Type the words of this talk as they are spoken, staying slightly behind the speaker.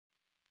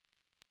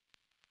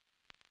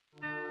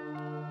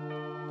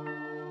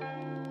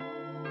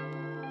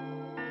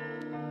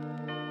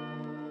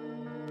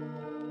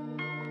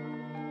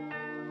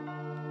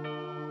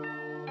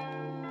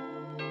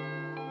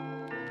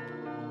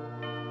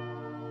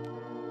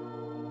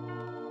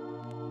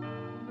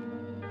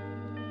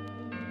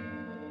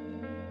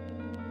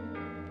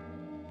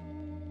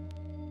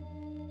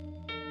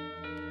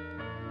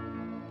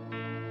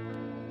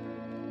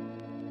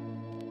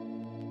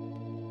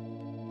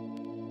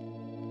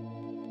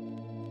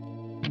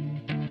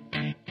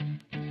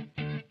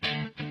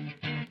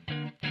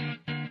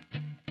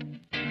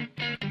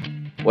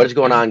What is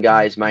going on,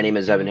 guys? My name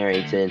is Evan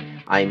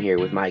Harrington. I am here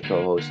with my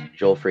co-host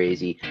Joel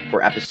Frazee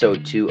for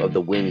episode 2 of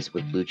the Wings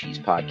with Blue Cheese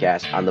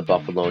podcast on the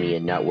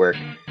Buffalonian Network.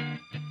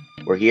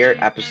 We're here,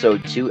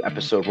 episode 2.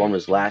 Episode 1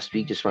 was last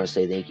week. Just want to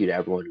say thank you to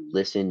everyone who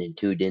listened and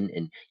tuned in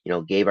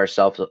and gave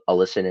ourselves a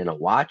listen and a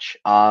watch.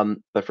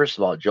 But first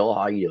of all, Joel,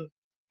 how are you doing?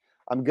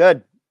 I'm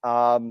good.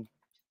 Um,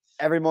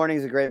 every morning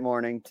is a great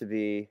morning to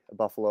be a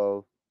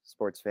Buffalo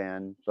sports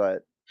fan,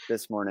 but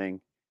this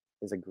morning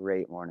is a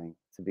great morning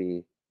to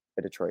be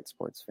a Detroit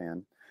sports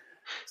fan.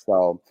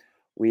 So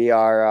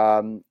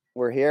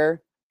we're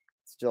here.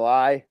 It's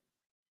July.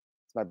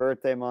 It's my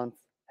birthday month.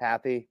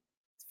 Happy.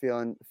 It's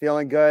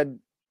feeling good.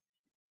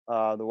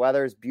 The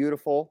weather is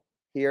beautiful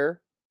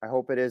here. I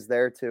hope it is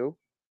there too.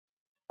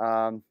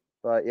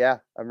 But yeah,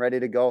 I'm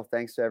ready to go.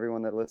 Thanks to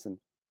everyone that listened.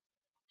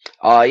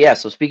 Yeah,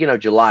 so speaking of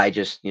July,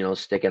 just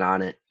sticking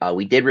on it.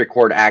 We did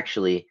record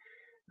actually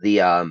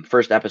the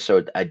first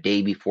episode a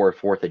day before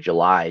 4th of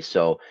July.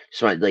 So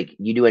just want like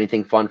you do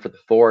anything fun for the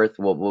 4th?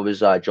 What was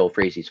Joel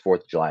Frazie's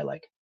 4th of July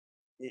like?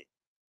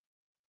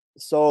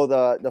 So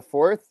the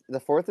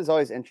fourth is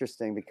always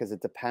interesting because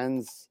it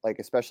depends, like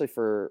especially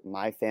for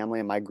my family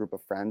and my group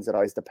of friends, it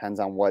always depends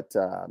on what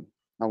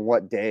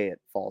day it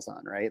falls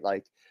on, right?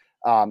 Like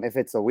if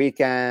it's a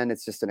weekend,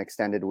 it's just an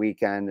extended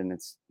weekend and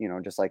it's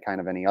just like kind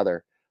of any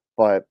other.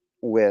 But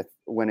with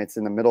when it's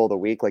in the middle of the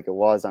week, like it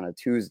was on a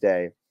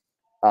Tuesday,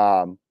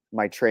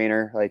 my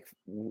trainer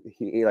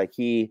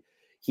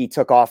he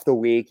took off the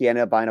week. He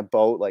ended up buying a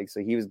boat, like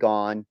so he was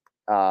gone.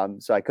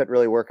 So I couldn't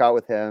really work out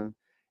with him.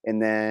 And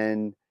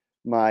then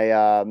my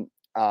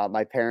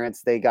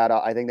parents,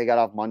 I think they got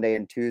off Monday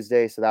and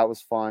Tuesday, so that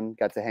was fun.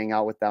 Got to hang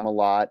out with them a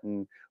lot,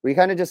 and we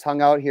kind of just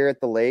hung out here at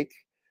the lake.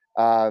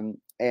 And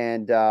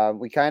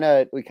we kind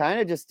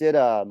of just did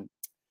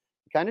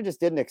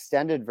an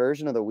extended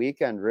version of the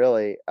weekend,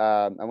 really.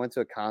 I went to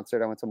a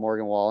concert. I went to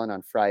Morgan Wallen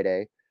on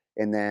Friday,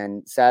 and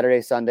then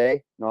Saturday,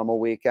 Sunday, normal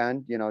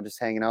weekend. Just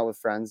hanging out with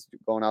friends,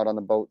 going out on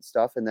the boat and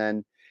stuff, and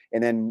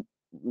then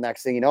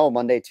next thing you know,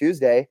 Monday,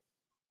 Tuesday,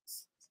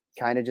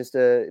 kind of just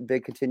a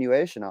big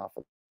continuation off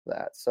of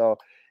that. So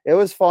it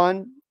was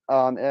fun.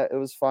 It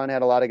was fun.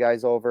 Had a lot of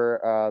guys over.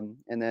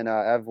 And then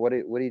Ev, what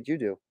did you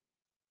do?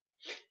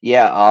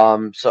 Yeah,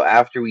 so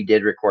after we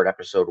did record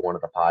episode 1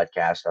 of the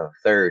podcast on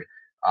the 3rd,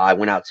 I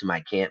went out to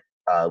my camp.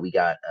 We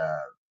got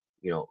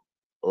you know,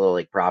 a little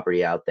like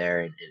property out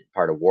there in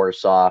part of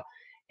Warsaw,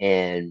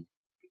 and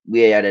we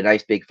had a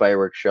nice big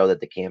fireworks show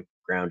that the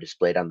campground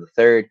displayed on the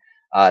 3rd.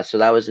 So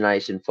that was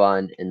nice and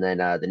fun. And then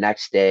the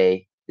next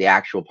day, the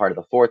actual part of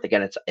the 4th,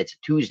 again, it's a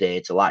Tuesday.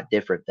 It's a lot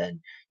different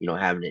than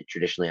having it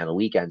traditionally on a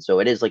weekend. So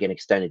it is like an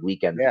extended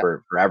weekend Yeah.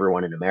 for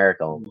everyone in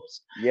America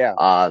almost.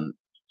 Yeah.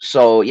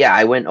 So yeah,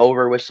 I went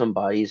over with some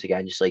buddies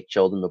again, just like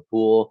chilled in the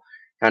pool,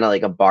 kind of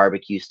like a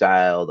barbecue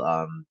styled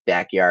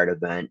backyard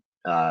event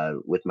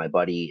with my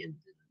buddy and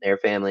their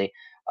family.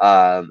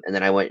 And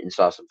then I went and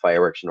saw some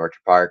fireworks in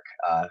Orchard Park,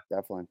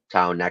 Definitely.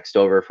 town next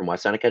over from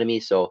West Seneca to me.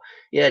 So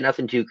yeah,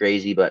 nothing too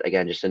crazy, but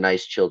again, just a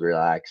nice, chilled,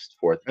 relaxed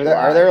Fourth of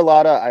Are there July. a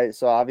lot of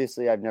so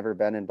obviously I've never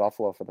been in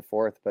Buffalo for the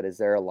fourth, but are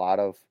there a lot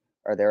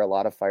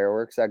of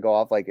fireworks that go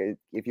off? Like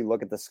if you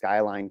look at the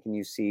skyline, can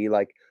you see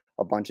like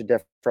a bunch of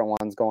different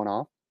ones going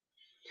off?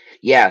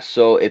 Yeah,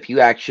 so if you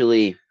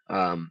actually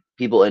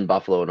people in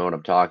Buffalo know what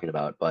I'm talking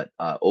about, but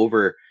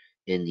over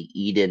in the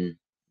Eden,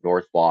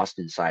 North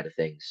Boston side of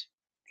things,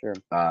 Sure.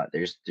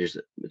 there's it's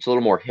a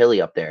little more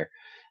hilly up there,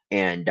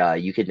 and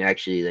you can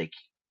actually like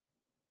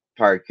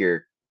park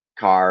your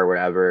car or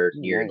whatever Oh,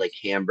 near like nice.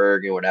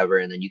 Hamburg or whatever,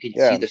 and then you can see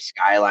Yeah. the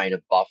skyline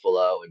of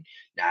Buffalo and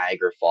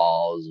Niagara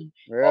Falls and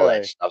all that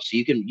Really? stuff. So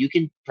you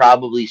can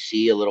probably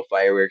see a little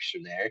fireworks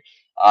from there.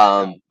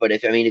 Yeah. But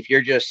if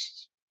you're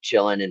just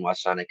chilling in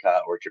West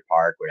Seneca, Orchard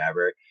Park,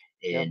 whatever,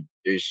 Yep. and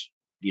there's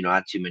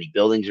not too many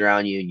buildings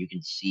around you, and you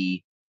can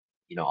see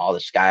all the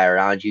sky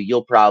around you,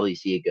 you'll probably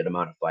see a good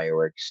amount of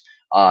fireworks.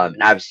 And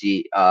Nice.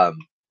 obviously,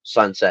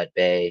 Sunset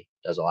Bay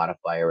does a lot of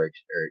fireworks,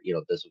 or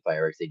does some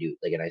fireworks. They do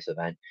like a nice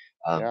event.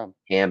 Yeah.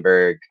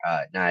 Hamburg,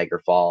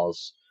 Niagara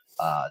Falls,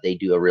 they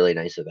do a really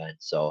nice event.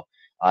 So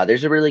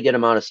there's a really good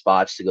amount of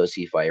spots to go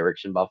see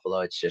fireworks in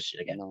Buffalo. It's just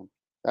again, No.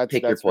 That's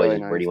pick your that's really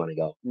poison. Where do nice. you want to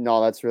go? No,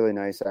 that's really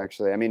nice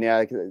actually. I mean,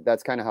 yeah,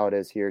 that's kind of how it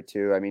is here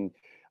too. I mean,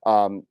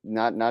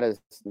 not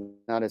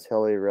as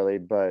hilly really,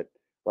 but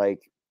like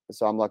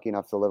so I'm lucky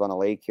enough to live on a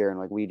lake here, and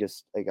like we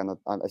just like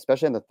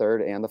especially on the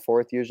third and the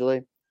fourth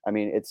usually. I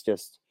mean, it's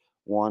just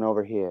one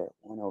over here,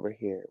 one over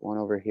here, one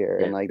over here,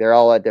 and Yeah. like they're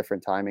all at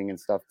different timing and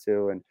stuff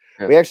too. And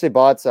Yeah. we actually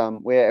bought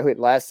some. We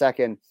last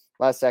second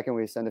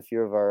we sent a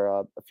few of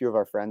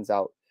our friends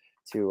out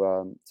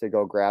to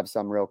go grab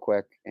some real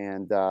quick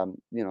and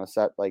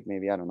set like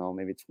maybe I don't know,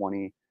 maybe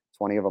 20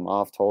 of them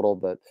off total.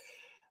 But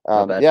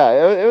Not bad.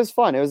 yeah, it was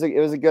fun. It was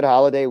a good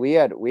holiday. We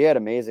had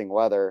amazing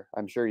weather.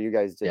 I'm sure you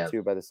guys did Yeah.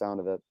 too by the sound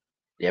of it.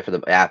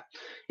 Yeah,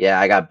 yeah,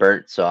 I got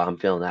burnt, so I'm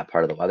feeling that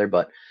part of the weather.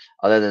 But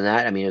other than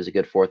that, I mean, it was a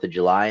good 4th of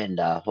July, and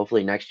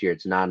hopefully next year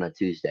it's not on a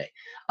Tuesday.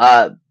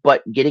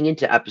 But getting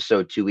into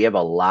episode 2, we have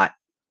a lot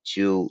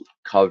to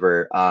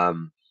cover.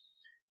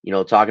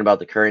 talking about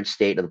the current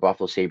state of the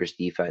Buffalo Sabres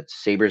defense,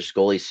 Sabres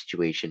goalie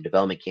situation,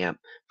 development camp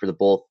for the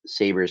both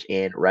Sabres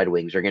and Red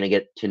Wings. We're going to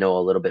get to know a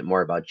little bit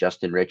more about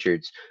Justin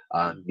Richards,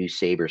 new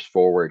Sabres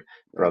forward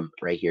Yep. from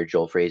right here.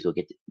 Joel Fraze will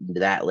get into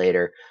that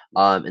later.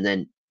 And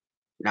then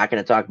not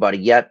going to talk about it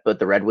yet, but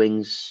the Red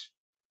Wings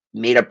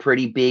made a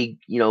pretty big,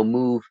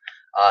 move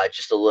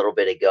just a little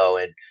bit ago.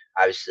 And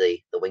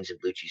obviously the Wings and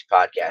Blue Cheese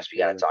podcast, we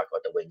got to Absolutely. talk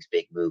about the Wings'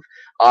 big move.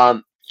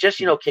 Just,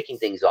 kicking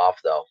things off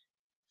though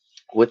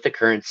with the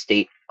current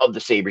state of the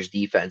Sabres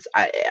defense,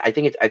 I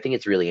think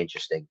it's really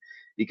interesting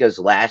because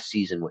last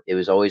season it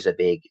was always a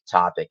big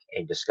topic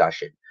and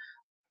discussion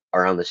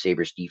around the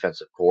Sabres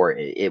defensive core.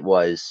 It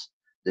was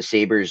the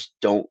Sabres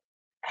don't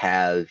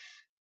have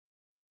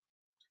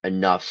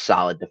enough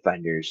solid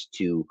defenders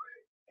to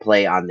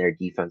play on their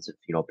defensive,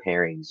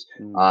 pairings.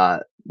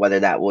 Mm, Whether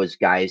that was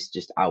guys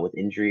just out with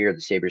injury or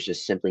the Sabres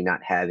just simply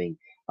not having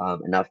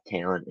enough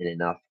talent and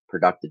enough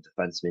productive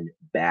defensemen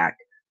back,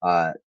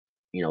 uh,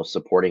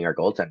 supporting our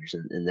goaltenders.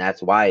 And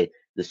that's why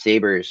the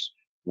Sabres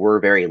were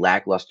very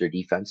lackluster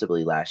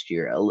defensively last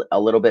year. A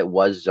little bit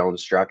was zone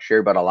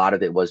structure, but a lot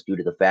of it was due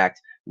to the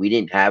fact we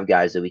didn't have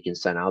guys that we can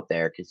send out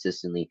there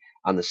consistently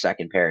on the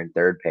second pair and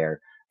third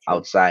pair sure.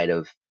 outside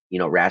of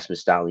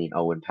Rasmus Dahlin,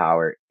 Owen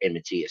Power, and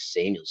Matthias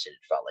Samuelson.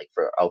 It felt like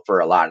for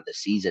a lot of the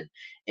season,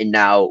 and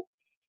now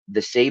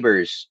the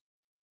Sabres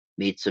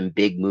made some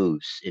big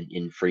moves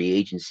in free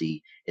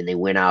agency, and they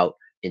went out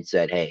and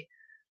said, "Hey,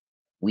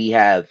 we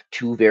have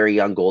two very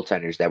young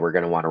goaltenders that we're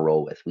going to want to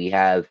roll with. We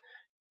have,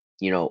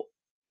 you know,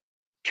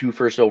 two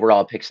first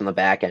overall picks on the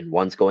back end.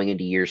 One's going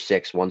into year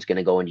 6, one's going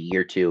to go into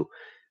year 2.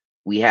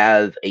 We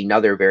have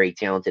another very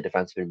talented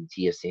defenseman,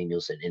 Matthias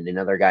Samuelson, and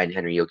another guy in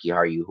Henry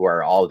Jokiharju, who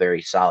are all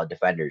very solid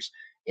defenders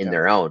in Yep.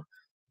 their own.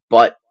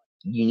 But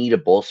you need to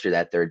bolster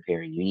that third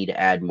pairing. You need to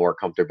add more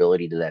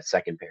comfortability to that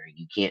second pairing.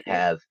 You can't Well,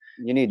 have,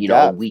 you need a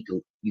depth. weak.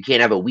 You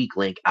can't have a weak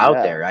link out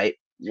Yeah. there, right?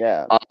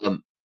 Yeah.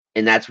 Um,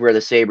 and that's where the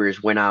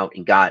Sabres went out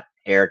and got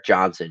Eric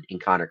Johnson and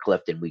Connor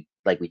Clifton. We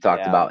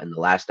talked Yeah. about in the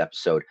last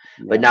episode.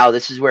 But Yeah. now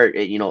this is where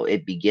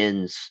it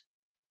begins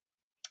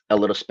a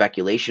little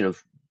speculation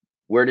of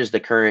where does the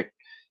current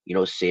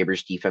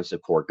Sabres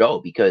defensive core go?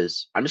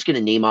 Because I'm just going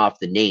to name off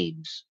the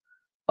names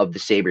of the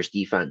Sabres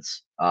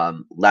defense.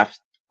 Left,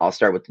 I'll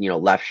start with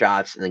left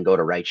shots and then go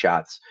to right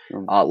shots.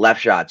 Um, Left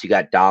shots, you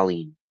got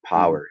Darlene, mhm.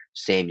 Power,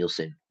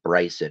 Samuelson,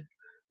 Bryson,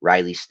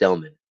 Riley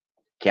Stillman,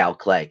 Cal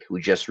Clegg, who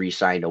just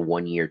re-signed a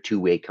 1-year,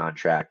 2-way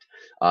contract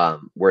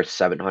worth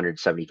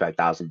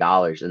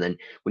 $775,000. And then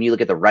when you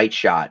look at the right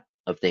shot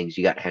of things,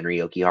 you got Henry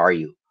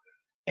Okiharu,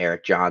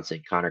 Eric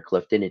Johnson, Connor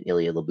Clifton, and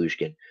Ilya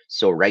Labushkin.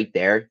 So right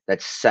there,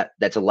 that's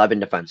 11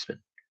 defensemen.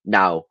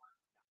 Now,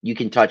 you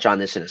can touch on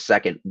this in a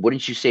second.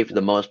 Wouldn't you say for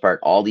the most part,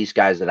 all these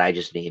guys that I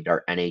just named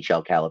are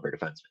NHL caliber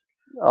defensemen?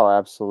 Oh,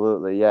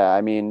 absolutely. Yeah.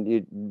 I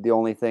mean, the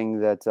only thing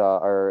that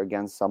are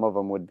against some of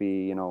them would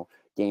be,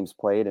 games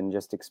played and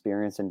just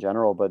experience in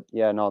general. But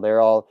yeah, no,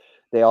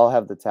 they all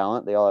have the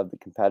talent. They all have the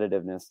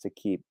competitiveness to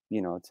keep,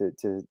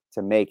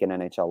 to make an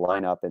NHL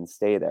lineup and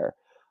stay there.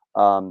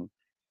 Um,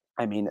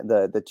 I mean,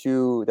 the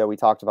two that we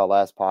talked about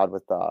last pod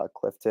with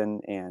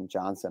Clifton and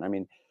Johnson. I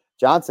mean,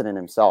 Johnson in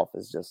himself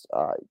is just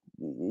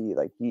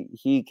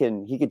he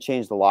could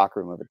change the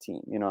locker room of a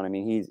team. You know what I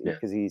mean? He's Yeah.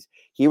 because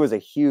he was a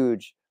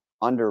huge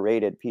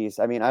underrated piece.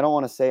 I mean, I don't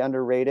want to say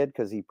underrated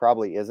because he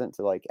probably isn't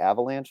to like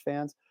Avalanche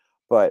fans,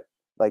 but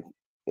like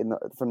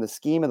from the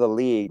scheme of the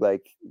league,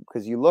 like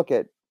because you look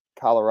at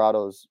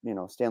Colorado's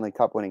Stanley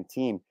Cup winning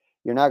team,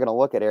 you're not going to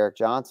look at Eric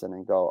Johnson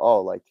and go,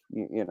 oh, like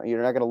you're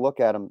not going to look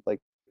at him like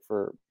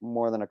for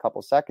more than a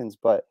couple seconds,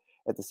 but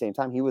at the same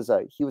time, he was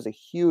a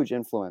huge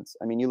influence.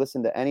 I mean, you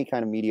listen to any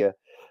kind of media,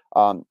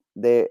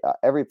 they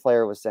every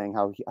player was saying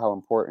how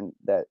important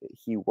that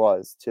he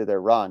was to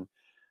their run.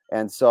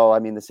 And so, I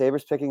mean, the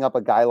Sabres picking up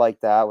a guy like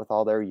that with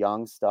all their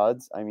young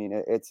studs. I mean,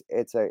 it's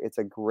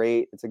a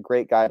great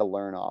guy to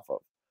learn off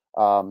of.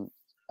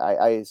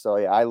 So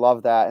yeah, I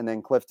love that. And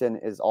then Clifton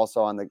is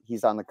also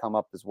he's on the come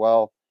up as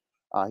well.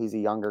 He's a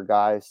younger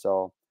guy,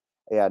 so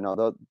yeah,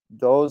 no,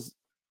 those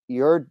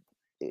your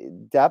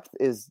depth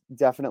is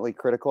definitely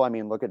critical. I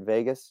mean, look at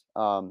Vegas.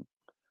 Yeah.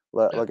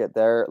 Look at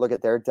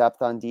their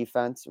depth on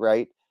defense,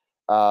 right?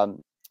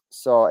 Um,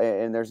 so,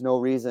 and there's no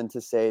reason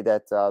to say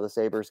that the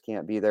Sabres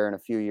can't be there in a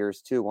few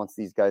years too. Once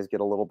these guys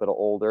get a little bit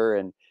older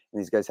and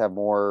these guys have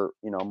more,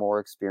 more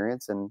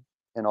experience and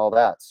all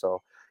that.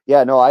 So,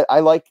 yeah, no, I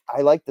like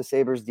the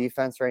Sabres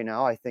defense right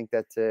now. I think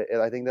that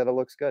it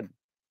looks good.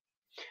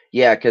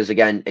 Yeah, because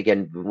again,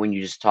 when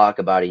you just talk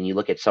about it and you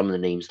look at some of the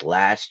names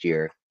last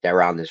year that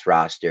were on this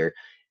roster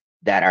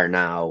that are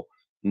now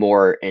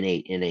more in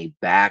a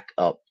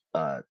backup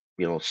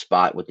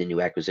spot with the new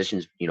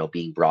acquisitions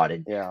being brought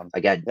in. Yeah.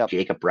 Again, Yep.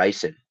 Jacob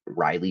Bryson,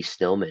 Riley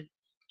Stillman,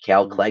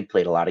 Cal Mhm. Clegg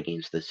played a lot of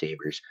games for the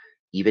Sabres,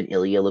 even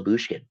Ilya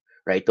Labushkin,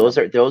 right?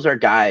 Yep. Those are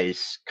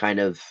guys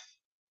kind of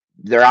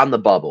they're on the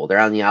bubble. They're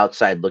on the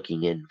outside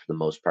looking in for the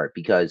most part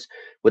because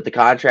with the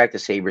contract the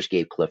Sabres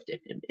gave Clifton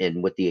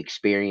and with the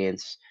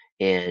experience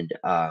and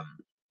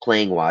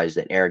playing wise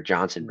that Eric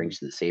Johnson Mhm. brings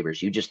to the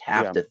Sabres, you just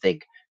have Yeah. to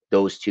think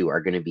those two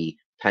are going to be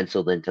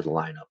penciled into the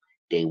lineup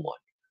day one.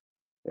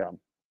 Yeah.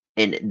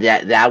 And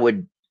that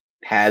would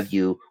have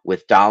you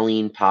with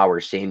Darlene,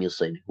 Power,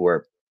 Samuelson, who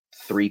are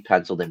three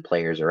penciled in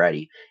players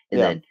already, and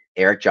Yeah. then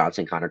Eric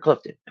Johnson, Connor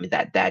Clifton. I mean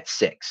that's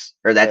six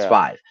or that's Yeah.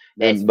 five.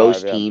 That's And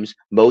five. Yeah.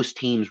 most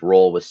teams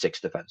roll with six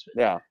defensemen.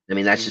 Yeah. I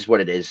mean that's Mhm. just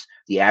what it is.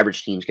 The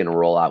average team's going to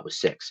roll out with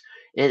six.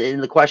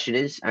 And the question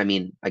is, I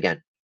mean,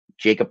 again,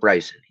 Jacob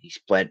Bryson,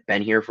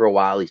 been here for a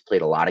while. He's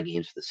played a lot of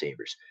games for the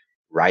Sabres.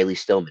 Riley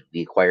Stillman,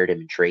 we acquired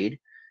him in trade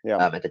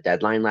Yeah. at the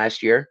deadline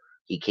last year.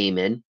 He came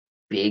in,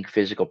 big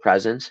physical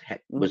presence,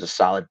 was Mhm. a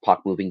solid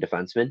puck moving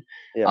defenseman.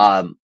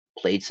 Yeah.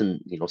 Played some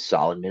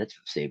solid minutes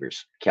for the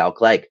Sabres. Cal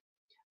Clegg,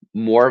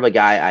 more of a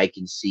guy I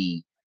can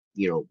see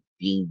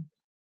being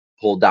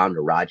pulled down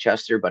to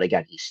Rochester, but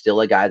again, he's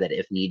still a guy that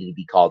if needed to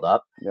be called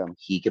up, Yeah.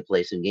 he could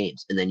play some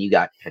games. And then you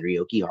got Henry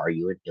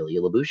Okiharu and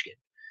Ilya Labushkin.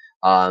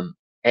 Um,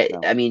 Yeah.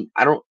 I mean,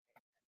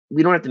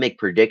 we don't have to make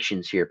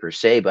predictions here per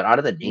se, but out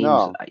of the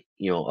names,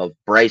 No. of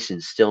Bryson,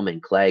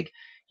 Stillman, Clegg,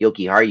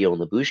 Yoki Hario,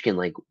 and Labushkin,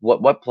 like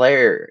what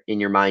player in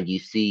your mind do you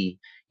see,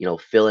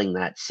 filling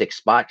that sixth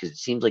spot? Because it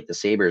seems like the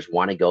Sabres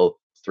want to go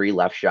three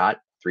left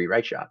shot, three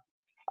right shot.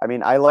 I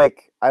mean, I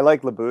like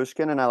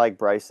Labushkin and I like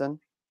Bryson.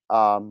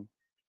 Um,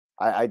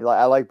 I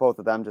like both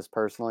of them just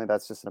personally.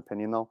 That's just an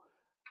opinion though.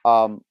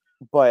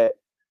 But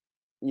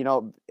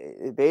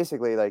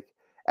basically, like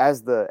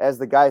as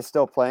the guy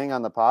still playing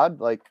on the pod,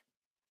 like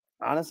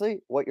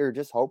honestly, what you're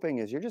just hoping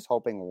is you're just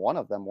hoping one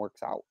of them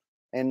works out,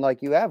 and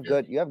like Yeah,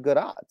 you have good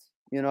odds.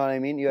 You know what I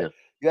mean? yeah,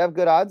 You have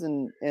good odds,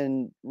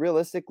 and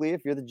realistically,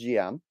 if you're the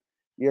GM,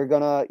 you're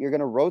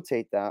gonna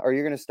rotate that, or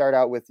you're gonna start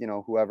out with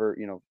whoever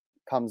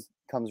comes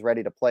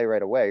ready to play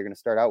right away. You're gonna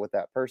start out with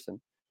that person,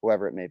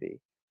 whoever it may be,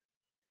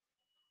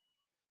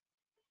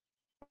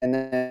 and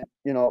then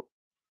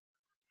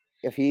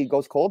if he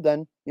goes cold,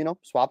 then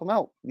swap him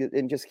out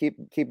and just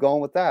keep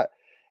going with that.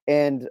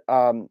 And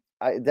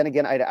then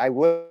again, I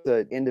would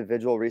the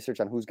individual research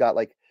on who's got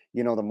like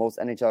the most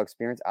NHL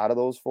experience out of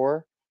those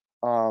four.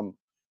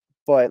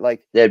 But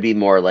like that'd be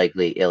more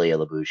likely Ilya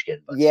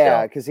Labushkin, but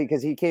yeah, still,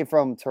 because he came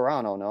from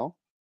Toronto, no?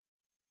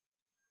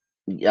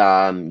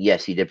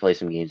 yes, he did play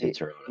some games in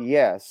Toronto.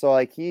 Yeah, so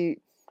like I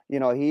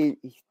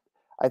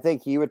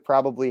think he would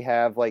probably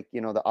have like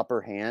the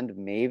upper hand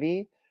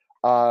maybe.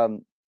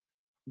 Um,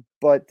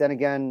 but then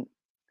again,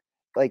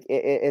 like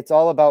it's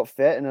all about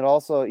fit, and it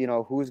also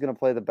who's going to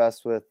play the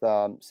best with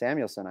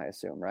Samuelson, I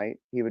assume, right?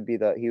 He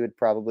would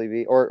probably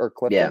be, or Yeah.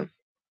 Clifton,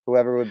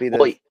 whoever would be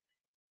Well, the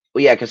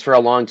Well, yeah, because for a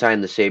long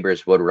time the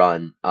Sabres would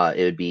run.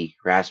 It would be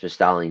Rasmus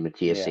Dahlin,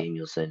 Matthias yeah,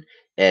 Samuelson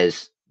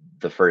as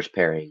the first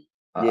pairing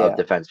of yeah,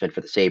 defensemen for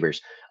the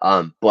Sabres.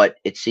 But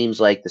it seems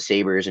like the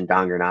Sabres and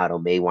Don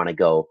Granato may want to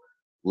go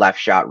left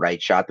shot,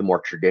 right shot, the more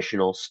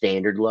traditional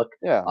standard look.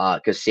 yeah,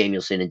 Because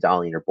Samuelson and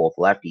Dahlin are both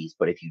lefties.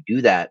 But if you do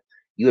that,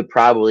 you would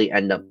probably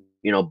end up,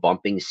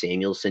 bumping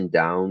Samuelson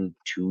down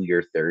to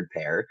your third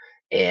pair.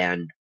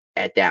 And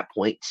at that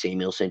point,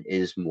 Samuelson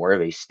is more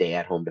of a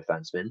stay-at-home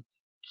defenseman.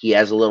 He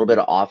has a little bit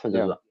mhm, of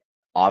yeah,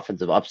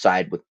 offensive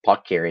upside with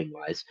puck carrying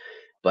wise,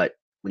 but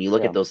when you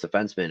look yeah, at those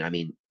defensemen, I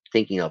mean,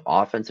 thinking of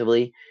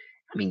offensively,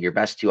 I mean, your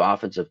best two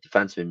offensive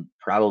defensemen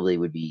probably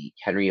would be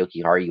Henry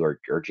Okiharu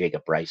or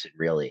Jacob Bryson,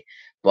 really.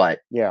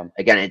 But yeah.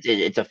 again,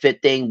 it's a fit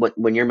thing.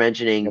 When you're It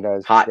mentioning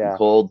is, hot and yeah,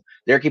 cold,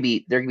 there could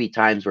be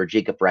times where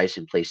Jacob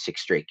Bryson plays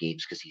six straight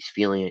games because he's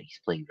feeling it.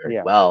 He's playing very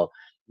yeah, well,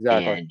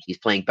 exactly, and he's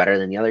playing better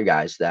than the other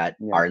guys that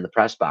yeah, are in the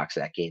press box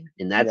that game,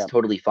 and that's yeah,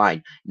 totally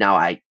fine. Now,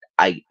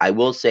 I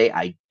will say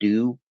I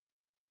do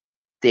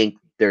think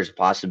there's a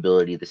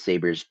possibility the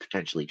Sabres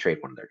potentially trade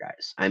one of their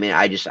guys. I mean,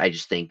 I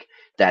just think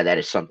that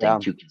is something yeah,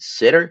 to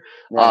consider.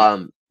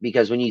 yeah.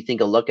 Because when you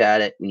take a look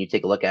at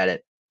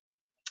it,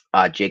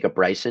 Jacob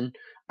Bryson,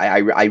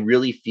 I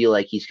really feel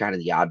like he's kind of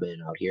the odd man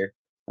out here.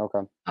 Okay,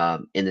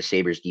 In the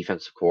Sabres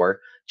defensive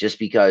core, just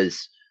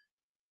because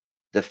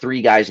the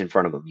three guys in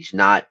front of him, he's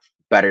not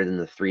better than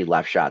the three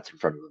left shots in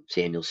front of him,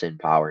 Samuelson,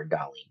 Power, and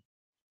Darlene,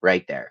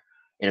 right there.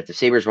 And if the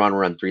Sabres want to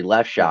run three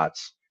left yeah,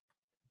 shots,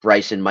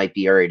 Bryson might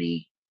be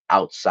already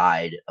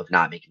outside of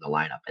not making the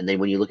lineup. And then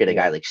when you look at a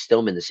yeah, guy like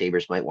Stillman, the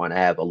Sabres might want to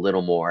have a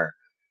little more,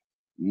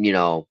 you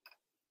know,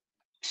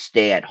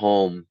 stay at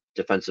home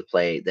defensive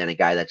play than a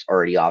guy that's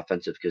already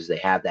offensive because they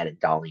have that in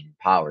Darlene and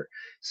Power.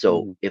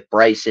 So hmm if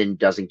Bryson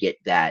doesn't get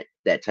that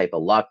type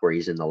of luck where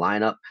he's in the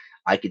lineup,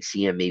 I could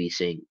see him maybe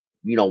saying,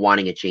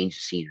 wanting a change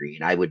of scenery.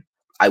 And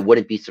I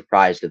wouldn't be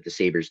surprised if the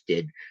Sabres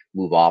did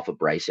move off of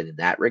Bryson in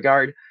that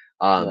regard.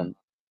 yeah, Um,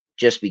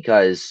 just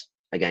because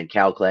again,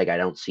 Cal Clegg, I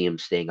don't see him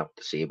staying up with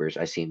the Sabres.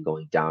 I see him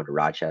going down to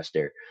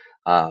Rochester.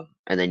 And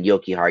then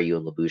Yoki Haru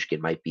and Labushkin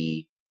might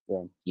be,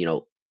 yeah. you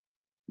know,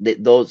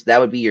 those that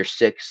would be your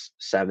sixth,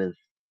 seventh,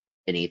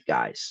 and eighth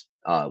guys.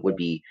 Would Yeah.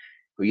 be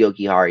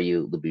Yoki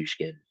Haru,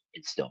 Labushkin,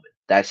 and Stillman.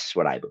 That's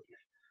what I believe.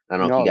 I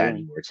don't know if you No, got yeah.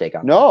 any more take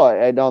on that. No,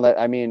 I know that.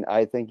 I mean,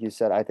 I think you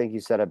said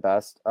it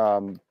best.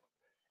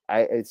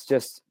 It's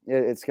just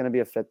it's going to be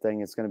a fit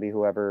thing. It's going to be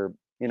whoever.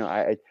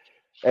 The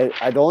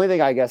only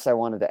thing I guess I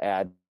wanted to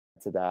add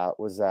to that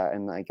was that,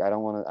 and like I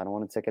don't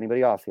want to tick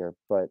anybody off here,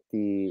 but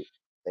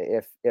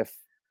if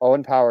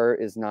Owen Power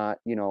is not,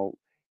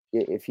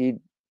 if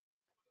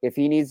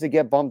he needs to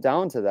get bumped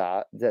down to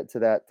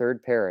that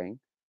third pairing,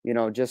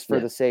 just for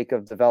Yeah. the sake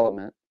of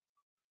development,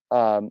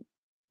 um,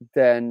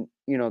 then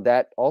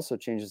that also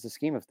changes the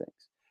scheme of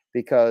things,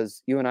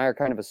 because you and I are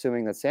kind of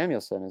assuming that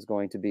Samuelson is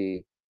going to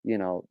be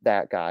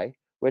that guy,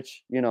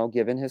 which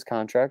given his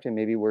contract and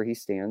maybe where he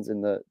stands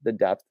in the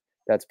depth,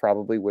 that's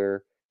probably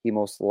where he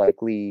most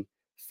likely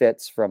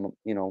fits from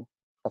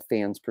a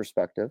fan's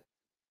perspective.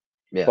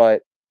 Yeah.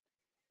 But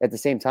at the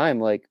same time,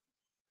 like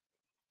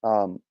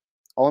um,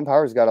 Owen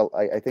Power's got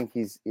I think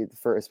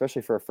for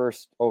especially for a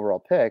first overall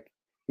pick,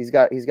 he's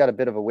got a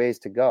bit of a ways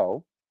to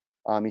go.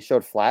 He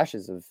showed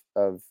flashes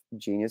of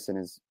genius in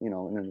his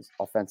in his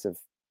offensive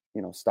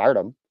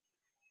stardom,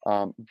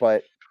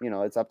 but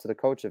it's up to the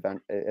coach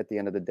event at the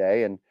end of the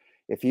day, and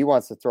if he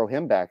wants to throw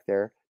him back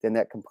there, then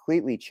that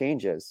completely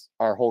changes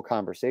our whole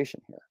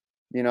conversation here.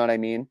 You know what I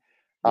mean?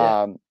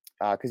 Yeah.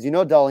 Because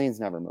Darlene's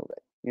never moving.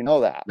 You know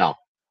that. No,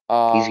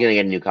 he's Um, gonna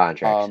get a new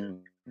contract soon.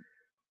 um,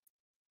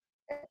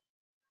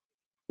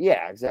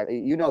 Yeah,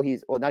 exactly.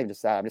 He's well, not even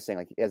just that. I'm just saying,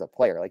 like as a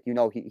player, like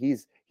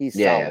he's Yeah.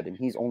 Yeah. solid and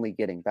he's only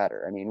getting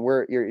better. I mean,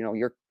 we're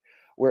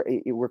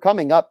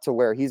coming up to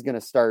where he's going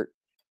to start,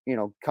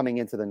 coming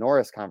into the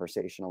Norris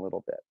conversation a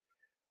little bit.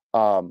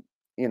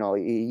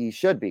 He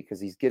should be because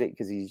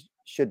he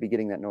should be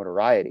getting that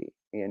notoriety,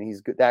 and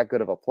he's that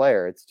good of a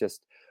player. It's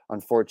just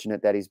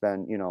unfortunate that he's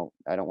been,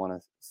 I don't want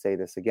to say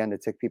this again to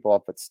tick people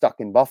off, but stuck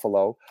in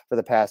Buffalo for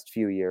the past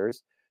few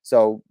years.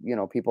 So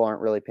people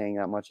aren't really paying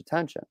that much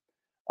attention.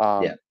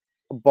 Yeah.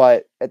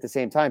 But at the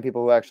same time,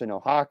 people who actually know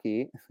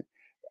hockey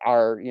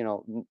are,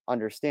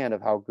 understand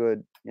of how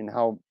good and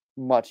how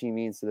much he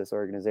means to this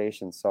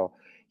organization. So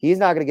he's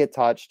not going to get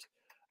touched.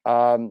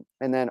 And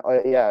then,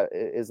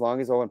 as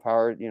long as Owen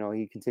Power,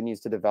 he continues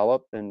to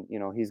develop, and,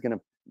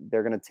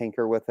 they're going to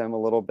tinker with him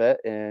a little bit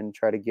and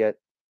try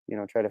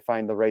to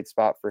find the right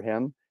spot for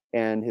him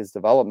and his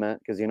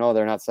development, because,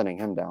 they're not sending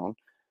him down.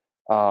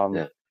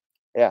 Yeah.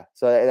 Yeah.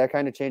 So that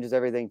kind of changes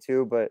everything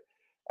too. But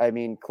I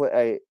mean,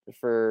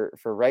 for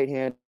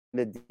right-handed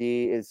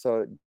D is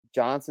so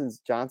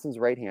Johnson's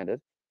right-handed,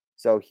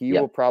 so Yep.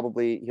 he'll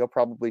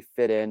probably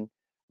fit in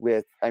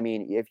with. I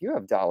mean, if you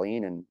have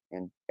Darlene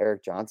and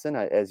Eric Johnson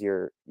as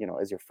your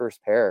as your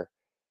first pair,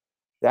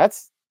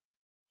 that's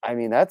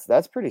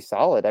that's pretty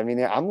solid. I mean,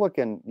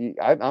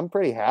 I'm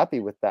pretty happy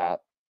with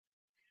that.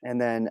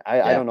 And then I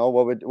Yeah. don't know,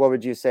 what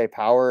would you say,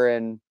 Power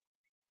and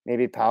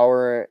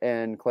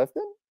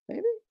Clifton,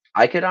 maybe,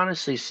 I could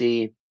honestly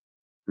see.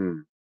 Hmm.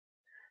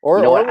 You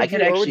or know what?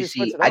 would you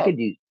switch it I up? could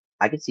do.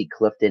 I could see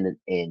Clifton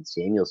and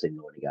Samuelson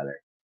going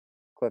together.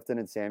 Clifton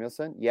and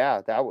Samuelson.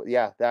 Yeah, that would.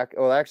 Yeah, that.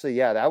 Well, actually,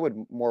 yeah, that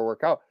would more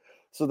work out.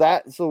 So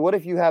what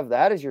if you have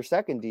that as your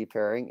second D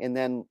pairing, and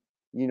then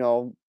you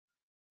know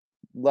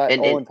let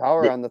And Owen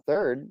Power on the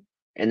third?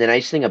 the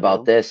nice thing You about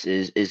know. this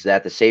is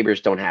that the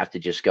Sabres don't have to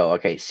just go,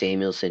 okay,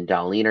 Samuelson,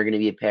 Darlene are going to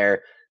be a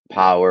pair, Yeah.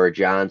 Power,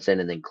 Johnson,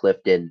 and then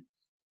Clifton,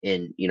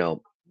 and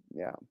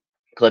Yeah.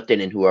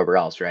 Clifton and whoever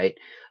else, right?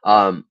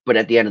 Yeah. But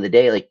at the end of the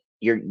day, like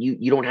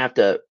you don't have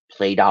to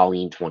play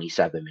Darlene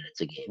 27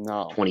 minutes a game,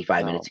 No.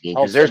 25 minutes No. a game,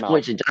 because Helps there's him out.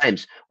 points in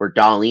times where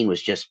Darlene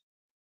was just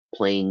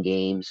playing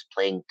games,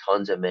 playing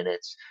tons of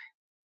minutes,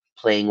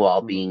 playing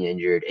while Mhm. being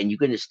injured, and you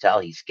can just tell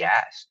he's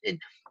gassed. And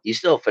he's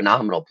still a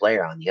phenomenal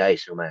player on the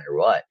ice, no matter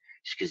what,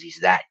 just because he's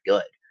that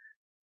good.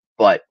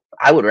 But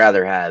I would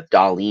rather have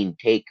Darlene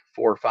take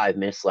 4 or 5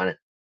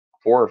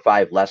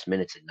 less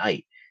minutes a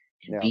night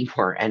and Yeah. be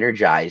more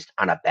energized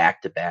on a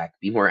back to back,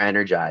 be more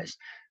energized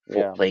for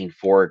Yeah. playing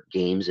 4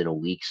 games in a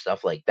week,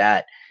 stuff like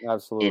that. And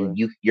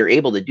Absolutely. you're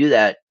able to do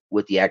that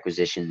with the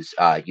acquisitions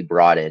you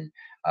brought in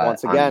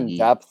Once on again, the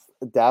depth,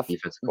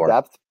 defensive core.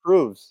 depth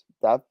proves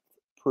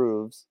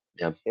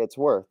Yeah, it's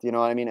worth. You know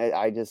what I mean?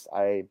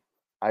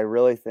 I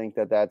really think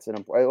that that's an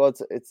important. Well,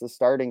 it's the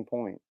starting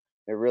point.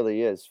 It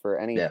really is for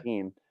any yeah,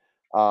 team.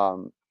 I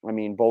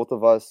mean, both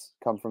of us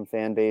come from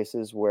fan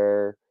bases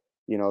where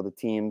the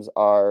teams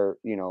are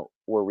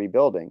we're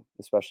rebuilding,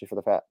 especially for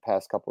the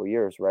past couple of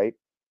years, right?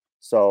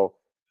 So,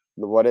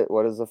 what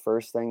is the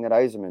first thing that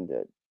Eiserman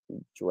did? He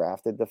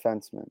drafted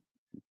defensemen,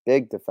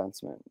 big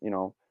defensemen.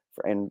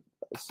 And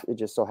it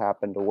just so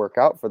happened to work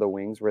out for the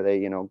Wings, where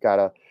they got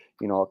a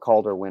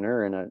Calder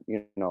winner and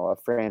a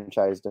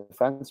franchise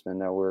defenseman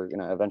that we're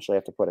gonna eventually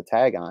have to put a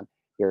tag on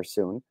here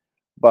soon.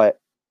 But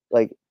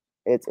like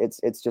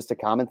it's just a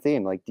common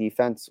theme. Like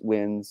defense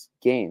wins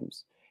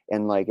games.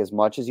 And like as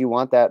much as you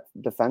want that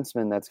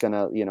defenseman that's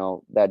gonna,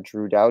 that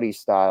Drew Doughty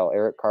style,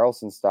 Eric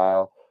Carlson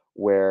style,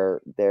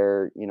 where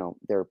they're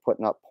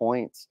putting up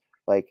points,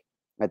 like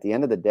at the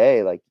end of the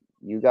day, like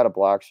you got to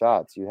block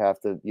shots. You have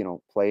to,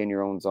 play in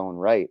your own zone,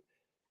 right?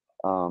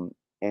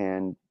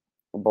 And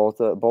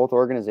both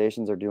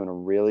organizations are doing a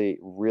really,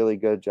 really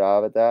good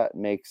job at that.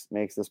 Makes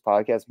this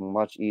podcast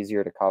much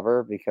easier to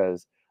cover,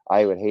 because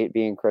I would hate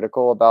being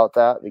critical about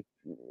that.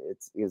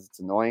 It's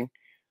annoying.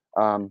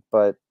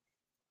 But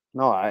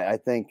no, I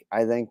think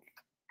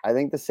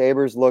the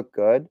Sabres look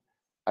good.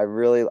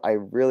 I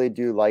really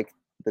do like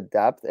the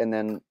depth. And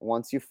then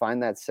once you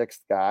find that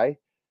sixth guy,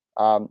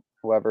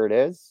 whoever it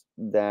is,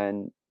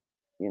 then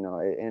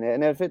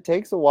and if it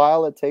takes a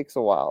while, it takes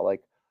a while.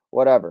 Like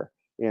whatever,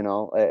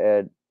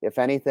 if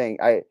anything,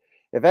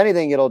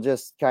 it'll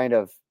just kind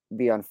of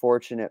be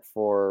unfortunate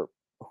for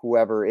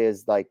whoever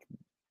is like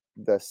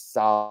the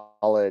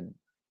solid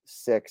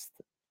sixth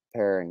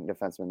pairing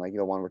defenseman, like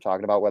the one we're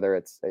talking about. Whether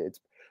it's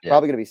Yeah.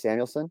 probably going to be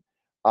Samuelson.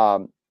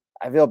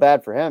 I feel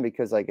bad for him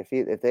because like if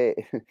they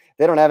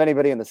they don't have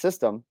anybody in the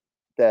system,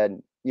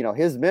 then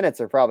his minutes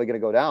are probably going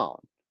to go down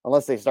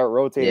unless they start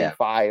rotating Yeah.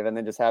 five and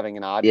then just having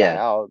an odd guy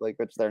Yeah. out, like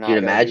which they're Dude, not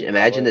going to do imagine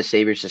probably. the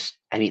Sabres just.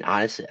 I mean,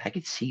 honestly, I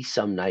could see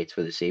some nights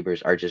where the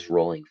Sabres are just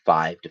rolling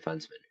five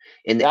defensemen,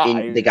 and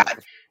Yeah,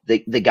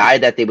 the guy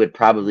that they would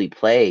probably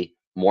play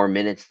more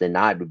minutes than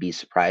not would be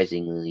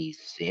surprisingly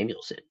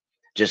Samuelson,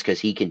 just because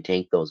he can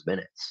tank those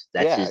minutes.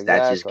 yeah, That's his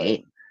exactly.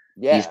 game.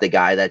 He's Yeah, the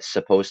guy that's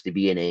supposed to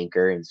be an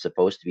anchor and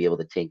supposed to be able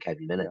to tank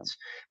heavy yeah, minutes.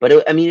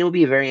 But I mean, it will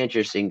be very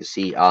interesting to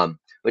see.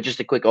 But just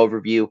a quick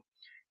overview: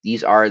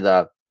 these are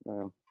the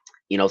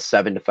yeah,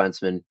 seven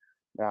defensemen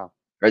yeah,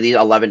 or these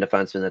 11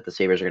 defensemen that the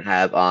Sabres are going to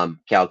have.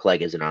 Cal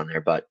Clegg isn't on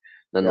there, but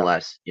yeah,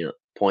 nonetheless,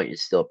 point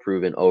is still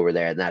proven over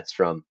there, and that's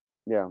from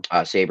yeah,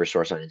 Sabre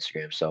Source on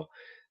Instagram. So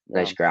yeah,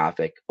 nice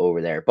graphic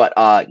over there. But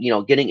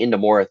getting into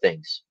more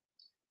things.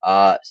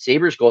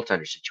 Sabres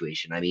goaltender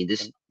situation. I mean,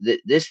 this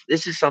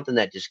is something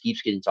that just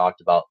keeps getting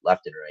talked about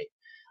left and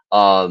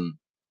right.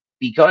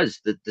 Because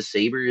the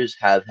Sabres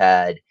have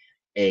had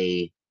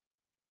a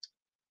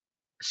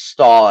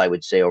stall, I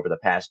would say, over the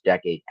past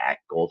decade at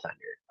goaltender.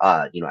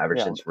 Ever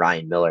yeah, since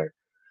Ryan Miller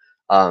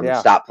yeah,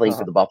 stopped playing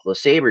for the Buffalo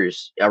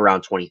Sabres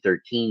around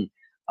 2013.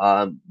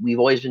 We've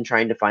always been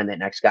trying to find that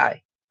next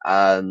guy.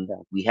 yeah,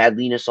 We had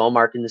Linus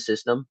Ullmark in the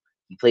system.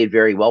 He played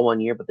very well one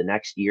year, but the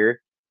next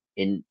year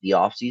in the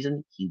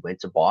offseason, he went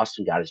to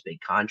Boston, got his big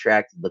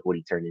contract. Look what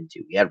he turned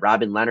into. We had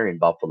Robin Leonard in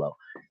Buffalo.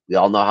 We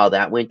all know how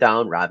that went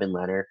down. Robin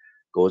Leonard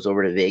goes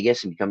over to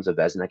Vegas and becomes a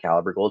Vezina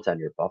caliber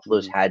goaltender.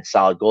 Buffalo's mhm, had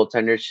solid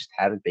goaltenders, just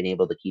haven't been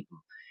able to keep him,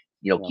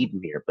 yeah, keep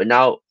him here. But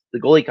now the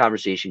goalie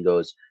conversation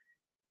goes,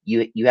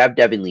 you have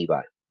Devin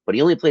Levi, but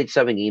he only played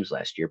 7 games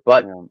last year.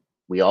 But yeah.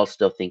 we all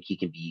still think he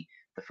can be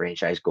the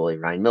franchise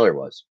goalie Ryan Miller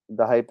was.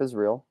 The hype is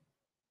real.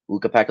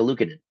 Ukko-Pekka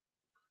Luukkonen.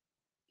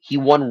 He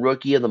won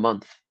Rookie of the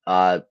Month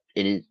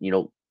in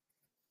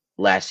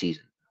last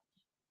season.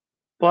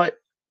 But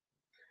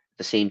at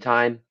the same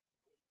time,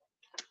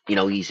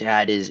 he's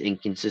had his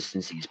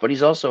inconsistencies, but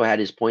he's also had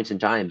his points and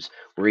times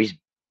where he's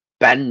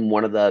been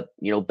one of the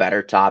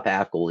better top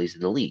half goalies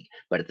in the league.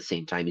 But at the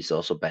same time, he's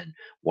also been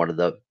one of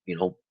the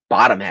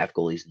bottom half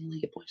goalies in the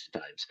league at points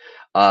and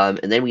times.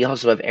 And then we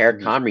also have Eric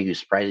Mhm, Comrie, who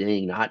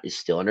surprisingly not is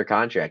still under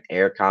contract.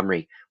 Eric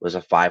Comrie was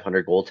a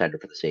 500 goaltender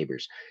for the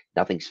Sabres.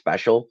 Nothing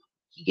special.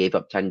 He gave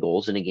up 10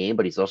 goals in a game,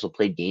 but he's also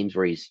played games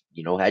where he's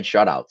had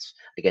shutouts.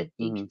 Again,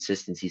 mhm,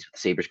 inconsistencies with the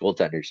Sabres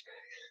goaltenders.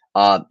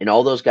 And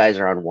all those guys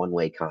are on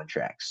one-way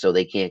contracts, so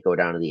they can't go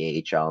down to the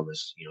AHL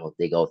unless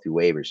they go through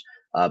waivers.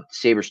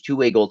 Sabres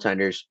two-way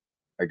goaltenders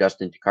are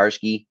Dustin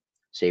Tokarski.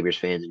 Sabres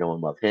fans know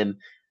and love him.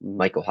 mhm,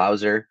 Michael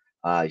Hauser.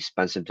 He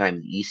spent some time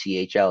in the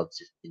ECHL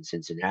in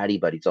Cincinnati,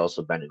 but he's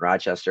also been in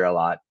Rochester a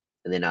lot.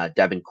 And then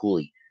Devin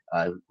Cooley,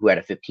 who had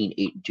a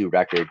 15-8-2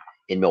 record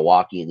in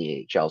Milwaukee in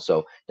the AHL.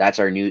 So that's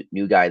our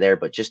new guy there.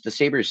 But just the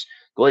Sabres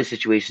goalie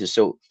situation is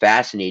so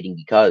fascinating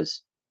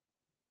because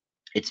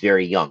it's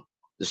very young.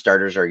 The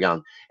starters are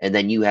young. And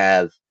then you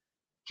have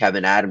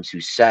Kevin Adams, who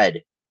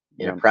said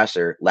in a yeah,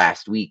 presser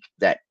last week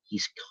that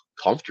he's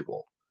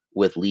comfortable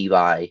with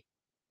Levi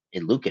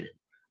and Luukkonen.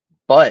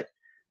 But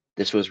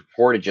this was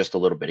reported just a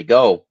little bit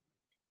ago,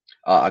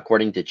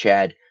 according to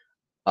Chad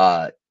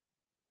uh,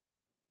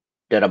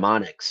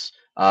 Dedemonics.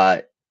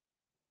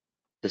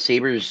 The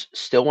Sabres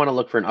still want to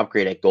look for an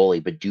upgrade at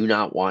goalie, but do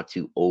not want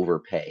to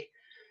overpay.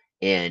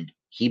 And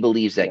he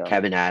believes that yeah,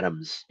 Kevin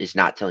Adams is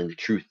not telling the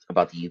truth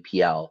about the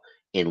UPL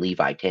and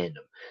Levi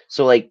tandem.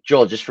 So, like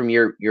Joel, just from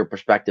your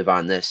perspective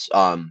on this,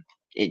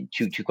 in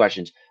two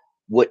questions: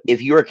 what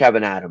if you were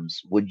Kevin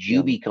Adams? Would you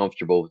yeah. be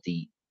comfortable with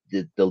the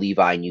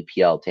Levi and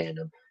UPL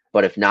tandem?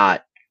 But if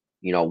not,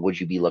 would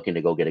you be looking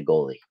to go get a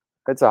goalie?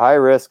 It's a high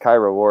risk, high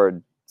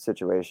reward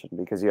situation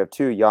because you have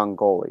two young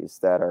goalies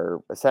that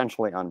are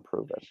essentially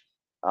unproven.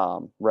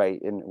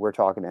 Right, and we're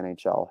talking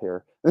NHL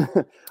here.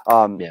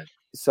 um, Yeah,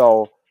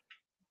 so,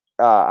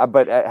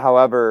 but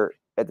however,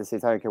 at the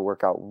same time, it can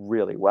work out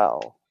really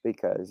well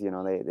because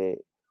they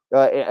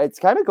it's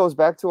kind of goes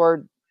back to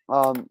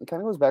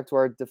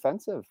our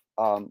defensive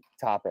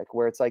topic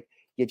where it's like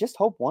you just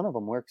hope one of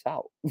them works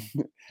out.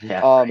 yeah,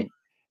 right. um,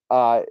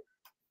 uh,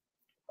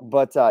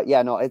 but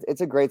yeah, no,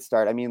 it's a great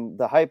start. I mean,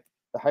 the hype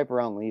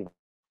around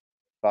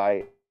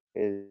Levi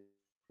is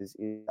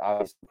is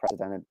obviously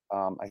unprecedented.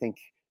 I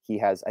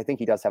think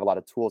he does have a lot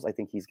of tools. I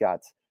think he's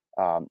got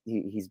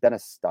he's been a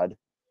stud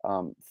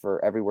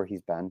for everywhere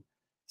he's been.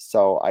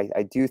 So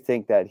I do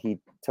think that he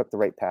took the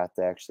right path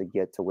to actually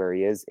get to where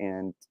he is,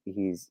 and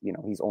he's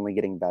only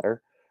getting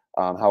better.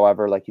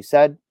 However, like you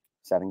said,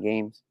 7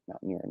 games,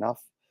 not near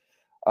enough.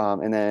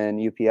 And then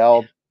Yeah.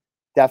 UPL,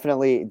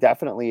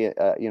 definitely,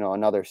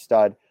 another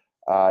stud.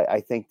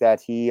 I think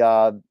that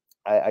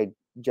I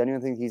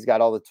genuinely think he's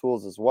got all the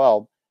tools as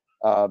well.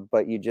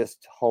 But you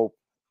just hope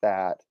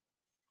that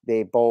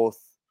they both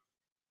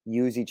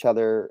use each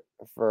other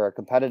for a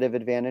competitive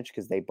advantage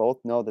because they both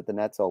know that the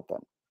net's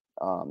open.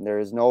 There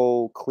is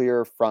no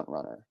clear front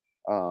runner,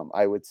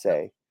 I would No.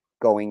 say,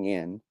 going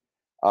in.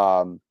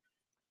 Um,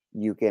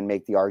 you can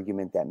make the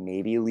argument that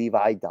maybe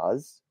Levi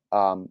does,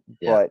 Yeah.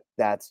 but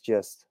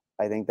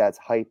I think that's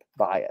hype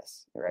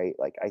bias, right?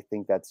 Like, I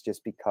think that's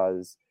just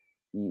because,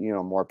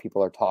 more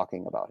people are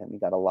talking about him. He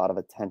got a lot of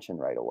attention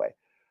right away.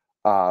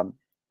 Um,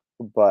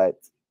 but,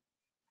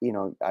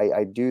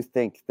 I do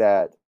think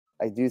that,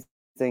 I do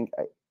think,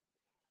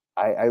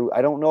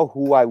 I don't know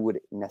who I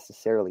would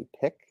necessarily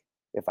pick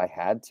if I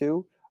had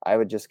to. I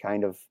would just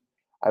kind of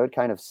I would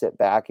kind of sit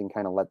back and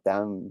kind of let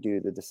them do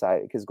the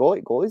decide because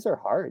goalies are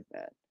hard,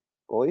 man.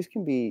 Goalies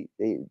can be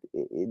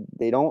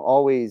they don't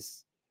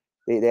always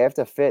they have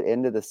to fit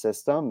into the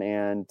system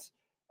and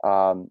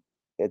um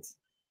it's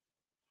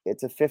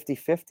it's a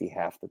 50-50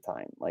 half the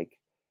time. Like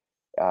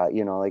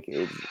like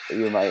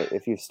you might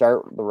if you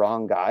start the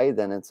wrong guy,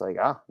 then it's like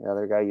the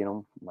other guy,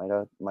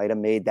 might have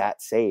made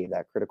that save,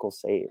 that critical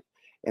save.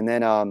 And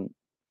then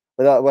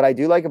but what I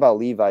do like about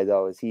Levi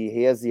though is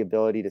he has the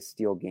ability to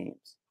steal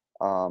games.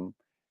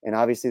 And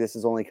obviously this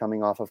is only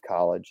coming off of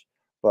college,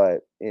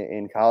 but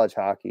in college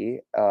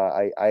hockey,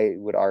 I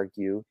would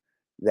argue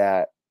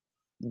that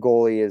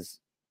goalie is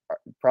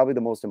probably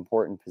the most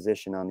important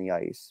position on the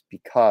ice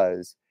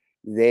because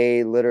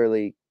they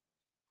literally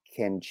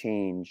can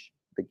change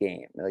the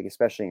game, like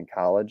especially in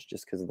college,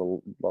 just because of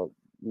the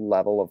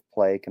level of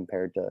play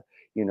compared to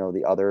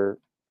the other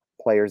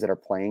players that are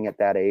playing at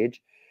that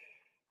age.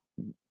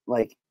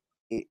 Like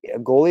a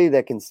goalie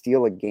that can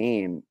steal a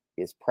game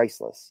is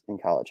priceless in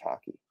college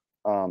hockey.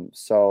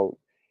 So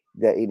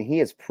that and he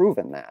has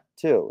proven that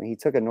too. He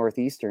took a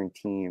Northeastern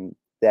team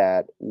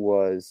that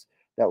was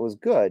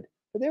good,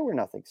 but they were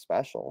nothing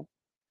special.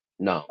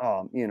 No.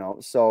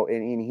 So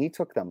and he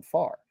took them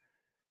far.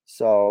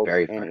 So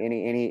Very and far.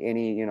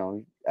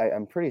 any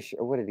I'm pretty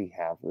sure what did he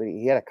have?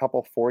 He had a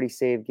couple 40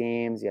 save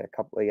games. He had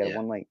Yeah.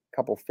 one like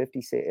couple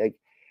 50 save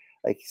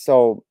like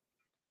so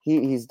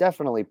he's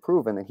definitely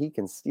proven that he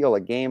can steal a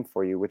game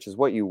for you, which is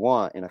what you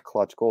want in a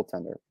clutch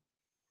goaltender.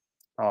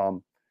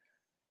 Um,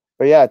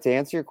 but yeah, to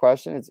answer your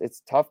question,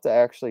 it's tough to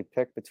actually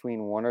pick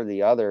between one or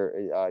the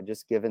other,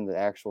 just given the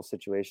actual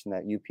situation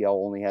that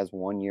UPL only has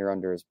 1 year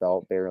under his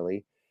belt,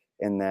 barely,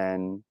 and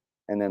then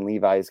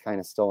Levi is kind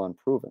of still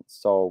unproven.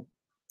 So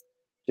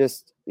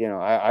just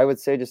I would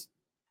say just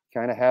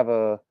kind of have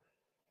a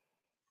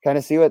kind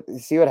of see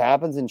what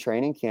happens in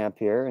training camp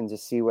here and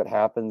just see what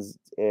happens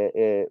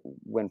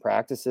when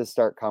practices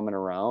start coming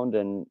around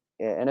and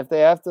if they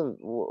have to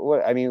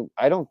what I mean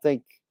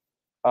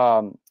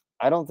um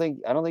I don't think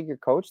your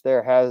coach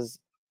there has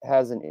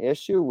an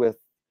issue with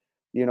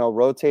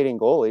rotating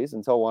goalies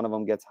until one of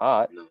them gets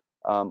hot.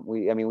 No.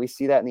 We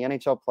see that in the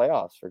NHL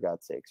playoffs, for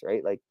God's sakes,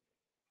 right? Like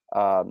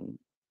um,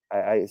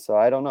 so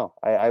I don't know.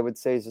 I would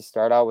say just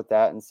start out with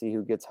that and see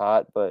who gets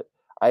hot. But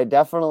I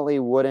definitely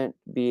wouldn't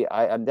be.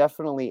 I'm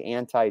definitely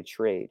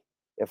anti-trade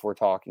if we're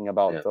talking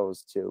about Yeah.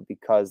 those two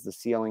because the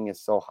ceiling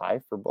is so high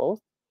for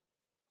both.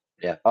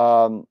 Yeah.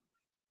 Um.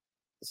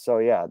 So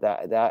yeah,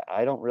 that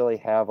I don't really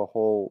have a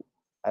whole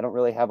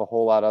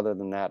lot other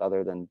than that.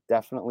 Other than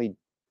definitely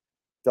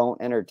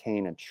don't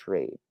entertain a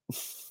trade.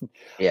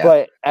 Yeah.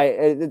 But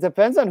it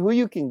depends on who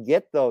you can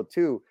get though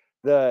too.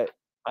 The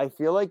I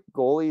feel like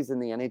goalies in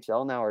the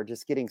NHL now are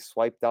just getting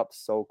swiped up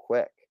so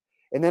quick.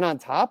 And then on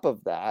top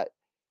of that,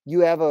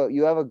 you have a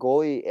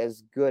goalie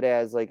as good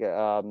as like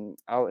out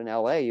in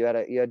LA. You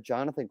had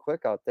Jonathan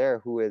Quick out there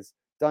who has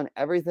done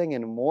everything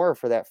and more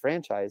for that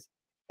franchise,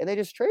 and they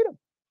just trade him.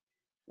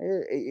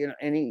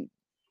 And he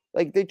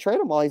like they trade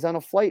him while he's on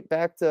a flight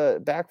back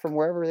from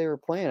wherever they were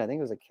playing. I think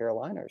it was like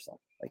Carolina or something.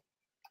 Like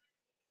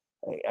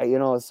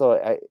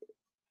so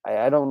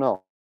I don't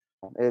know.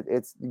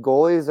 It's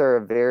goalies are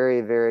a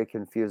very very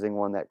confusing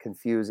one that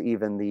confuse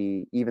even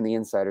the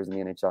insiders in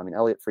the NHL. I mean,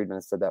 Elliot Friedman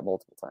has said that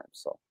multiple times.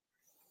 So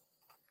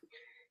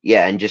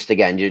Yeah, and just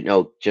again,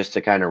 just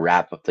to kind of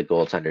wrap up the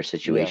goaltender yeah,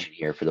 situation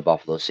here for the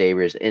Buffalo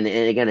Sabres, and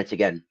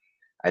again,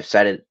 I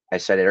said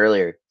it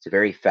earlier. It's a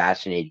very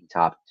fascinating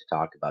topic to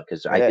talk about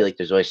because it I feel is. like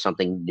there's always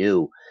something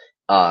new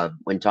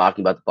when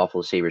talking about the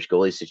Buffalo Sabres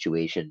goalie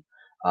situation.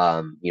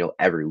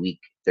 Every week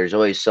there's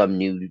always some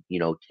new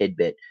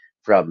tidbit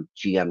from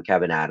GM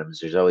Kevin Adams.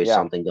 There's always Yeah,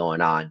 something going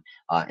on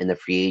in the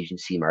free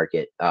agency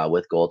market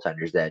with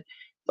goaltenders that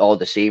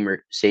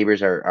the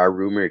Sabres are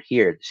rumored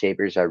here. The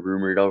Sabres are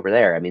rumored over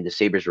there. I mean, the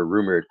Sabres were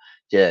rumored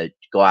to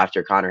go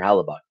after Connor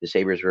Hellebuck. The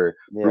Sabres were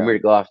yeah, rumored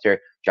to go after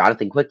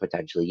Jonathan Quick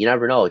potentially. You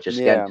never know. Just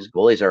again, yeah, because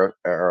goalies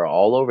are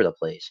all over the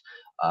place.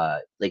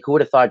 Like who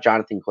would have thought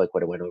Jonathan Quick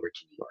would have went over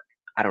to New York?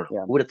 I don't know.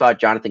 yeah, Who would have thought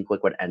Jonathan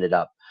Quick would have ended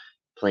up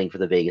playing for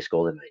the Vegas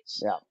Golden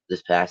Knights yeah.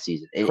 this past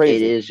season? It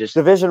Crazy is just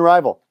division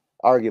rival,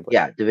 arguably,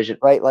 yeah, division.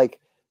 right? Like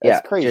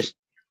that's Yeah, crazy. just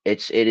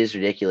it is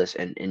ridiculous.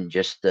 And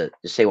just to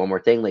say one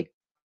more thing, like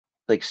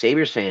like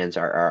Sabres fans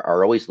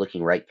are always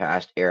looking right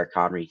past Eric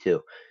Conry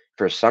too.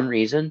 For some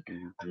reason,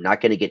 Mhm. I'm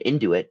not going to get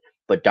into it,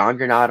 but Don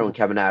Granado and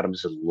Kevin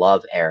Adams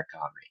love Eric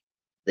Conry.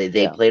 They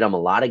Yeah, played him a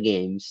lot of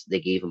games. They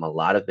gave him a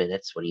lot of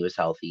minutes when he was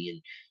healthy,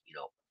 and you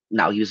know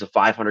now he was a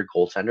 500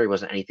 goaltender. He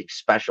wasn't anything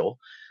special,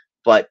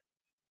 but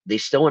they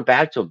still went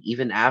back to him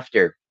even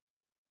after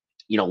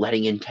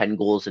letting in 10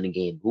 goals in a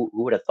game. Who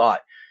would have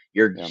thought?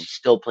 You're yeah,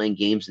 still playing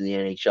games in the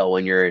NHL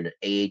when you're an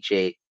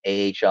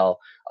AHL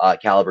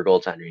caliber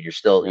goaltender, and you're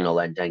still, yeah,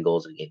 letting 10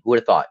 goals in a game. Who would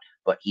have thought?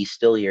 But he's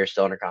still here,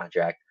 still under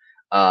contract.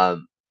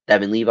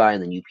 Devin Levi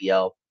and then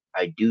UPL.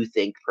 I do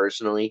think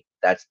personally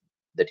that's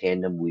the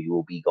tandem we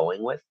will be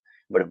going with.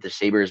 But yeah, if the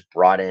Sabres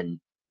brought in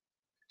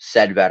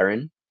said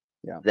veteran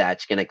yeah,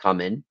 that's going to come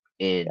in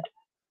yeah. and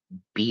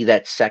be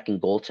that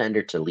second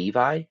goaltender to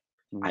Levi,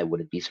 I Mhm.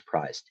 wouldn't be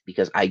surprised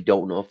because I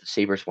don't know if the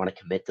Sabres want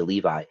to commit to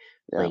Levi Yeah,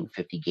 playing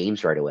 50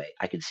 games right away.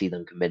 I could see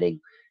them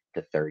committing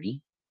to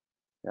 30.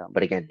 yeah.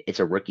 But again, it's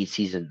a rookie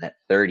season that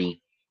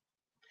 30,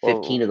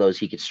 15 Well, of those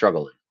he could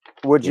struggle in.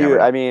 would You never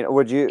you? I know.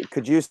 mean,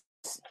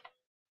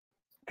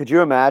 could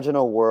you imagine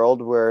a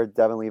world where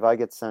Devin Levi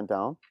gets sent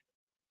down?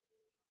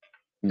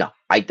 No,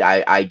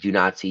 I do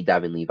not see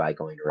Devin Levi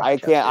going to I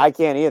can't. Rochester. I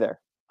can't either.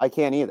 I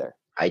can't either.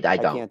 I I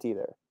don't. can't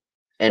either.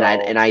 And I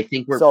So, and I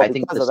think so I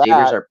think because the of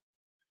Sabres that, are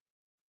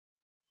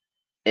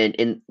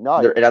and no,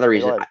 another go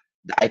reason ahead.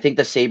 I think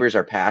the Sabres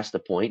are past the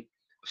point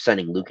of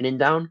sending Luukkonen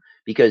down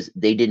because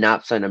they did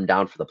not send him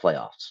down for the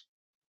playoffs.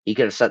 They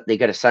could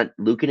have sent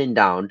Luukkonen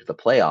down to the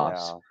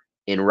playoffs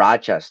Yeah, in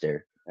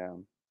Rochester yeah,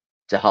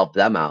 to help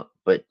them out,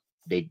 but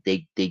they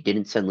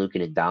didn't send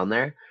Luukkonen down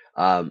there.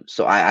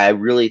 So I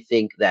really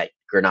think that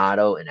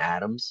Granado and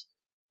Adams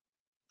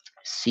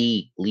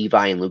see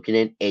Levi and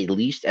Luukkonen, at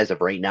least as of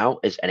right now,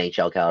 as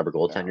NHL caliber yeah.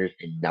 goaltenders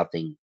and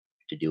nothing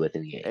to do with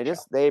in the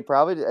AHL. They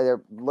probably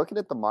they're looking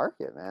at the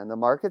market, man. The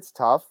market's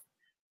tough.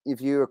 If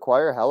you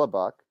acquire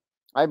Hellebuck,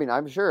 I mean,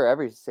 I'm sure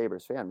every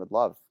Sabres fan would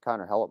love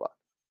Connor Hellebuck.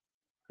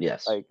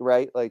 Yes. Like,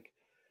 right? Like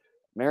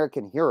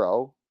American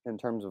hero in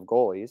terms of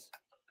goalies.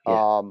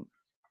 Yeah. Um,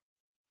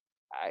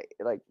 I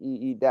like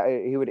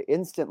he would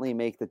instantly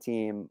make the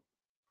team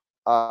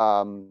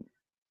um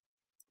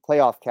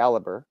playoff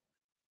caliber.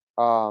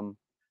 Um,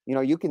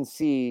 you can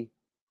see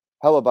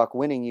Hellebuck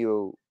winning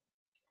you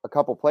a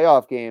couple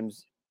playoff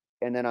games,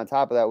 and then on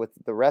top of that, with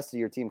the rest of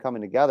your team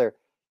coming together,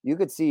 you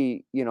could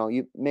see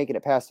you making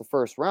it past the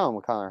first round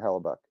with Connor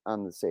Hellebuck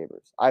on the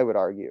Sabres. I would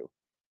argue,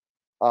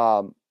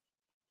 um,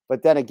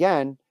 but then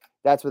again,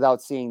 that's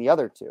without seeing the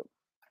other two.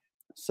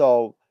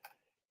 So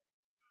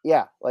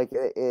yeah, like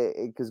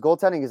because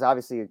goaltending is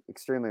obviously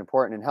extremely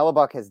important, and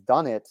Hellebuck has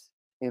done it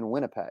in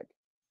Winnipeg.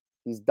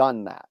 He's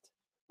done that.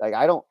 Like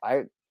I don't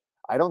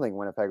think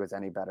Winnipeg was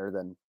any better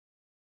than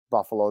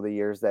Buffalo the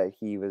years that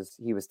he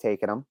was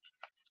taking them.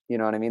 You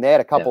know what I mean? They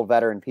had a Yeah. couple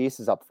veteran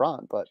pieces up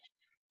front, but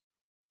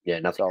Yeah.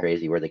 Nothing so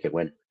crazy where they could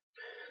win.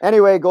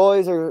 anyway,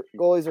 goalies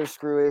are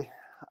screwy.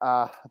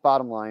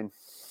 Bottom line.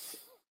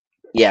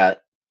 Yeah.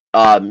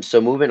 So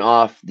moving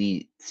off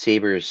the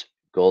Sabres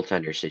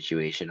goaltender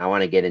situation, I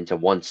want to get into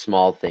one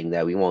small thing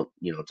that we won't,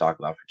 talk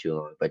about for too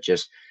long, but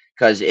just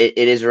because it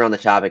is around the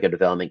topic of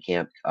development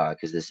camp,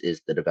 because this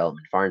is the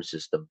development farm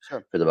system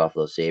Sure. for the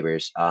Buffalo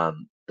Sabres.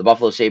 The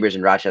Buffalo Sabres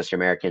and Rochester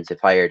Americans have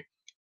hired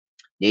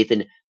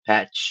Nathan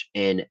Patch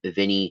and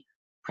Vinny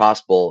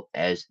Prospel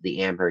as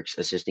the Amherst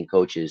assistant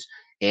coaches.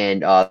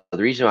 And the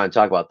reason why I'm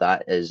talking about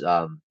that is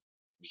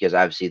because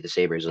obviously the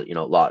Sabres,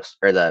 lost,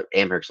 or the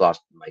Amherst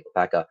lost Michael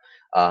Pekka.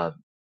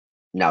 Um,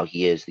 Now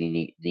he is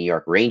the New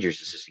York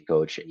Rangers assistant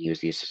coach, and he was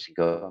the assistant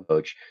Okay.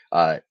 coach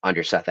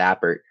under Seth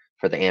Appert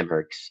for the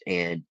Amherst.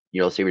 And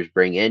the Sabres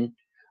bring in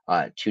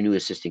two new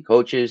assistant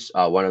coaches.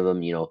 One of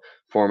them,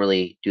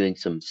 formerly doing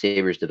some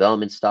Sabres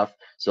development stuff,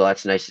 so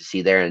that's nice to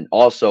see there. And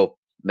also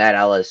Matt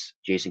Ellis,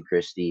 Jason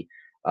Christie,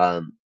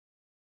 um,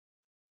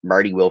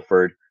 Marty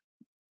Wilford,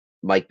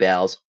 Mike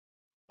Bales,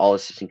 all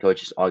assistant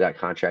coaches all got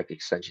contract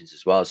extensions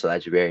as well. So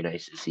that's very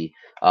nice to see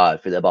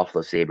for the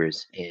Buffalo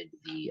Sabres and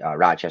the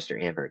Rochester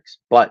Amherst.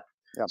 But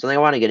Yeah. something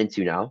I want to get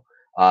into now,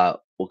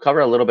 we'll cover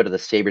a little bit of the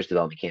Sabres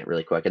development camp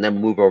really quick and then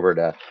move over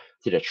to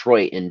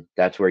Detroit. And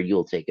that's where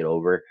you'll take it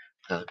over,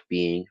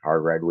 being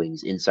our Red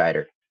Wings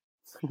insider.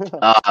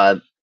 Uh,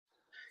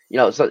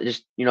 so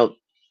just,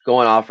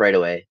 going off right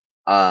away.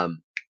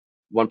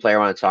 One player I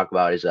want to talk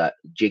about is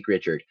Jake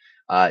Richard,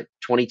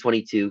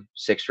 2022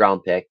 sixth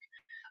round pick.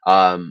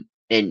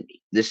 And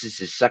this is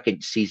his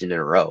second season in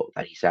a row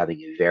that he's having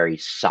a very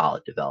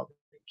solid development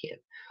camp.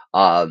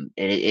 And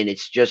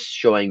it's just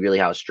showing really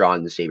how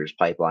strong the Sabres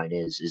pipeline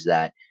is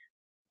that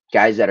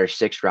guys that are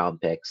sixth round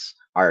picks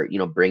are,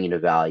 bringing a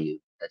value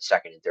that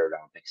second and third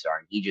round picks are.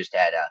 And he just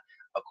had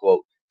a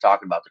quote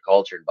talking about the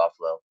culture in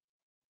Buffalo,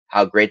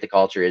 how great the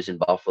culture is in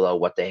Buffalo.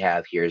 What they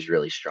have here is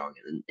really strong,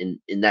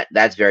 and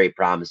that's very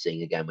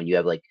promising. Again, when you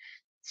have like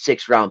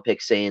sixth round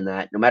picks saying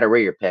that, no matter where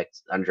you're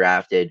picked,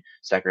 undrafted,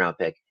 second round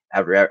pick,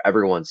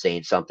 everyone's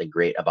saying something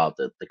great about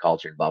the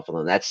culture in Buffalo,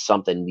 and that's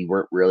something we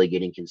weren't really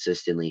getting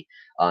consistently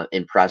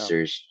in Yeah.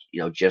 pressers,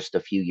 just a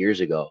few years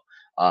ago.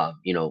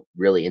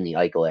 really in the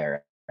Eichel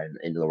era and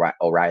in the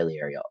O'Reilly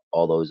area,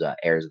 all those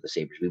eras of the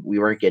Sabres. We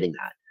weren't getting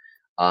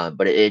that.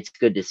 But it's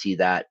good to see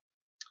that.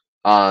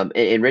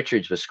 And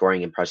Richards was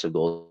scoring impressive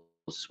goals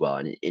as well,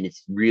 and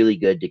it's really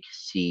good to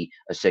see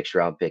a 6th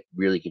round pick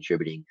really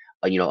contributing,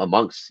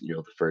 amongst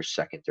the first,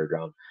 second, third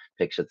round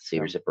picks that the Yeah.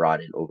 Sabres have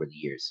brought in over the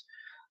years.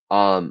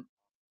 Um,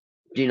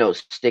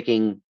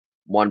 sticking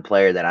one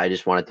player that I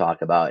just want to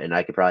talk about, and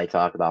I could probably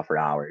talk about for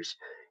hours,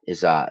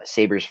 is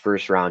Sabres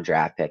 1st round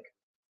draft pick,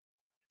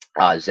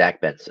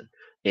 Zach Benson.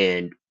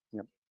 And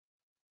Yep.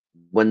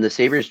 when the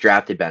Sabres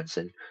drafted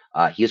Benson,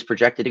 he was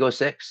projected to go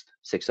sixth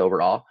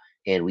overall,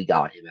 and we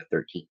got him at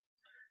 13.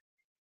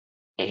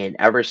 And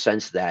ever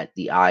since that,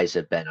 the eyes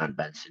have been on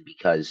Benson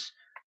because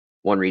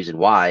one reason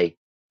why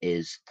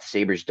is the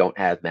Sabres don't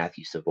have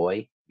Matthew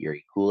Savoy,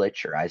 Yuri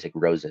Kulich, or Isaac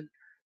Rosen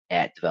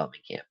at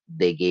development camp.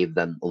 They gave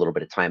them a little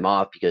bit of time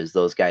off because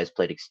those guys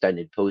played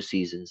extended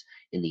postseasons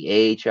in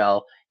the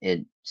AHL,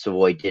 and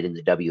Savoy did in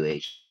the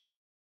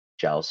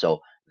WHL.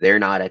 So they're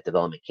not at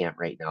development camp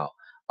right now.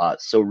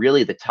 So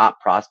really, the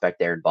top prospect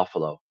there in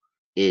Buffalo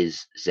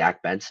is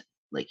Zach Benson.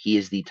 Like, he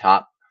is the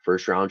top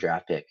 1st round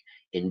draft pick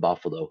in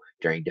Buffalo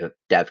during dev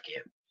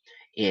camp,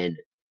 and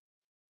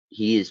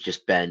he has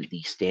just been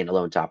the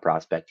standalone top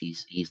prospect.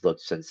 He's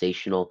looked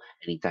sensational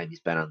anytime he's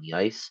been on the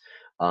ice.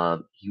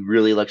 He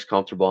really looks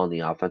comfortable on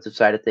the offensive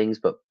side of things.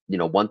 But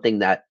one thing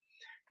that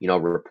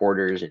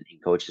reporters and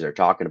coaches are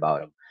talking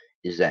about him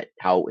is that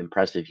how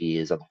impressive he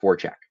is on the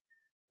forecheck.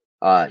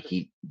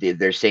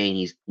 They're saying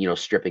he's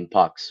stripping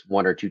pucks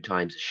 1 or 2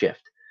 times a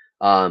shift.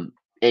 And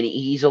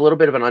he's a little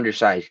bit of an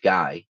undersized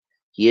guy.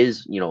 He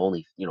is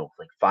only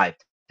like 5'10".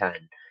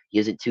 He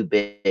isn't too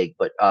big,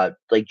 but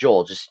like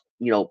Joel, just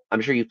I'm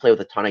sure you play with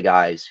a ton of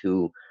guys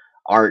who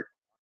aren't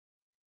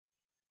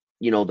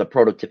the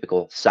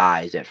prototypical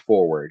size at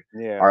forward,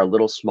 Yeah. are a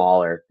little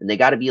smaller, and they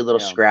got to be a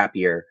little Yeah.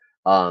 scrappier,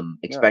 Yeah.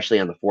 especially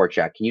on the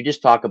forecheck. Can you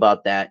just talk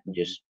about that and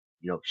just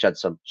shed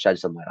some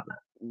light on that?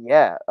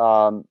 Yeah.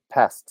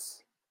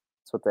 Pests.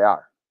 That's what they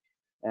are.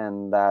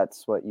 And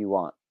that's what you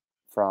want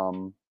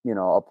from,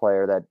 a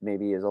player that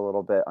maybe is a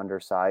little bit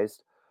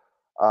undersized.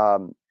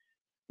 Um,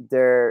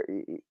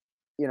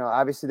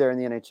 obviously they're in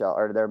the NHL,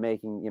 or they're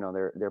making,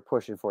 they're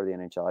pushing for the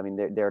NHL. I mean,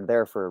 they're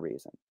there for a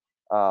reason.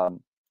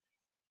 Um,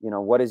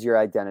 what is your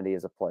identity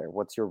as a player?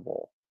 What's your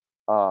role?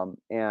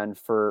 And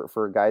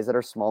for guys that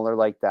are smaller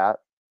like that,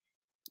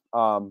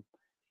 um,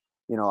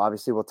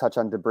 obviously we'll touch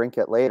on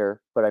Debricant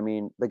later, but I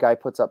mean, the guy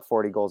puts up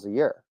 40 goals a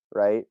year,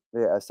 right?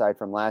 Aside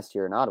from last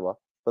year in Ottawa,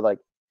 but like,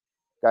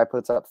 guy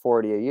puts up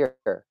 40 a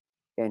year,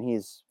 and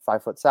he's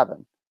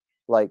 5'7".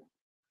 Like,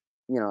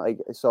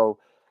 so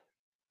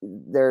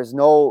there's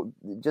no,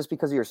 just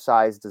because of your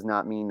size does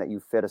not mean that you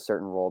fit a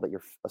certain role, that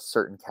you're a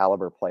certain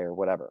caliber player,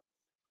 whatever.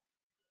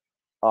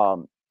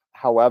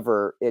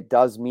 However, it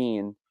does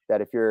mean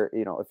that if you're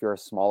a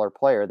smaller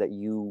player, that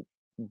you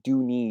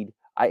do need,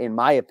 in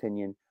my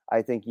opinion,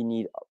 I think you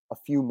need a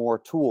few more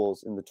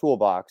tools in the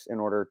toolbox in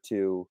order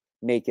to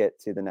make it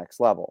to the next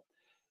level.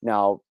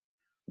 Now,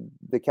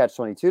 the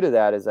catch-22 to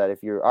that is that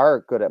if you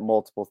are good at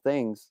multiple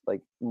things,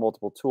 like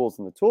multiple tools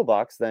in the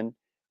toolbox, then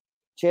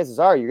chances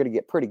are you're going to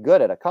get pretty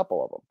good at a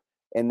couple of them.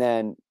 And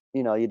then,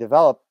 you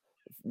develop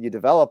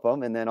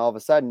them, and then all of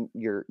a sudden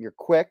you're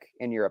quick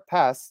and you're a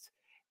pest.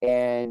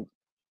 And,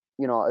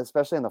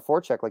 especially on the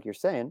forecheck, like you're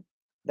saying,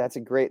 that's a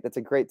great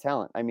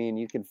talent. I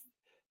mean,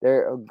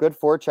 they're good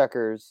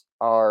forecheckers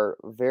are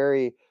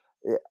very,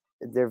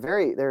 they're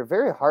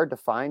very hard to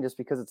find, just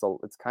because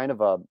it's kind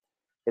of a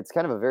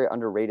very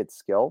underrated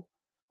skill.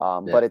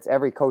 Yeah, But it's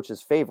every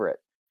coach's favorite.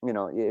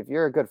 If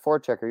you're a good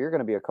forechecker, you're going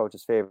to be a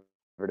coach's favorite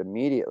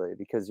immediately,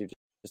 because just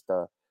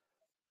you're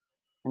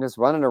just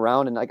running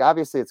around, and like,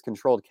 obviously it's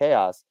controlled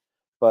chaos,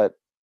 but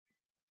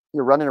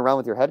you're running around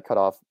with your head cut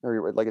off, or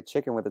you're like a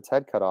chicken with its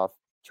head cut off,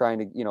 trying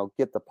to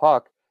get the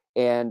puck,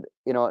 and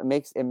it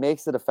makes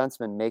the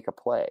defenseman make a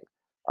play.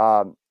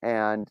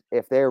 And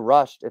if they're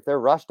rushed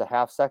a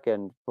half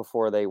second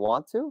before they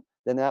want to,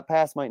 then that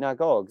pass might not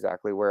go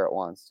exactly where it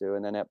wants to,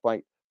 and then it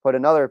might put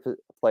another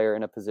player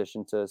in a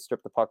position to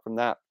strip the puck from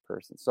that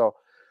person. So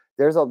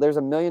there's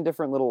a million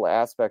different little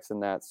aspects in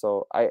that.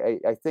 So I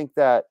think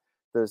that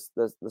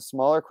the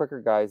smaller,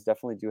 quicker guys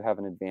definitely do have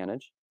an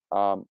advantage,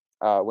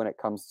 when it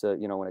comes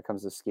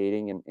to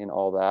skating and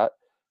all that.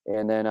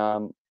 And then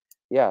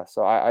yeah,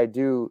 so I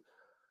do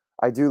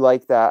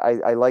like that.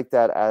 I like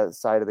that as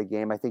side of the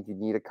game. I think you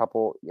need a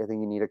couple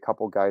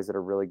guys that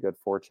are really good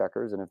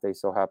forecheckers, and if they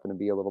so happen to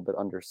be a little bit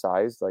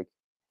undersized, like,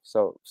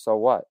 so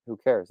what? Who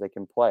cares? They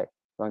can play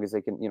as long as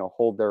they can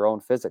hold their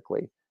own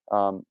physically.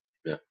 Um,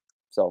 yeah.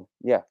 so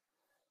yeah.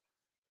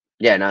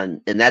 Yeah,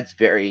 and that's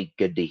very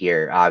good to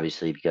hear,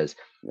 obviously, because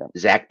Yeah.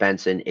 Zach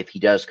Benson, if he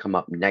does come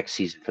up next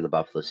season for the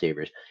Buffalo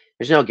Sabres,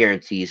 there's no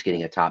guarantee he's Yeah.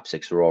 getting a top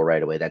 6 role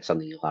right away. That's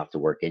something you'll have to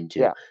work into.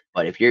 Yeah.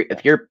 But if you're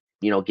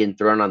getting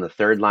thrown on the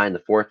third line, the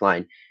fourth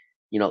line,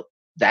 you know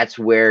that's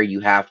where you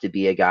have to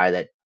be a guy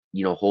that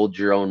holds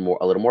your own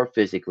a little more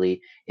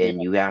physically, and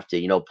Yeah. you have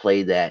to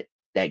play that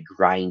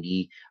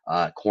grindy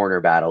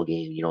corner battle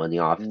game, in the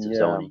offensive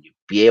zone, Yeah. and you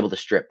be able to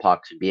strip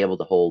pucks and be able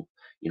to hold,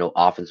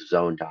 offensive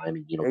zone time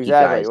and,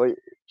 Exactly.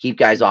 keep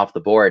guys off the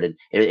board. And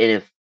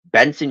if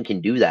Benson can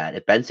do that,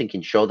 if Benson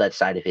can show that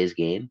side of his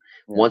game,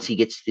 Yeah. once he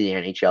gets to the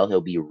NHL,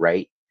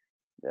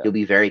 Yeah. he'll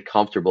be very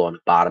comfortable in a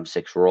bottom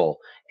six role.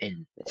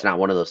 And it's not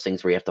one of those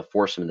things where you have to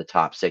force him in the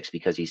top six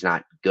because he's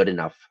not good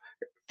enough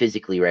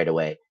physically right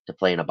away to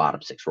play in a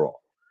bottom six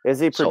role. Is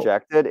he So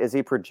projected? Is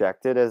he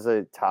projected as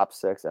a top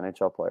 6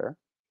 NHL player?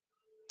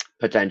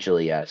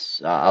 potentially, yes.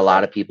 A Okay.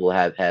 lot of people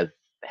have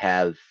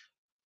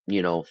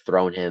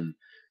thrown him,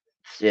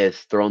 has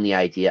thrown the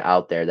idea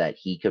out there that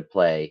he could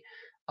play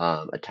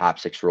a top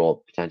six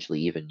role, potentially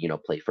even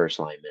play first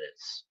line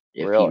minutes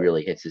if he Really?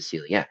 really hits his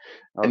ceiling. Yeah,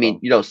 I mean,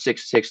 Okay.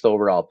 sixth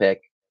overall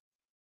pick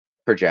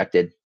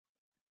projected.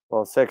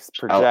 Well, 6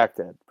 Oh,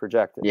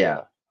 projected, yeah.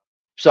 yeah.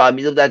 So I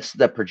mean, that's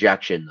the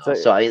projection though.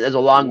 So, So I mean, there's a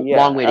long, long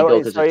yeah. way to go Oh,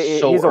 because so it's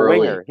so he's a early.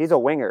 winger. He's a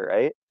winger,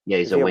 right? Yeah,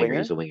 he's Is a he a winger. winger?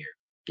 He's a winger.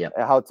 Yep,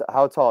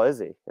 How tall is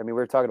he? I mean, we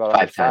were talking about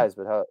 5'10". undersized,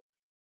 but how?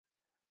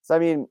 So I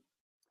mean,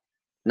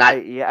 Not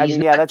He's yeah,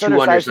 not that's too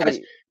undersized to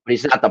undersized, be. but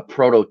he's not the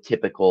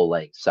prototypical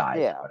like size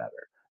or Yeah. whatever.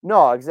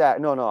 No, exact.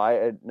 No,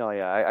 no. No.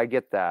 Yeah, I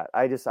get that.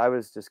 I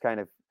was just kind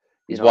of,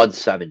 you He's know,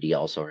 170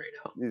 also right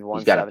now. he's He's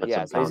got to 170. put Yeah,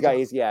 some so pounds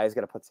on. he's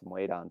got to put some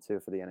weight on too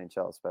for the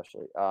NHL,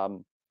 especially.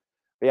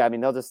 But yeah, I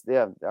mean, they'll just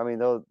yeah. I mean,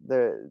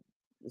 the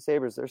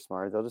Sabres, they're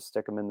smart. They'll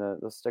stick him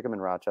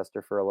in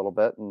Rochester for a little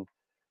bit and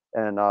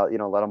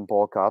let him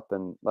bulk up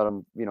and let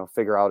him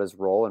figure out his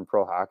role in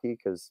pro hockey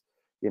because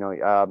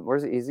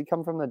where's he? Is he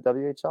come from the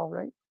WHL,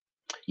 right?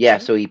 Yeah,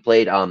 Right? so he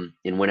played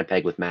in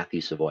Winnipeg with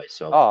Matthew Savoy.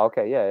 So Oh,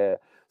 okay, yeah, yeah.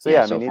 So yeah,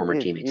 yeah, I so mean, former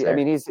teammates I there.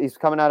 mean, he's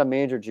coming out of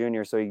major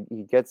junior, so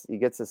he gets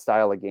his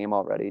style of game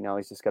already. Now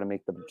he's just got to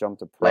make the jump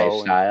to pro, and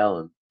Lifestyle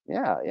and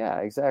yeah, yeah,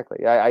 exactly.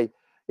 Yeah,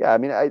 I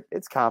mean,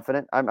 it's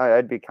confident.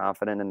 I'd be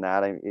confident in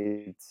that.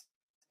 It's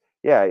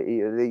yeah,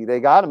 they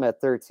got him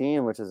at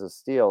 13, which is a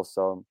steal.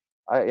 So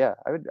I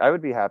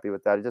would be happy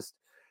with that.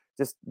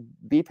 Just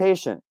be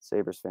patient,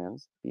 Sabres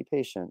fans. Be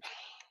patient.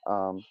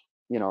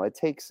 It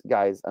takes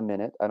guys a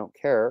minute. I don't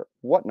care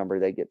what number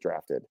they get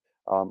drafted.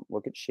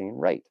 Look at Shane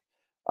Wright.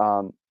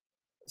 Um,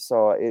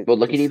 so it well,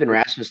 look at just even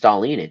Rasmus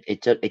Dahlin.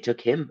 It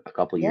took him a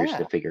couple years to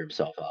yeah, figure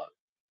himself out.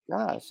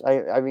 gosh.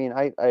 I mean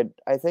I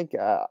think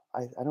I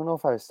don't know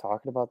if I was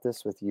talking about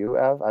this with you,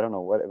 Ev. I don't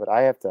know what, but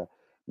I have to.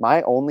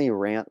 My only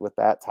rant with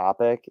that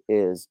topic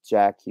is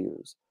Jack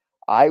Hughes.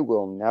 I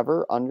will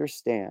never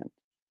understand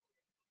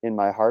in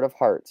my heart of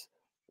hearts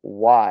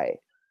why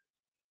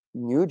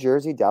New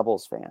Jersey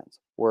Devils fans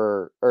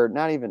were, or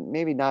not even,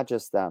 maybe not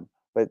just them,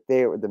 but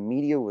the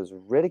media was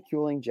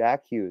ridiculing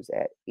Jack Hughes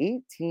at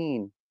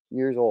 18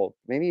 years old,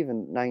 maybe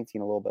even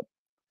 19 a little bit.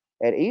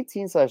 At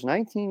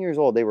 18/19 years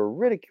old, they were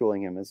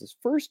ridiculing him as his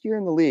first year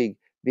in the league,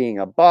 being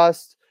a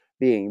bust,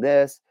 being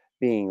this,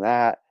 being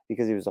that,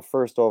 because he was a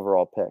first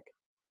overall pick.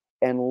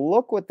 And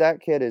look what that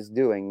kid is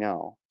doing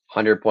now.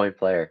 100-point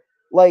player.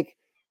 Like,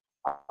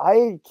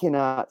 I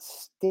cannot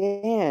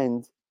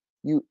stand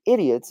you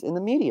idiots in the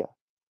media.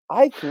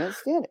 I can't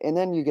stand it. And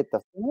then you get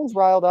the fans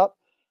riled up,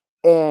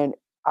 and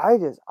I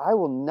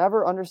will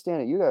never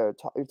understand it. You're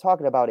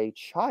talking about a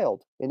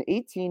child, an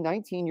 18,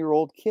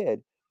 19-year-old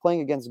kid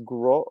playing against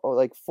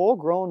full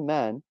grown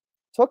men.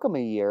 Took him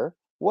a year,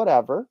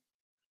 whatever.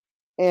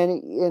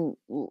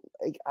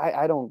 Like,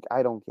 I don't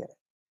get it.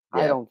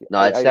 I Yeah, don't get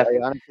no, it's I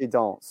definitely honestly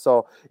don't.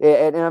 So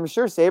and I'm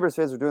sure Sabres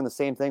fans were doing the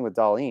same thing with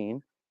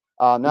Darlene.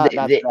 Not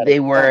to they, that they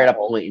were at a extent.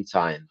 point in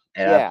time.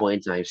 At a Yeah.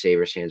 point in time,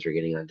 Sabres fans were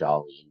getting on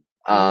Dahlin.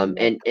 I mean,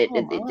 like, And it, come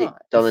it, it on.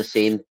 done the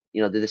same.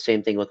 Did the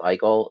same thing with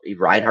Eichel. Yeah.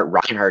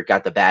 Reinhardt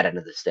got the bad end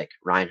of the stick.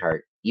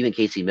 Reinhardt, even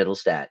Casey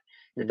Middlestat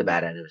got the Mhm.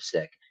 bad end of the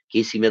stick.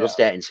 Casey Yeah.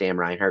 Middlestat and Sam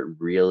Reinhart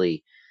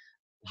really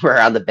were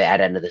on the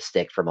bad end of the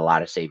stick from a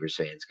lot of Sabres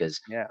fans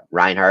because Yeah.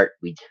 Reinhardt,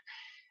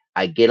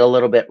 I get a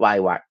little bit why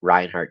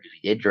Reinhardt, because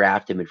we did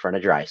draft him in front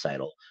of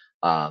Draisaitl,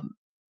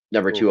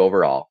 number Oof. 2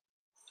 overall.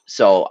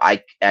 So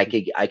I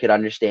could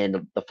understand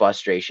the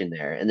frustration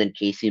there. And then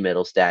Casey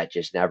Middlestat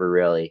just never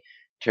really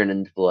turned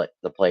into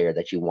the player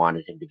that you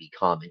wanted him to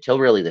become until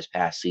really this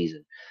past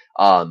season.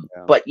 Yeah.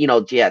 But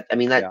yeah, I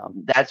mean Yeah.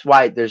 that's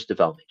why there's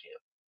development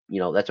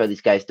camp. That's why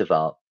these guys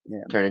develop,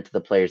 Yeah. turn into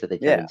the players that they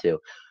turn Yeah.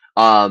 into.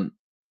 Um,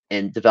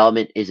 and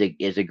development is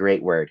a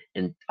great word,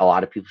 and a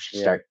lot of people should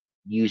Yeah. start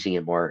using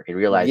it more and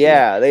realizing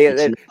that Yeah.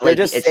 it's not They're like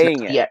just it's not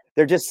saying it. the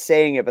They're just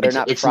saying it, but they're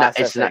not it's not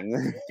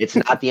processing. it's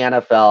not the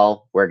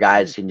NFL where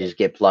guys can just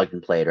get plugged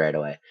and played right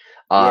away.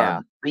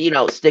 Yeah.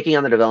 But sticking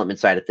on the development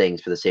side of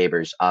things for the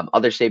Sabres,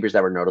 other Sabres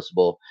that were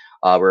noticeable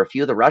were a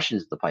few of the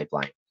Russians in the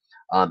pipeline,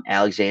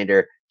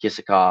 Alexander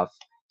Kisakov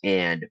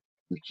and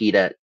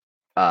Nikita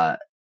uh,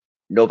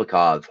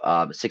 Novikov,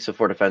 a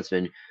 6'4"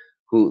 defenseman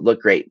who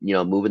looked great,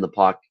 moving the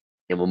puck,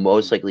 and will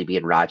most Mhm. likely be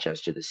in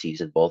Rochester this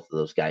season. Both of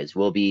those guys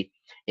will be.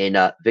 And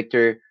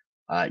Victor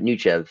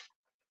Nuchev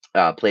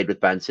played with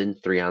Benson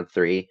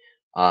 3-on-3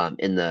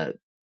 in the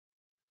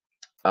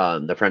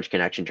French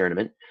Connection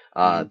tournament.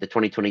 Mhm. The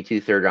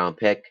 2022 third round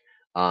pick.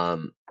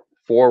 Um,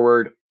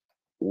 Forward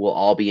will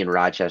all be in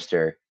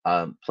Rochester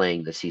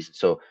playing this season.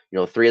 So,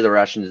 three of the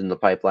Russians in the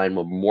pipeline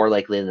will more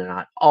likely than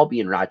not all be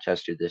in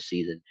Rochester this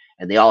season.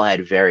 And they all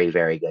had very,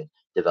 very good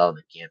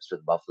development camps for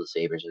the Buffalo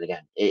Sabres. And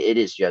again, it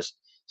is just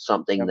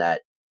something Yep.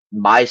 that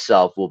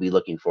myself will be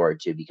looking forward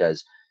to,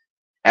 because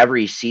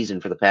every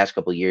season for the past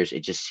couple of years,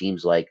 it just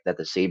seems like that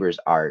the Sabres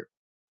are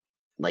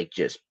like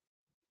just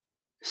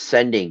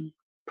sending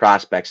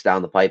prospects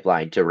down the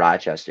pipeline to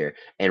Rochester,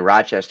 and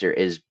Rochester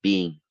is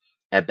being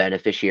a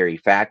beneficiary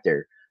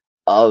factor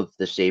of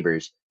the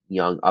Sabres'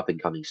 young up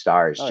and coming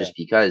stars, Oh yeah, just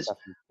because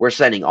definitely. we're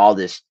sending all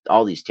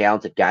these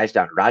talented guys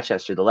down to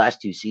Rochester. The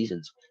last two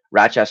seasons,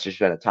 Rochester's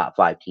been a top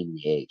five team in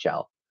the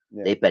AHL.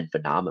 Yeah. They've been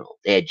phenomenal.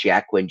 They had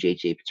Jack Quinn,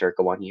 JJ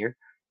Paterka one year.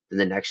 Then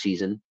the next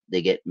season,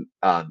 they get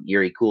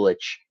Yuri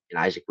Kulich and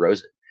Isaac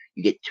Rosen.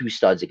 You get two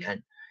studs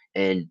again,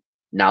 and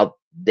now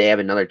they have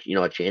another,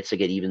 a chance to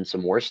get even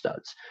some more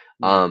studs.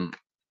 Mhm. Um,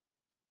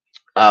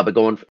 but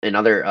going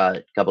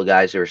another couple of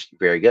guys who are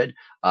very good.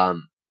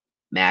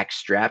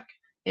 Max Strack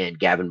and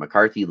Gavin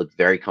McCarthy look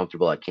very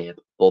comfortable at camp.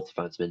 Both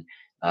defensemen,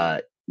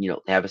 Yeah.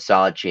 have a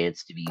solid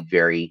chance to be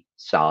very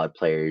solid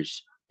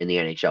players in the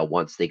NHL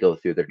once they go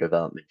through their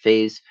development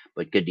phase.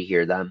 But good to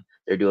hear them.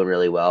 They're doing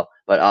really well.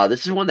 But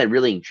this is one that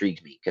really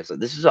intrigues me, because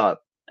this is a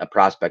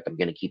prospect I'm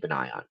going to keep an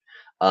eye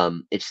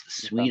on. It's the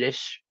Okay.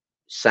 Swedish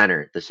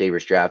center the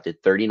Sabres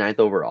drafted 39th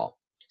overall,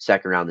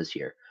 second round this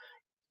year.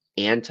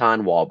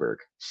 Anton Wahlberg,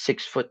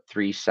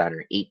 6'3"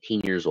 center,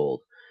 18 years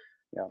old.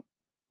 Yeah.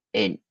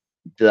 And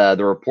the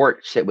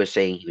report was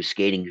saying he was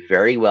skating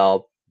very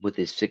well with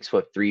his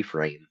 6'3"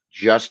 frame,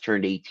 just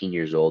turned 18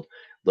 years old,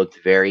 looked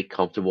very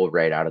comfortable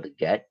right out of the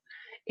get.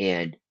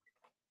 And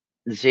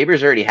the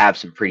Sabres already have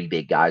some pretty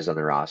big guys on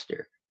the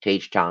roster.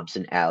 Tage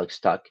Thompson, Alex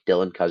Tuck,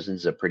 Dylan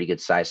Cousins is a pretty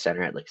good size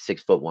center at like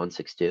 6'1",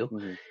 6'2".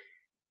 Mhm.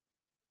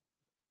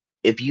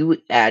 If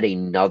you add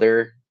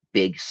another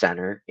big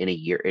center in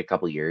a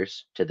couple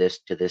years to this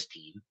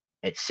team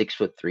at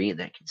 6'3" and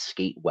that can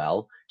skate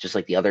well, just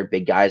like the other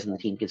big guys on the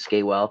Yeah. team can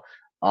skate well.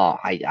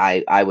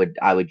 I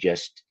would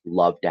just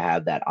love to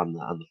have that on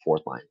the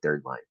fourth line,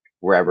 third line, Yeah.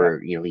 wherever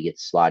he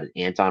gets slotted.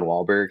 Anton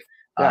Wahlberg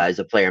Yeah. is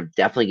a player I'm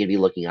definitely going to be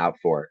looking out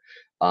for.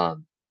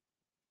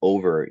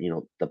 Over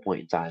the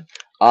point in time.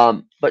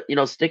 But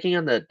sticking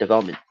on the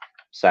development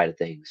side of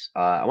things,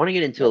 I want to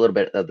get into a Yep. little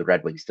bit of the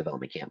Red Wings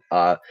development camp.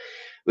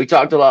 We Okay.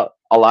 talked a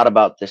lot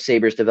about the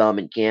Sabres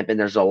development camp, and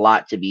there's a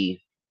lot to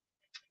be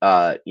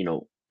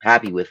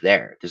happy with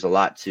there. There's a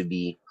lot to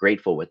be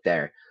grateful with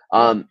there.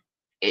 Yeah.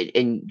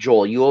 And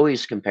Joel, you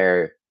always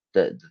compare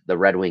the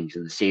Red Wings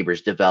and the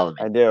Sabres I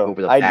development do.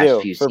 over the I past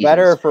do. few For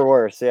better or seasons. for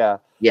worse. Yeah.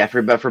 Yeah,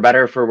 for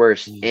better or for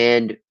worse. Mhm.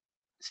 And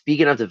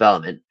speaking of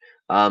development,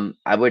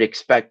 I would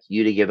expect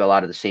you to give a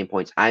lot of the same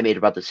points I made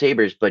about the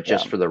Sabres, but Yeah.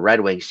 just for the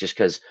Red Wings, just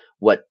because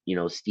what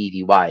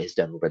Stevie Y has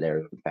done over there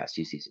over the past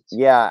few seasons.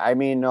 Yeah, I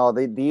mean, no,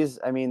 these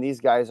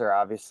guys are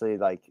obviously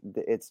like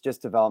it's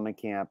just development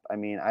camp. I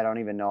mean, I don't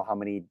even know how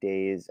many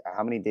days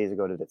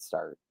ago did it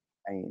start?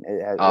 I mean,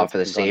 it's For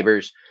the been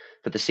going.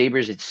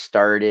 Sabres, it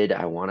started,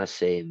 I want to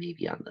say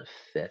maybe on the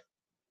 5th,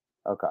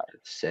 Okay. I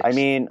 6th.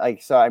 mean,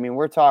 like, so I mean,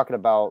 we're talking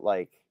about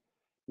like,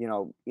 you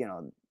know,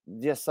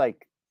 just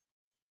like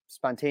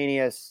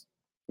spontaneous,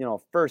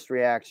 first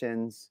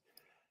reactions.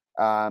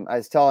 I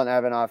was telling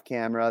Evan off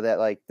camera that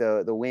like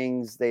the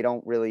Wings, they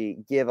don't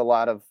really give a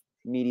lot of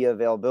media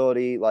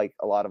availability like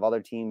a lot of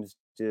other teams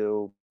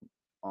do.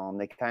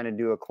 They kind of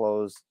do a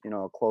closed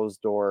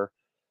door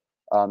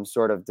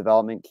sort of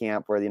development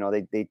camp where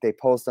they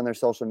post on their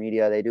social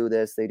media, they do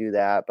this, they do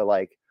that, but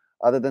like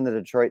other than the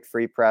Detroit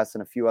Free Press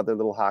and a few other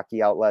little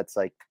hockey outlets,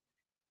 like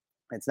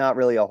it's not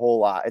really a whole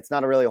lot. It's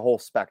not really a whole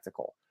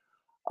spectacle.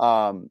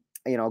 I'm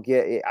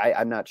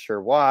not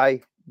sure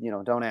why.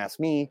 Don't ask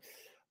me.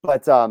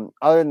 But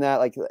other than that,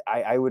 like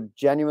I would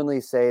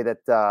genuinely say that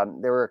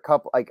there were a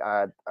couple like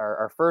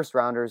our first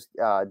rounders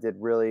did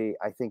really.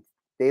 I think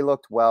they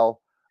looked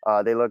well.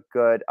 They looked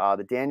good.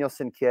 The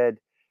Danielson kid,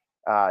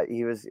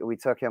 we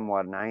took him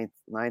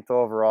ninth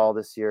overall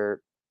this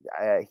year.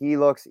 He's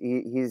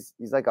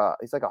like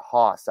a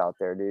hoss out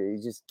there, dude.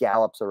 He just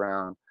gallops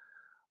around.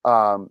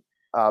 Um,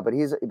 but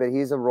he's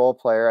a role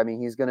player. I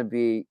mean, he's going to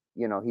be,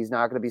 he's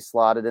not going to be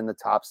slotted in the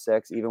top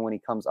six even when he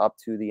comes up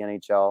to the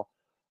NHL.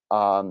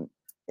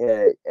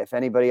 If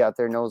anybody out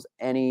there knows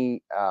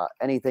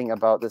anything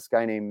about this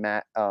guy named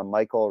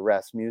Michael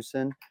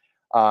Rasmussen,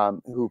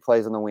 who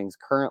plays on the Wings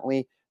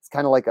currently, it's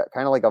kind of like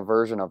a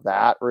version of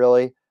that,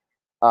 really.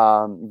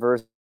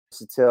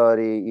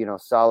 Versatility,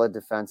 solid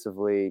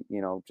defensively,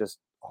 just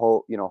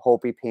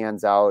hope he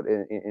pans out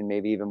and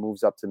maybe even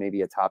moves up to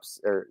maybe a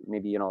or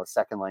maybe a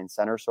second line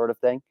center sort of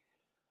thing.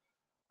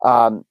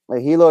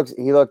 He looked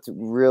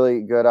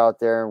really good out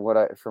there,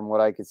 and from what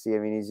I could see, I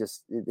mean,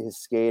 his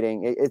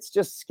skating. It's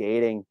just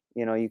skating.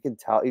 You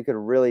could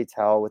really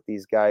tell with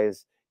these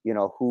guys,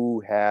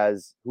 who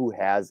has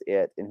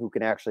it and who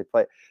can actually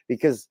play.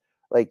 Because,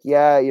 like,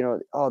 yeah,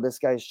 oh, this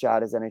guy's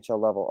shot is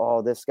NHL level.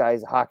 Oh, this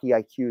guy's hockey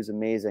IQ is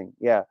amazing.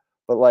 Yeah,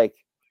 but like,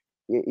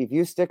 if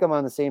you stick him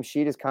on the same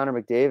sheet as Connor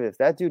McDavid, if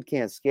that dude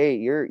can't skate,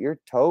 you're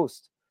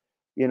toast.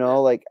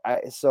 Like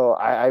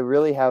I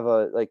really have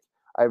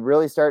I'm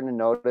really starting to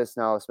notice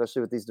now,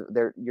 especially with these,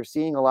 you're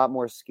seeing a lot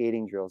more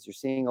skating drills. You're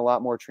seeing a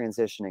lot more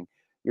transitioning.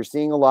 You're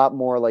seeing a lot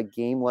more like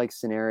game-like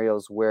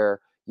scenarios where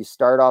you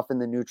start off in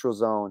the neutral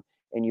zone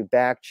and you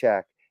back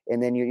check,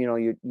 and then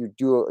you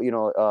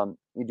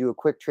do a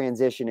quick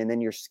transition, and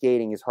then you're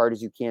skating as hard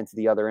as you can to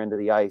the other end of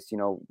the ice.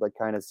 Like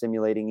kind of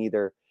simulating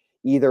either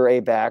a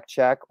back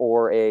check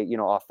or a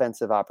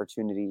offensive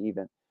opportunity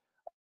even.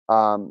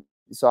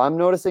 So I'm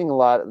noticing a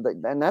lot,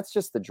 and that's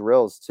just the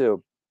drills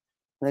too.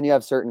 And then you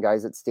have certain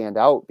guys that stand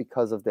out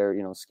because of their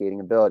skating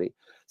ability.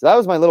 So that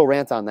was my little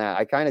rant on that.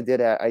 I kind of did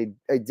I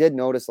did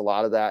notice a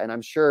lot of that, and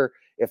I'm sure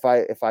if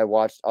I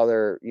watched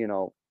other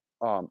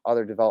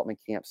other development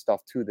camp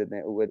stuff too, then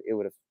it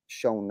would have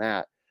shown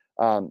that,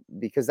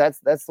 because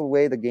that's the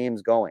way the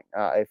game's going.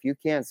 If you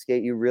can't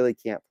skate, you really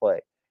can't play.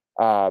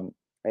 And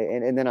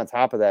then on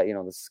top of that,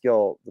 the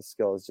skill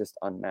is just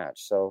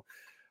unmatched. So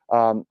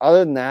other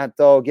than that,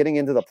 though, getting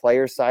into the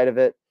player side of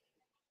it,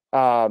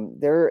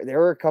 there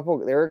were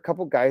a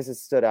couple guys that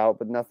stood out,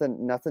 but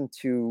nothing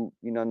too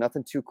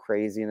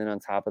crazy. And then on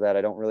top of that,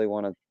 I don't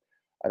want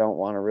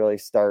to really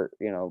start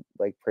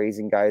like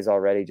praising guys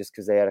already just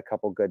because they had a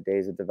couple good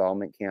days of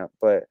development camp.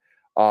 But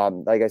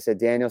like I said,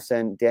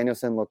 Danielson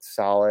looked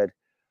solid.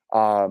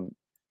 Not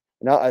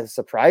a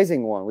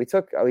surprising one. We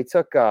took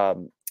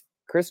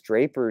Chris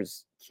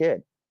Draper's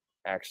kid,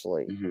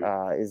 actually. Hmm.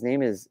 His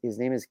name is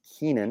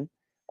Keenan.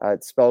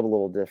 It's spelled a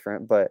little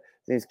different, but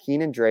his name's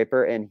Keenan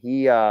Draper, and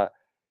he's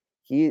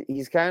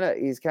kind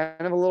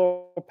of a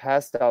little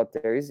pest out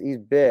there. He's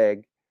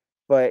big,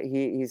 but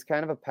he's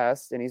kind of a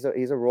pest, and he's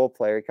a role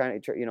player.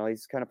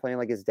 He's kind of playing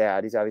like his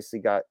dad. He's obviously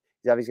got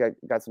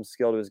some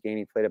skill to his game.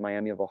 He played at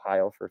Miami of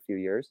Ohio for a few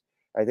years.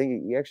 I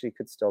think he actually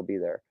could still be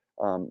there.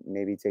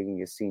 Maybe taking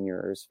his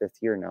senior or his fifth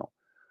year now.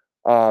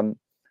 Um,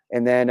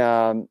 and then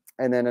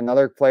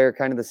another player,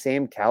 kind of the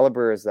same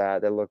caliber as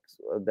that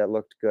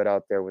looked good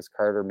out there, was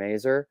Carter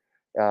Mazer,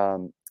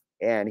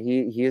 and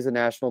he is a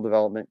national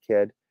development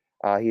kid.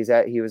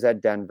 He was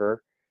at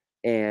Denver,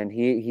 and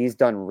he's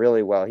done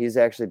really well. He's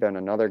actually been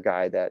another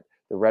guy that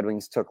the Red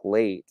Wings took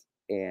late,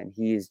 and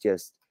he's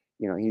just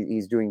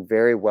he's doing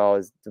very well.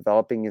 Is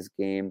developing his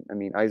game. I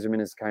mean,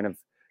 Yzerman is kind of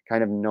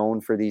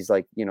known for these,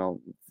 like,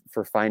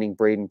 for finding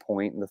Braden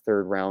Point in the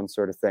third round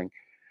sort of thing,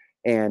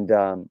 and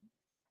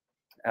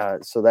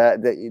so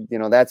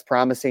that's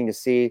promising to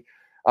see.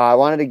 I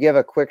wanted to give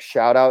a quick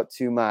shout out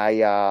to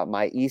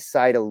my East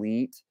Side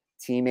Elite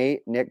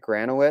teammate Nick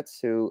Granowitz,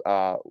 who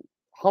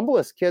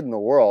humblest kid in the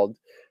world,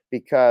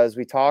 because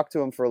we talked to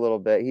him for a little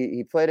bit.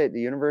 He played at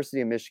the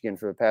University of Michigan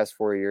for the past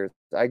 4 years.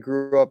 I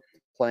grew up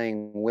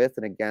playing with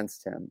and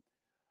against him,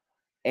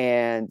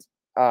 and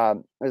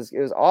it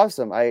was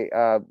awesome.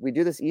 We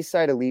do this East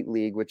Side Elite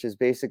League, which is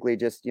basically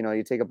just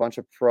you take a bunch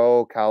of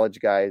pro college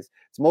guys.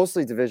 It's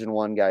mostly Division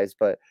I guys,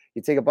 but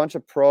you take a bunch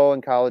of pro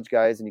and college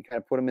guys and you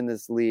kind of put them in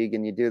this league,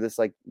 and you do this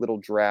like little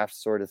draft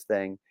sort of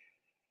thing,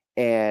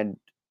 and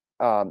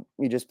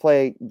you just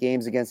play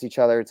games against each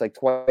other. It's like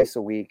twice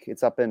a week.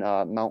 It's up in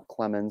Mount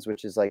Clemens,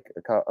 which is like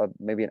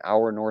maybe an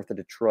hour north of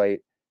Detroit,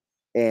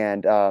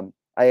 and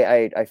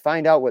I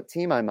find out what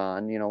team I'm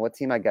on, what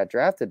team I got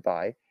drafted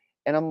by,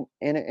 and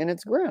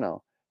it's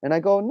Grano. And I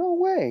go, no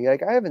way.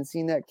 Like, I haven't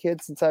seen that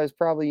kid since I was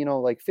probably,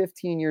 like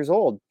 15 years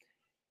old.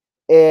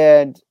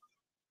 And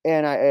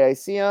I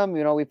see him,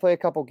 we play a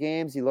couple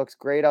games. He looks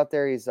great out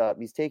there. He's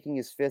taking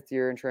his fifth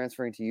year and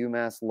transferring to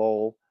UMass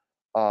Lowell,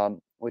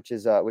 which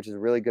is a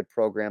really good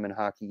program in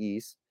Hockey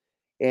East.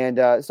 And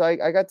so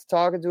I got to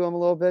talking to him a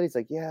little bit. He's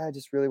like, yeah, I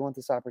just really want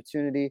this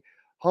opportunity.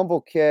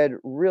 Humble kid,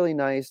 really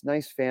nice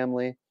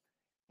family.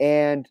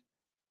 And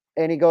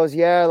he goes,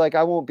 yeah, like,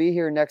 I won't be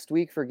here next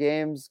week for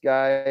games,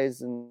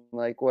 guys, and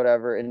like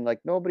whatever. And like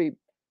nobody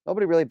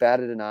really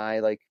batted an eye.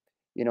 Like,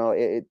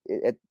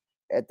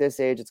 at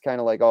this age, it's kind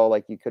of like, oh,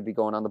 like, you could be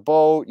going on the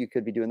boat, you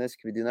could be doing this, you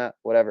could be doing that,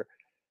 whatever.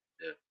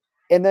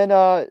 Yeah. And then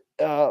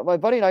my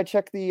buddy and I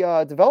checked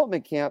the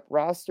development camp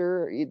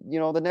roster,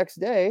 the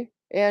next day,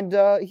 and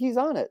he's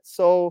on it.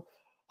 So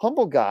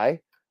humble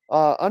guy,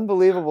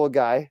 unbelievable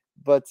guy.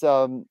 But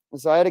so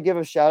I had to give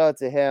a shout out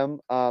to him.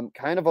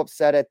 Kind of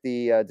upset at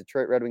the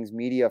Detroit Red Wings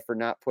media for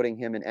not putting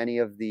him in any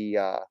of the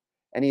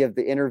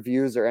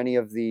interviews or any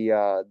of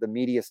the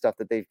media stuff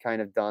that they've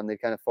kind of done. They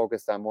kind of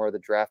focused on more of the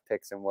draft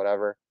picks and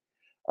whatever.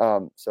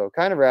 So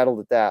kind of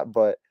rattled at that,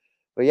 but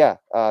yeah,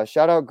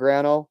 shout out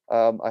Grano.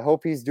 I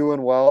hope he's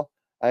doing well.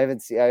 I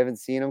haven't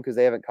seen him because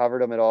they haven't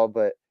covered him at all,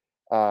 but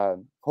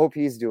hope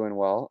he's doing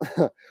well.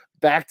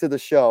 Back to the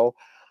show.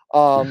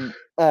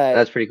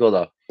 That's pretty cool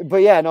though.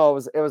 But yeah, no,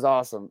 it was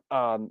awesome.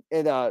 And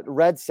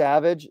Red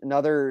Savage,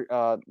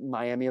 another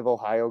Miami of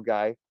Ohio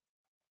guy.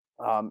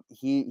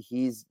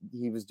 He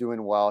was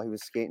doing well. He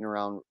was skating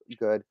around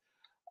good.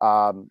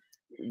 The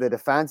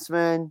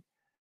defenseman,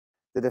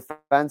 they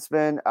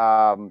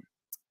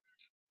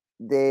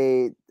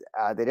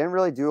didn't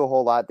really do a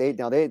whole lot.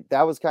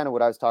 That was kind of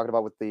what I was talking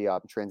about with the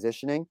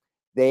transitioning.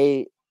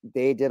 They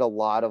did a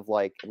lot of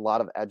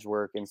edge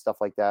work and stuff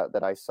like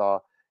that I saw.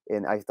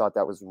 and I thought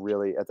that was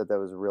really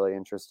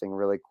interesting,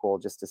 really cool,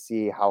 just to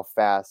see how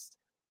fast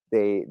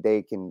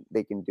they can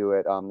do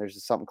it. There's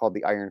just something called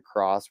the Iron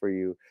Cross, where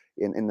you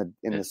in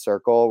the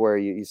circle, where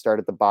you start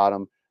at the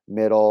bottom,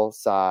 middle,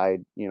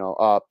 side,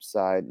 up,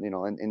 side,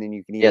 and then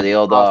you can Yeah, even the do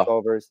old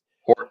crossovers.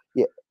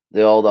 Yeah,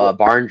 the old yeah,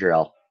 barn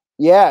drill.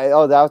 yeah.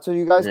 Oh, that's what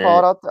you guys call Yeah,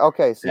 it up there?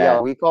 Okay, so yeah,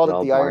 yeah, we called the it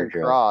old the barn Iron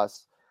drill.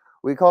 Cross.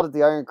 We called it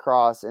the Iron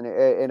Cross,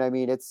 and I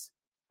mean,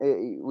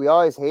 we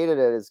always hated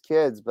it as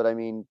kids, but I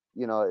mean,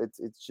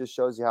 it just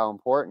shows you how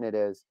important it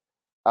is.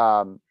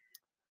 Um,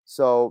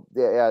 so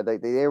yeah,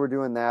 they were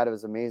doing that. It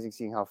was amazing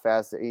seeing how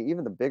fast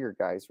even the bigger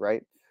guys,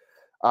 right?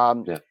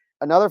 Um, Yeah,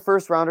 Another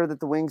first rounder that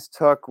the Wings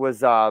took was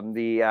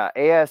the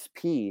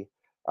ASP.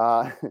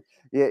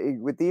 Yeah,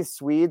 with these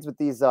Swedes with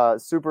these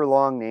super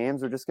long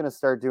names, we're just gonna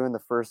start doing the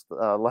first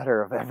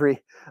letter of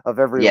every yeah.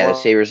 The one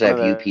Sabres of have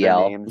their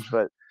UPL. names.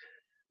 But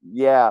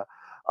yeah,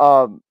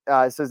 so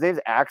his name's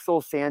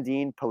Axel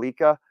Sandin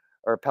Pelika,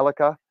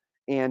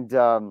 and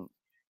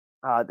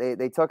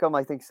they took him,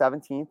 I think,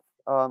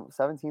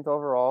 17th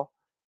overall,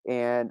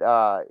 and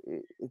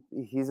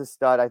he's a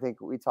stud. I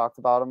think we talked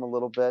about him a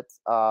little bit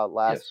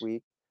last Yes.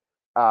 week.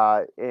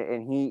 And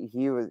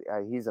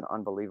he's an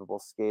unbelievable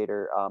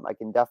skater. I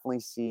can definitely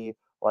see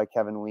why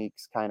Kevin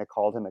Weeks kind of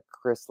called him a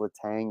Chris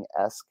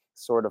Letang-esque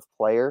sort of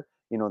player.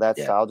 That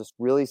Yeah. style, just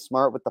really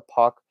smart with the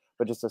puck,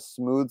 but just a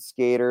smooth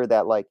skater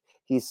that, like,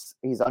 he's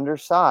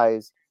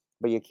undersized,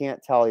 but you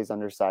can't tell he's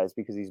undersized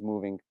because he's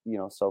moving,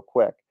 so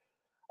quick.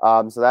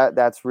 So that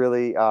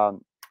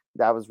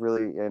was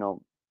really,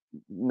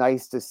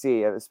 nice to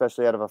see,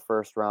 especially out of a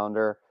first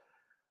rounder.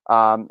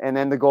 And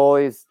then the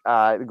goalies,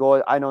 I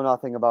know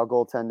nothing about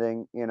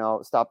goaltending,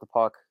 stop the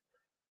puck.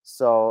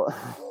 So,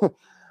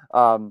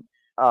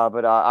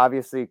 but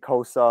obviously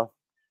Kosa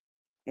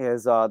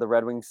is the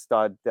Red Wings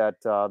stud that,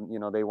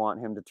 they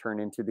want him to turn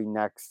into the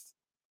next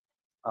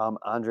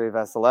Andre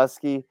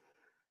Vasilevsky.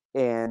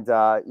 And,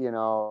 God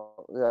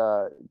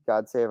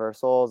save our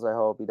souls. I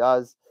hope he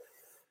does.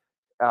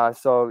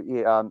 So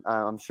yeah,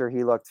 I'm sure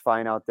he looked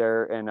fine out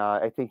there, and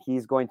I think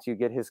he's going to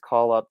get his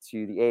call up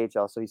to the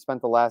AHL. So he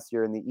spent the last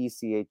year in the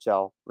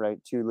ECHL, right,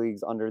 2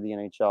 leagues under the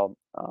NHL.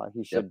 He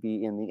Yep. should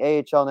be in the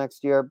AHL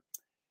next year,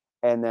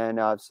 and then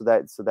so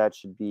that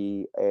should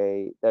be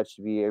a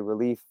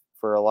relief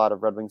for a lot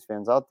of Red Wings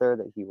fans out there,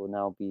 that he will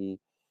now be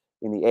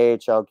in the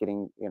AHL,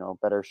 getting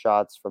better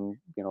shots from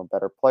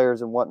better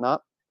players and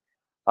whatnot.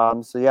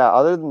 So yeah,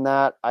 other than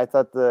that, I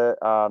thought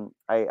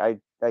I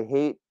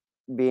hate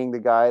being the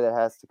guy that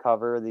has to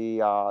cover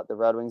the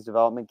Red Wings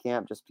development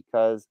camp, just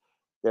because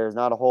there's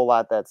not a whole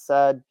lot that's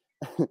said,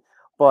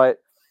 but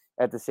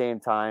at the same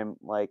time,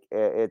 like,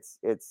 it's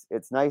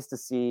nice to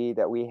see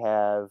that we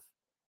have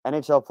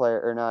NHL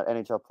player, or not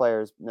NHL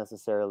players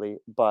necessarily,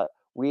 but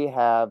we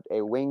have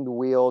a winged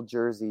wheel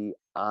jersey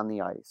on the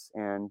ice,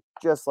 and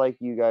just like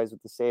you guys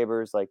with the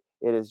Sabres, like,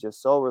 it is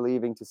just so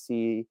relieving to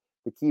see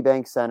the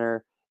KeyBank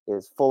Center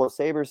is full of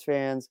Sabres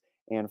fans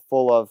and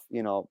full of,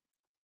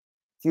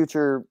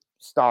 future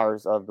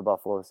stars of the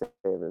Buffalo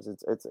Sabres.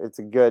 It's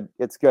good.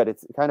 It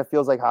kind of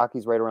feels like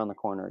hockey's right around the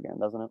corner again,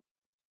 doesn't it?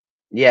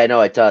 Yeah,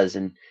 no, it does,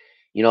 and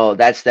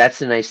that's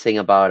the nice thing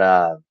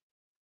about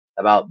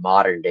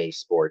modern day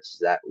sports, is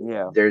that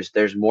Yeah.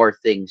 there's more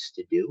things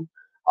to do.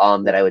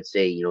 That Yeah. I would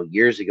say,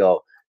 years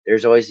ago,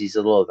 there's always these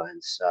little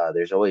events.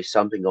 There's always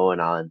something going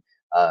on.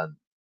 Um,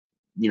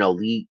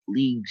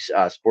 leagues,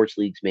 sports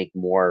leagues make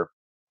more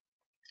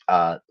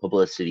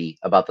publicity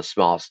about the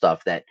small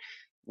stuff that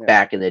Yeah.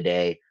 back in the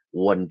day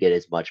wouldn't get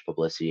as much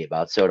publicity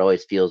about. So it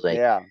always feels like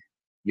Yeah.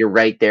 you're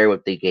right there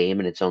with the game,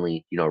 and it's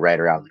only right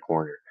around the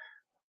corner.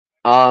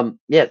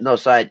 Yeah, no,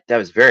 so that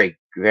was very,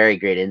 very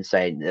great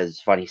insight. And there's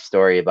a funny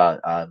story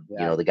about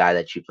Yeah. the guy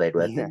that you played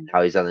with Yeah. and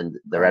how he's on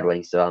the Red Oh,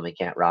 Wings development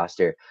camp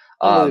roster.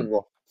 Um,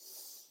 unbelievable.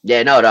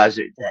 yeah, no,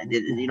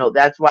 no,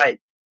 that's why,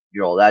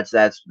 Joel. That's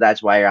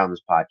why you're on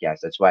this podcast.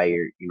 That's why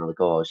Yeah. you're the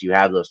co-host. You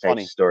have those types of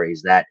Funny.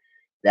 stories that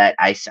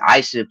I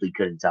simply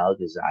couldn't tell,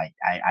 because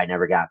I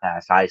never got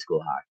past high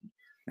school hockey.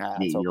 Nah,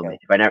 that's okay.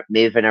 If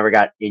I never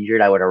got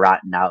injured, I would have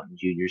rotten out in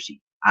junior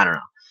season. I don't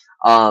know.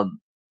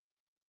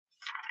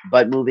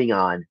 But moving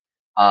on,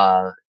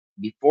 uh,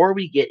 before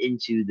we get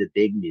into the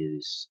big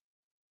news,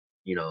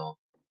 you know,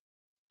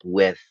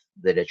 with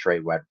the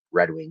Detroit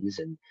Red Wings,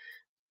 and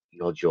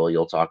Joel,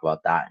 you'll talk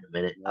about that in a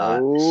minute.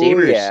 The Oh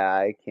Sabers, yeah,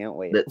 I can't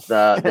wait.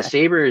 the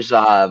Sabers,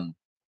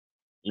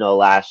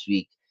 last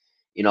week,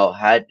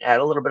 had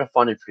a little bit of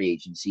fun in free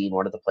agency, and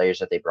one of the players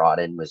that they brought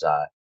in was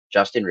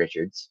Justin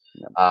Richards,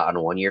 Yep. on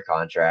a 1 year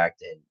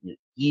contract, and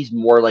he's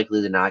more likely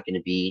than not going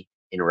to be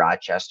in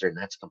Rochester, and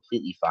that's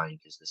completely fine,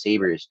 because the Yep.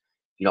 Sabers,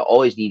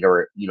 always need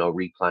to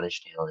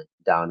replenish talent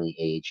down in the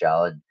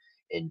AHL, and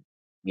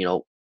you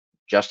know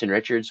Justin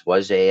Richards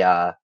was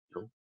a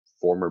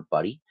former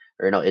buddy,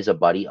 or is a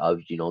buddy of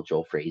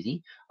Joel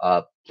Frazee.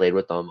 Played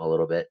with them a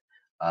little bit,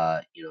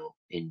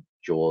 in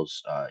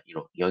Joel's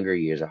younger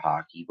years of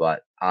hockey,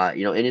 but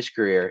in his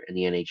career in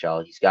the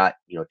NHL, he's got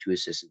 2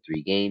 assists in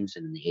 3 games,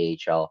 and in the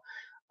AHL,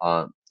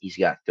 he's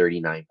got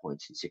 39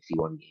 points in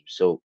 61 games.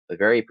 So a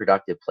very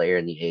productive player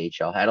in the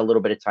AHL. Had a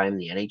little bit of time in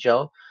the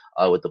NHL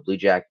with the Blue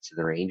Jackets and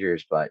the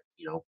Rangers, but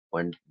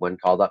when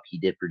called up, he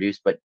did produce.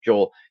 But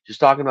Joel, just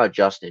talking about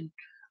Justin,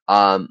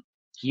 can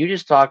you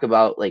just talk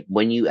about like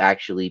when you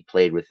actually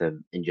played with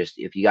him and just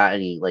if you got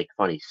any like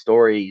funny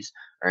stories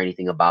or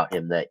anything about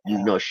him that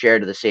share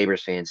to the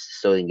Sabres fans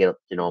so they can get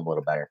to know him a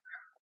little better?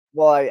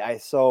 Well, okay,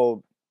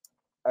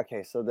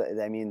 so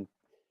I mean,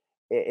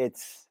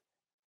 it's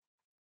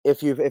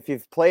if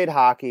you've played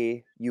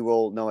hockey, you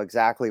will know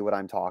exactly what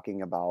I'm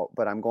talking about.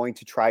 But I'm going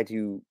to try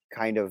to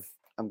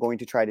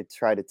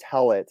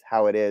tell it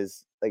how it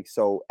is, like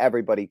so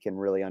everybody can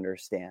really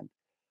understand.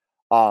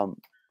 Um,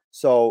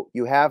 so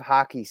you have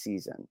hockey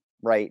season,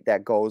 right?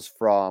 That goes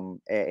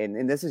from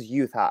and this is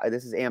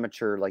this is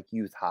amateur like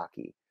youth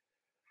hockey.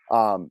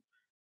 Um,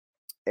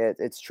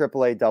 it's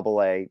AAA,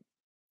 double A,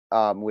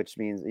 which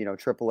means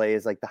AAA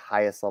is like the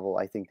highest level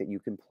I think that you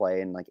can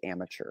play in like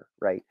amateur,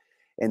 right?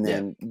 And Yeah,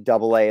 then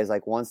double A is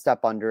like one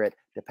step under it.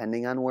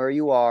 Depending on where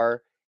you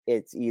are,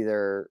 it's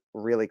either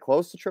really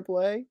close to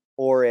AAA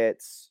or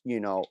it's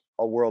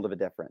a world of a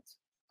difference.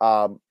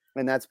 And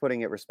that's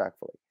putting it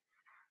respectfully.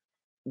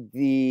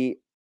 The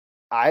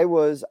I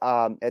was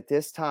at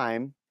this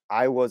time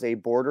I was a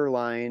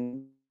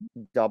borderline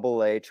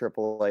double A,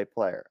 triple A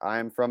player.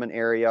 I'm from an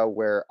area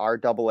where our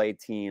double A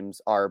teams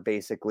are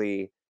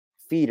basically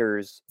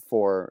feeders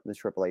for the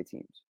triple A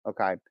teams.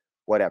 Okay,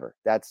 whatever.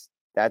 That's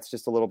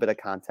just a little bit of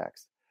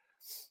context.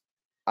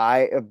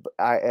 I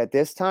at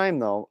this time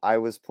though I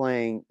was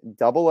playing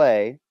double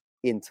A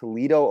in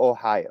Toledo,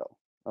 Ohio.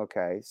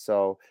 Okay,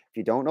 so if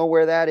you don't know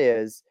where that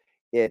is,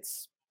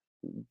 it's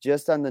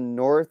just on the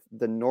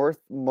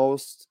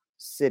northmost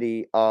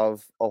city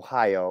of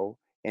Ohio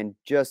and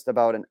just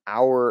about an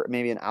hour,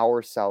 maybe an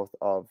hour south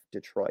of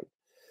Detroit.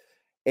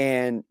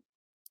 And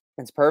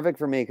it's perfect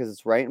for me because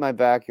it's right in my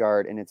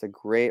backyard and it was a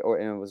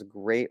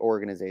great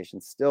organization,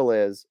 still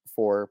is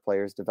for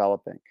players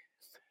developing.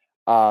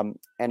 And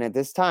at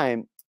this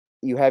time,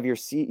 you have your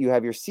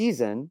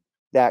season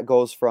that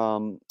goes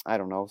from I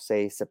don't know,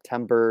 say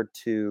September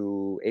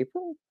to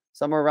April,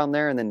 somewhere around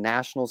there, and then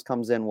nationals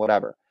comes in,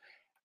 whatever.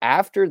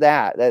 After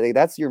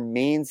that's your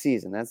main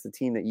season. That's the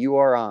team that you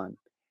are on.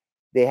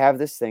 They have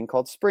this thing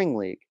called Spring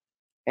League.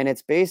 And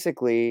it's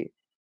basically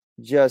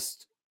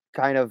just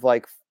kind of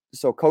like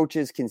so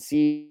coaches can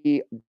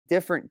see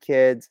different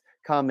kids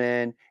come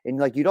in and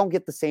like you don't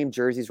get the same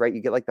jerseys, right?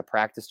 You get like the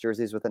practice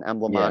jerseys with an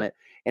emblem on yeah, it.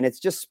 And it's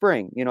just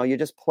spring. You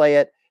just play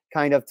it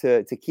kind of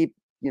to keep,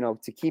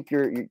 to keep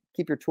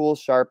your tools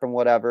sharp and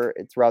whatever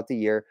throughout the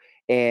year.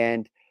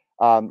 And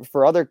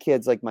for other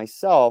kids like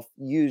myself,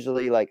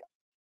 usually like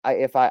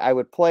I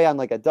would play on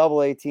like a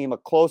double A team, a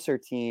closer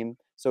team,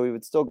 so we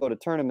would still go to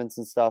tournaments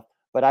and stuff,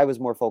 but I was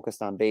more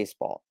focused on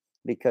baseball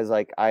because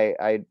like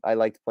I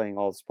liked playing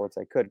all the sports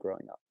I could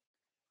growing up.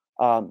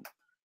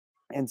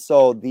 And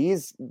so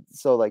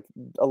like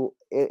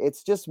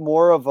it's just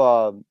more of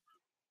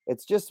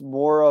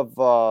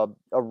a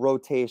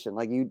rotation.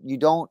 Like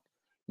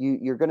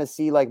you're going to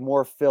see like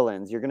more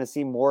fill-ins. You're going to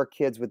see more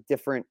kids with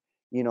different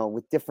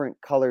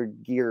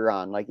colored gear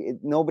on. Like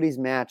nobody's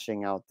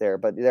matching out there,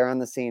 but they're on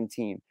the same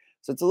team.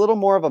 So it's a little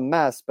more of a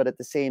mess, but at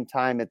the same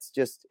time, it's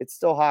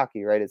still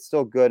hockey, right? It's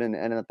still good, and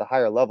at the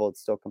higher level,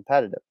 it's still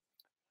competitive.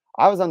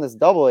 I was on this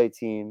double A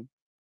team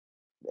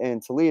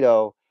in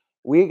Toledo.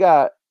 We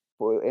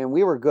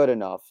were good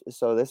enough,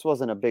 so this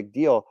wasn't a big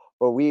deal.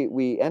 But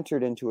we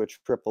entered into a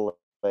triple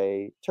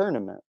A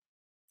tournament,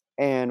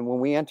 and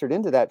when we entered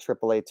into that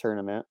triple A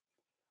tournament,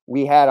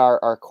 we had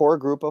our core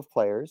group of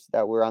players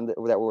that were on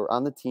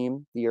the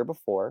team the year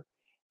before,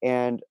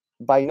 and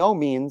by no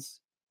means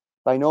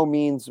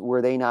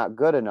were they not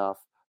good enough,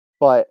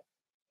 but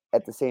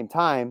at the same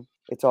time,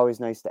 it's always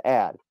nice to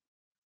add.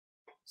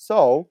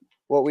 So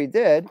what we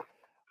did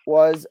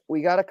was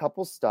we got a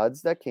couple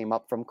studs that came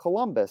up from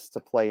Columbus to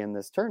play in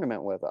this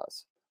tournament with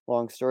us.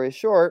 Long story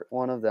short,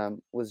 one of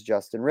them was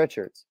Justin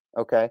Richards.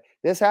 Okay.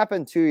 This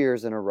happened 2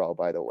 years in a row,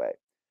 by the way.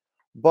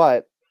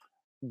 But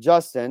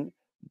Justin,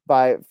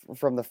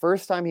 from the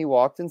first time he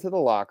walked into the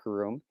locker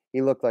room,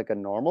 he looked like a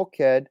normal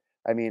kid.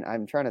 I mean,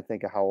 I'm trying to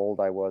think of how old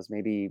I was,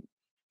 maybe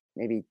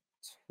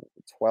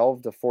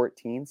 12 to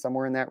 14,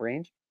 somewhere in that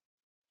range.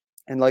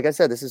 And like I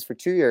said, this is for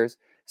 2 years.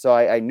 So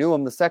I knew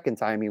him the second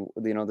time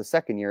the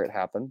second year it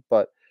happened.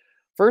 But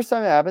first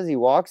time it happens, he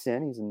walks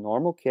in, he's a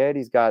normal kid.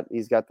 He's got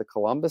the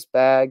Columbus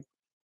bag,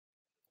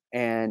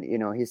 and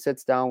he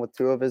sits down with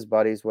two of his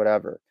buddies,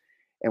 whatever.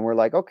 And we're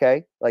like,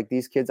 okay, like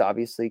these kids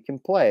obviously can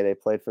play. They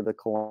played for the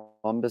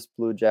Columbus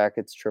Blue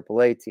Jackets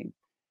AAA team.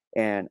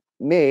 And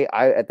me,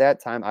 at that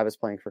time I was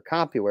playing for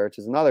CompuWare, which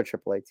is another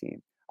AAA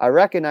team. I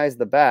recognize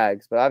the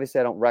bags, but obviously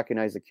I don't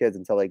recognize the kids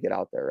until they get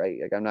out there, right?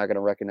 Like I'm not going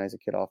to recognize a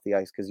kid off the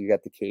ice because you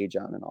got the cage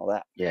on and all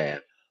that. yeah,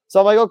 So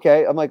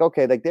I'm like,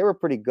 okay, like they were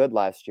pretty good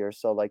last year,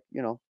 so like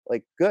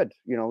like good,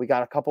 we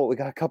got a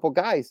couple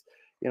guys,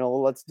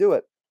 well, let's do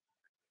it.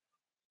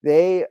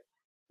 They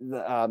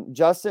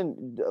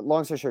Justin,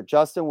 long story short,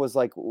 Justin was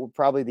like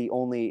probably the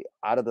only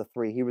out of the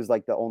three. He was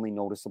like the only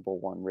noticeable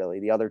one,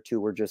 really. The other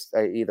two were just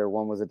either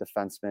one was a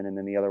defenseman, and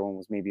then the other one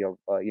was maybe a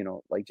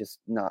like just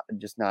not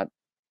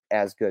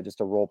as good,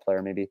 just a role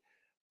player maybe.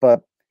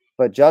 But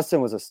Justin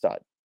was a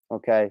stud.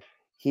 Okay,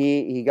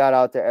 he got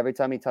out there every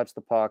time he touched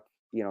the puck.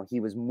 He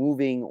was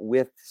moving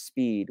with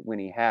speed when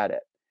he had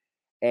it,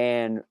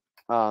 and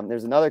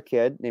there's another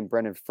kid named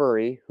Brendan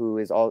Furry who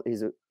he's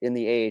in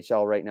the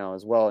AHL right now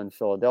as well in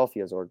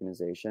Philadelphia's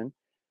organization.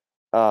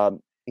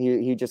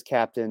 He just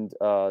captained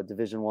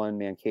Division I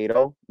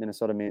Mankato,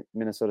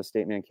 Minnesota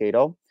State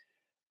Mankato.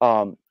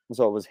 So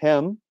it was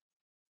him,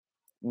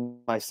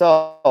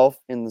 myself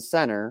in the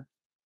center,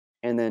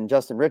 and then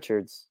Justin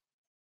Richards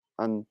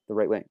on the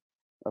right wing.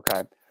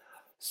 Okay,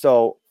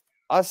 so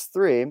us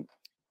three,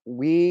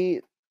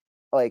 we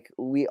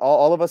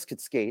all of us could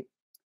skate.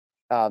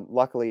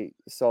 Luckily,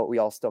 so we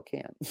all still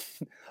can.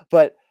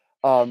 But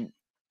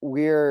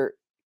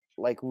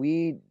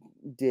we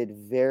did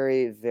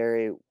very,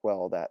 very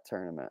well that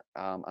tournament.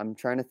 I'm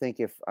trying to think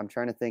of.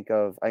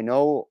 I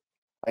know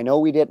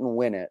we didn't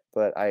win it,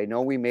 but I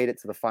know we made it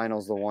to the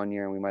finals the one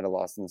year, and we might have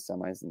lost in the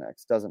semis the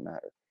next. Doesn't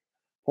matter.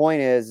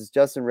 Point is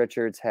Justin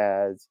Richards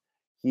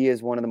he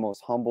is one of the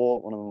most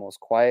humble, one of the most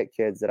quiet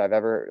kids that I've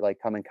ever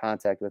come in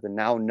contact with, and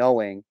now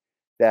knowing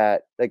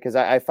that because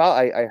I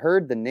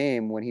heard the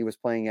name when he was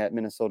playing at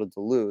Minnesota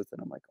Duluth, and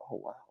I'm like,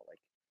 oh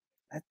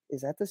wow,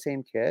 is that the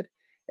same kid?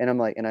 And I'm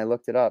like, and I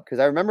looked it up because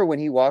I remember when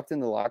he walked in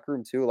the locker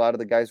room too, a lot of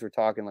the guys were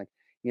talking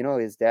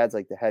his dad's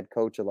like the head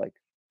coach of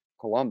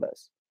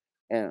Columbus,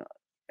 and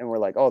we're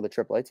like, oh, the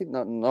AAA team,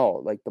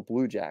 no, like the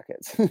Blue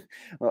Jackets.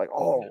 We're like,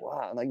 oh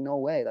wow, no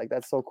way,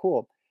 that's so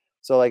cool.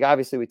 So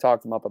obviously we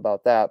talked him up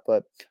about that,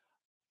 but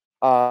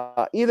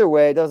either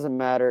way, it doesn't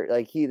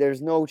matter.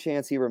 There's no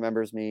chance he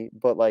remembers me,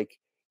 but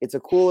it's a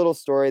cool little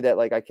story that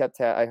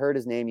I heard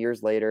his name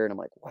years later, and I'm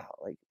like, wow,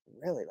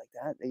 really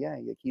that? Yeah,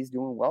 he's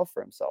doing well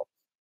for himself.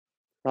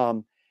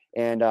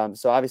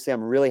 So obviously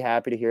I'm really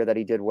happy to hear that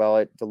he did well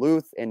at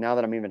Duluth, and now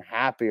that I'm even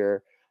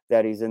happier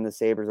that he's in the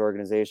Sabres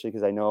organization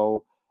because I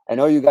know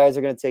you guys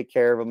are going to take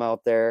care of him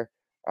out there.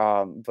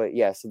 But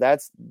yeah, so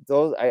that's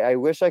those. I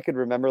wish I could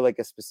remember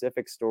a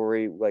specific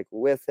story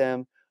with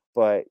him,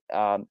 but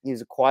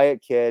he's a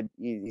quiet kid.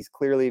 He's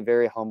clearly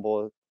very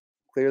humble,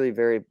 clearly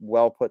very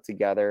well put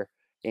together.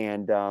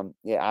 And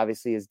yeah,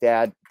 obviously his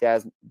dad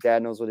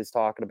knows what he's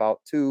talking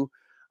about too.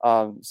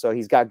 So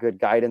he's got good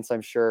guidance,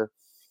 I'm sure.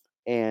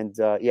 And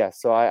yeah,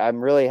 so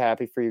I'm really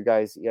happy for you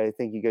guys. Yeah, I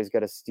think you guys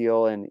got a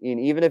steal. And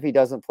even if he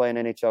doesn't play an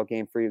NHL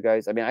game for you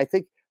guys, I mean, I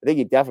think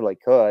he definitely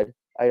could.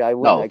 I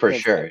wouldn't. No, for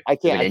sure. If an I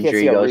can't see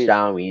injury a goes reason.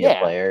 down, we need a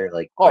Yeah. player.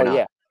 Why Oh not?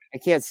 yeah. I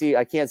can't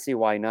see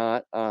why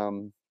not.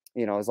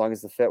 As long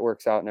as the fit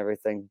works out and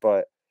everything.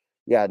 But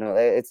yeah, no,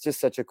 it's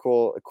just such a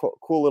cool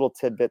little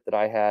tidbit that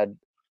I had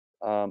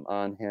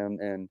on him,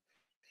 and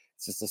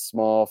it's just a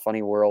small,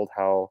 funny world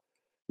how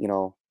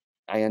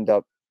I end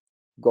up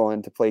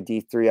going to play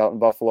D3 out in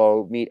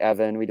Buffalo, meet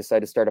Evan. We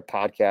decided to start a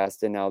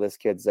podcast, and now this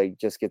kid's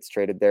just gets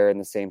traded there in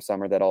the same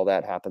summer that all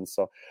that happens.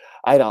 So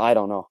I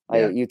don't know.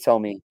 Yeah. You tell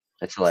me.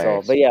 That's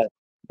hilarious. So,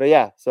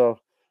 so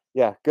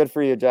yeah, good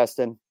for you,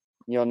 Justin.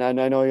 I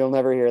know you'll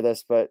never hear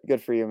this, but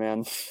good for you,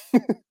 man.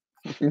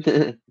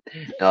 No,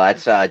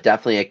 that's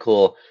definitely a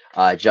cool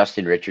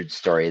Justin Richards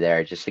story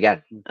there. Just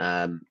again,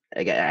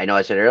 I know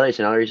I said earlier, it's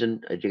another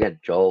reason.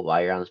 Again, Joel,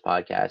 while you're on this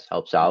podcast,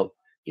 helps out.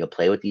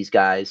 Play with these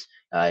guys,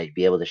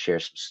 be able to share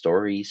some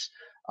stories.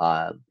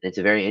 It's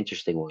a very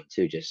interesting one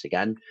too. Just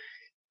again,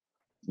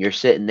 you're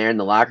sitting there in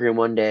the locker room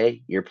one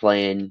day, you're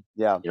playing,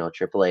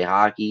 AAA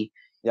hockey.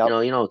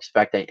 Yep. You don't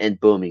expect that, and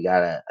boom, you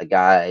got a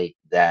guy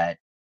that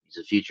is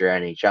a future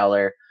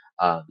NHLer.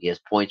 He has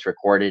points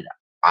recorded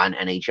on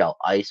NHL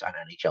ice, on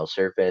NHL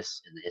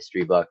surface in the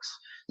history books.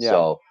 Yeah.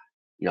 So,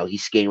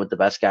 he's skating with the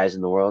best guys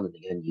in the world, and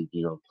again,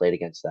 you played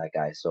against that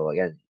guy. So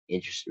again,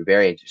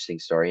 very interesting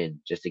story, and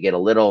just to get a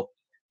little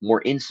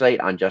more insight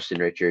on Justin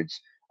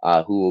Richards,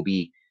 who will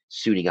be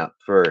suiting up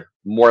for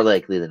more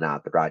likely than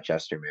not the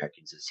Rochester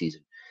Americans this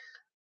season.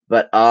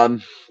 But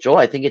Joel,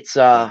 I think it's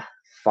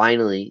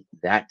finally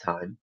that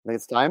time. I think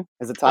it's time.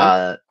 Is it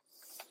time?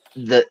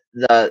 The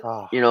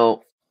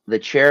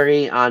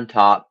cherry on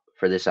top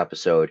for this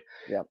episode.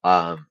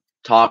 Yeah.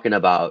 Talking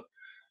about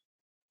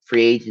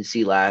free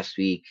agency last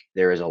week,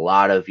 there was a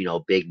lot of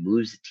big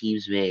moves the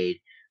teams made,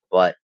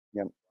 but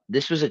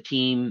this was a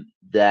team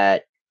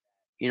that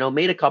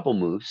made a couple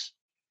moves.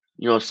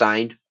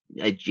 Signed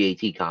a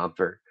JT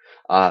Compher,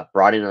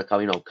 brought in a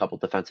couple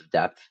defensive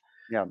depth.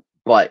 Yeah.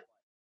 But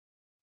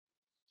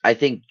I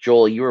think,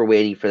 Joel, you were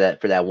waiting for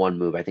that one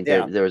move. I think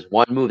there was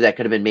one move that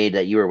could have been made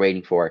that you were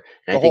waiting for,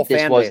 and I think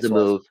this was the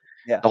move.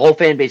 Yeah. The whole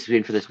fan base was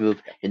waiting for this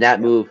move, and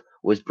that move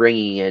was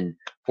bringing in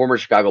former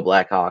Chicago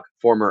Blackhawk,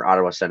 former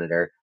Ottawa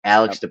Senator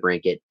Alex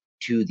Debricant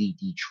to the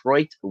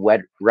Detroit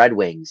Red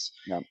Wings.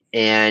 Yep.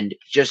 And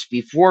just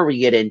before we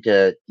get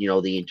into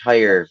the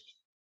entire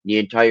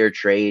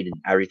trade and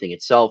everything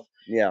itself,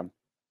 yeah,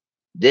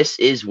 this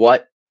is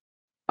what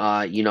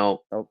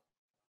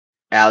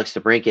Alex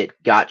Debricant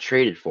got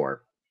traded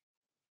for.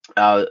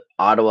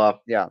 Ottawa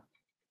Yeah.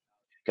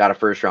 got a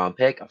first round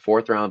pick, a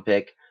fourth round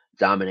pick,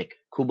 Dominic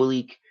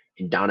Kubalik,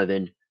 and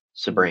Donovan Hmm.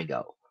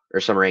 Samarango.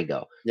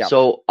 Yep.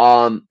 So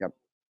Yep.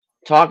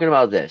 talking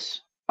about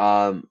this,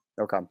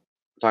 Okay.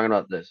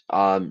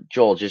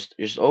 Joel, just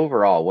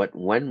overall, what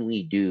when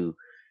we do,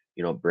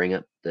 bring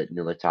up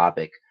the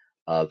topic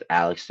of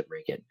Alex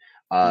Debricant,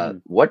 Hmm.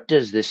 what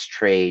does this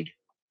trade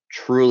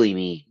truly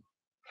mean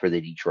for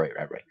the Detroit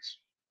Red Wings?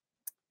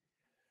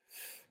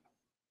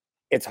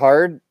 It's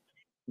hard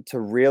to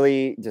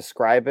really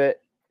describe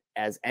it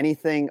as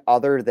anything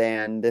other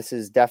than this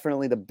is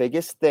definitely the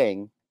biggest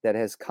thing that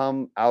has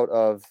come out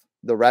of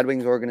the Red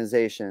Wings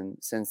organization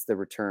since the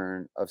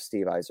return of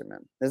Steve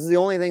Yzerman. This is the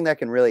only thing that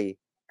can really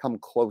come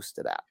close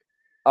to that.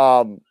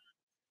 Um,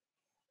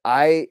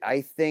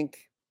 I think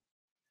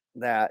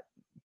that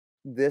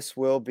this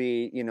will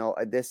be,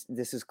 this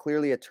is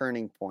clearly a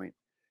turning point,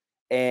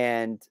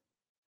 and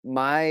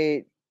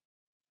my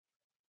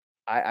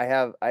I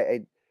have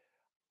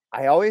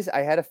I always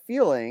I had a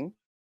feeling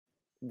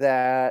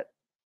that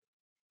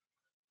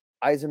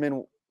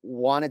Yzerman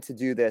wanted to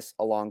do this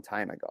a long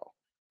time ago.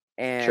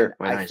 And Sure,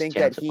 why I not? He's a think that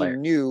talented he player.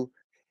 knew,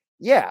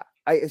 yeah.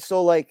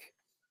 So like,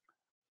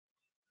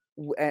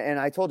 and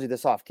I told you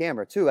this off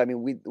camera too. I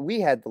mean, we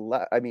had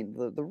I mean,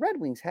 the Red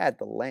Wings had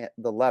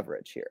the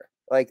leverage here.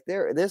 Like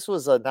this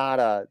was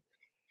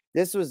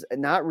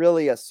not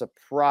really a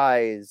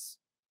surprise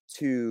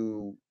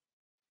to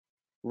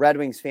Red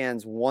Wings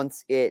fans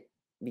once it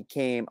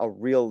became a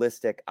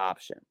realistic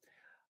option.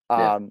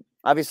 Yeah,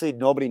 Obviously,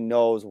 nobody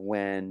knows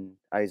when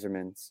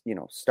Yzerman's,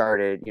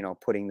 started,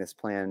 putting this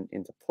plan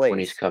into when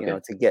he's place,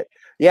 cooking. to get,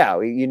 yeah,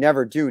 you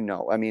never do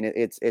know. I mean,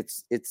 it's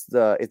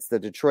the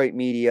Detroit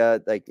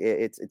media, like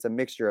it's a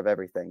mixture of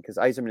everything because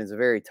Yzerman is a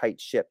very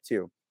tight ship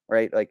too,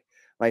 right? Like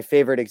my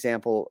favorite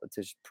example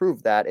to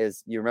prove that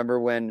is you remember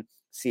when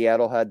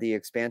Seattle had the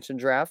expansion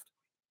draft?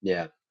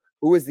 Yeah,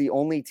 Who was the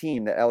only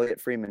team that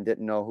Elliott Freeman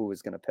didn't know who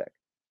was going to pick?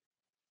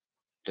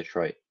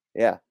 Detroit.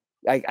 Yeah.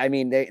 I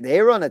mean, they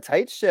run a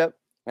tight ship,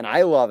 and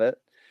I love it.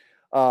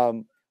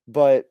 Um,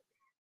 but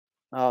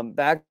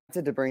back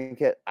to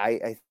DeBrincat,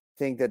 I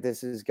think that this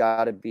has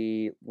got to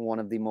be one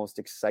of the most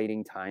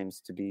exciting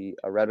times to be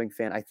a Red Wing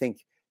fan. I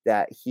think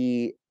that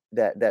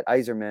that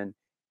Yzerman,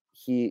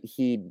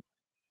 he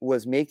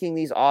was making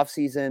these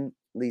offseason,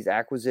 these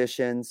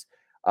acquisitions.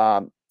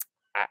 Um,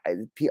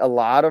 a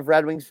lot of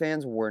Red Wings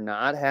fans were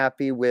not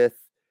happy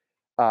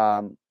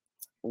um,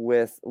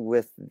 with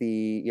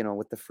the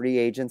with the free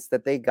agents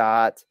that they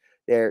got.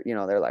 They're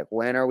like,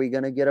 when are we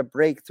going to get a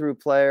breakthrough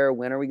player?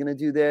 When are we going to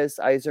do this?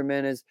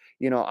 Yzerman is,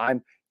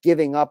 I'm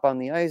giving up on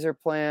the Yzer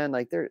plan.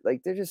 They're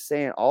just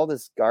saying all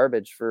this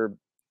garbage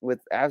with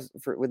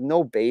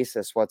no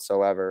basis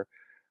whatsoever.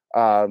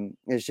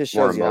 It just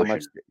More shows you how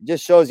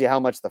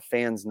much emotion. the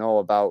fans know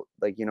about,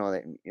 like, they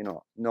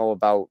know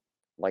about,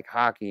 like,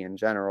 hockey in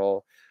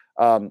general.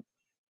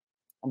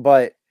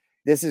 But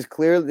this was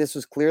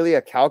clearly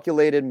a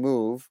calculated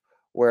move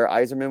where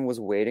Yzerman was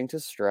waiting to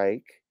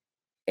strike,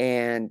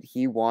 and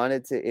he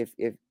wanted to, if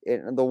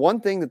the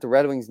one thing that the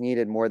Red Wings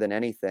needed more than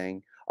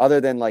anything, other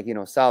than, like,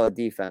 solid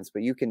defense,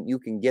 but you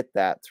can get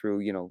that through,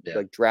 Yeah,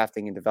 like,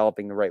 drafting and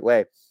developing the right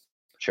way,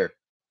 sure.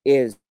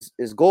 is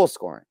goal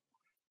scoring.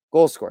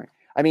 Goal scoring.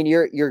 I mean,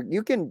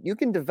 you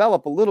can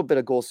develop a little bit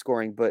of goal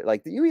scoring, but,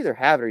 like, you either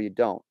have it or you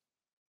don't.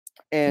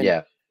 And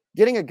Yeah,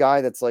 getting a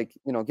guy that's like,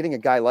 getting a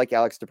guy like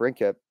Alex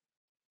DeBrincat,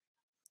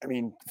 I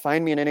mean,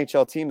 find me an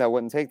NHL team that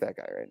wouldn't take that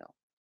guy right now.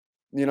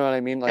 You know what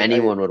I mean? Like, I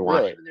anyone would want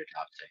really, him in their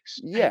top six.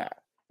 yeah,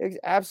 Anyone.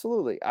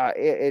 absolutely.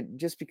 It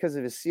just because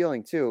of his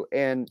ceiling too,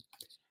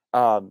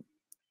 um,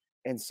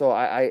 and so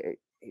I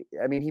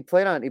mean, he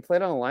played on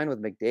a line with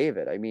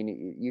McDavid. I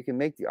mean, you can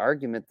make the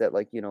argument that,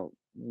 like,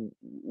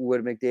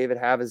 would McDavid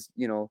have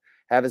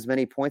as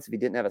many points if he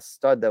didn't have a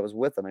stud that was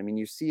with him? I mean,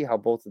 you see how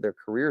both of their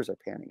careers are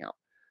panning out.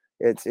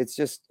 It's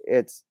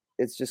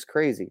just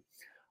crazy.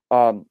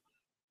 Um,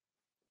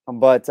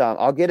 but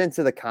I'll get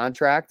into the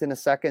contract in a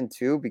second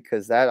too,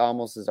 because that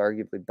almost is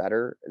arguably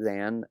better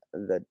than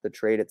the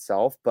trade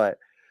itself. But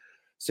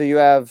so you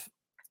have,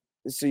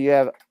 so you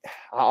have,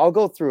 I'll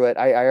go through it.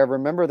 I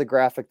remember the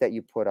graphic that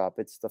you put up.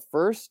 It's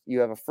you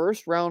have a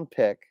first round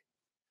pick,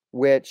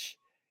 which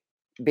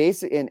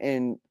basically,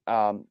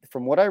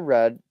 from what I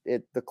read,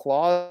 the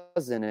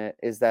clause in it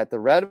is that the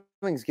Red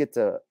Wings get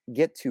to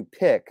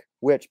pick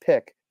which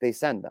pick they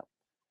send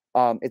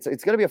them. It's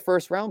going to be a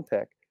first round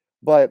pick,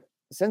 but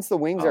since the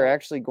Wings are Oh,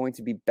 actually going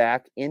to be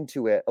back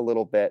into it a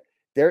little bit,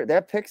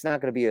 that pick's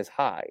not going to be as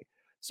high.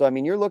 So I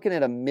mean, you're looking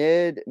at a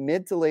mid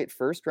to late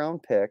first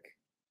round pick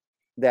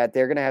that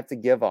they're going to have to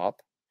give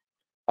up,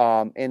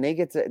 and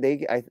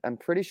I'm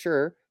pretty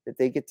sure that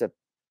they get to,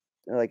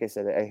 like I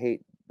said, I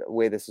hate the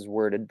way this is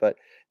worded, but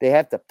they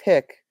have to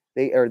pick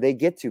they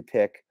get to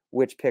pick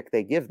which pick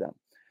they give them.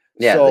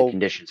 yeah, the So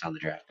conditions on the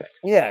draft pick.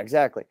 yeah,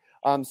 exactly.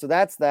 So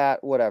that's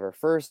that. Whatever.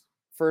 First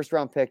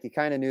round pick. You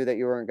kind of knew that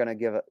you weren't going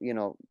to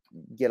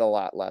get a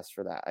lot less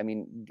for that. I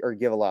mean, or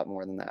give a lot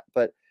more than that.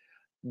 But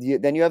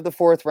Then you have the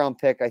 4th round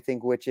pick, I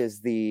think, which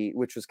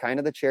was kind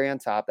of the cherry on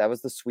top. That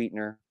was the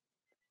sweetener.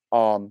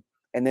 And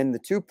then the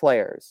two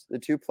players.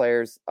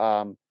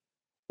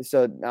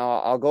 So now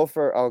I'll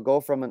go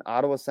from an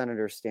Ottawa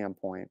Senators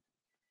standpoint.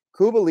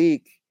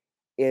 Kubalik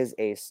is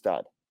a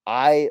stud.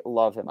 I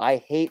love him. I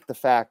hate the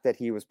fact that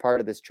he was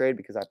part of this trade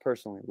because I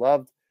personally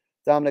loved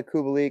Dominic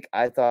Kubalik.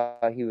 I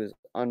thought he was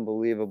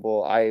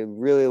unbelievable. I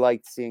really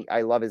liked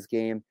I love his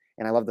game,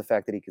 and I love the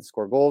fact that he can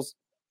score goals.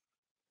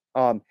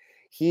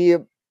 He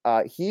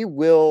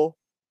will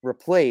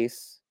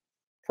replace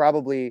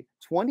probably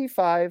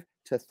 25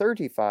 to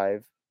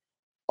 35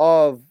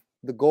 of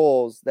the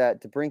goals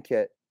that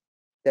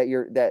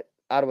that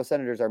Ottawa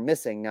Senators are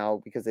missing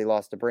now because they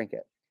lost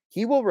DeBrincat.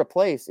 He will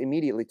replace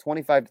immediately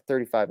 25 to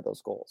 35 of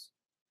those goals,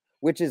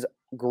 which is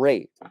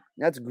great.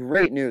 That's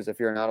great news if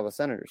you're an Ottawa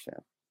Senators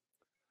fan.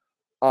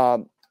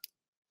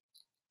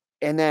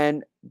 And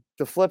then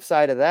the flip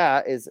side of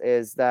that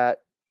is that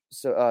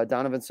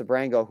Donovan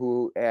Sabrango,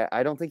 who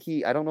I don't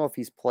know if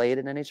he's played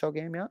an NHL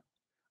game yet.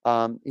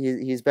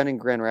 He's been in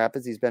Grand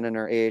Rapids. He's been in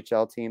our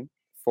AHL team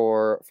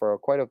for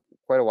quite a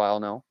while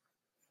now.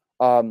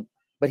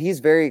 But he's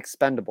very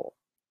expendable.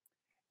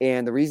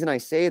 And the reason I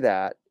say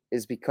that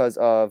is because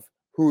of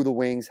who the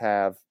Wings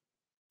have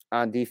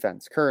on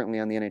defense currently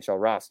on the NHL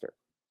roster.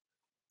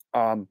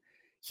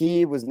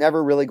 He was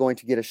never really going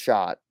to get a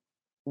shot,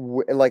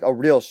 like a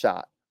real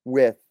shot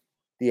with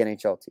the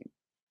NHL team.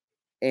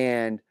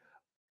 And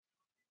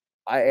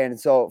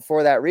so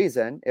for that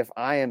reason, if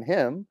I am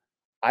him,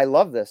 I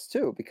love this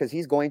too, because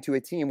he's going to a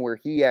team where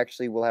he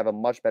actually will have a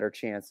much better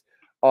chance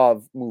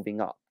of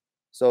moving up.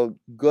 So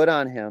good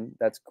on him.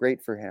 That's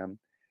great for him.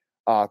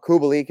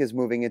 Kubalik is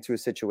moving into a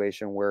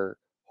situation where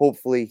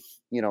hopefully,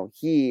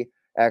 he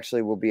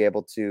actually will be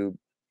able to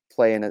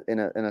play in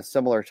a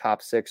similar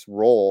top 6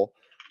 role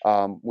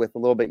with a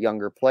little bit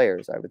younger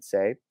players, I would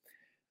say.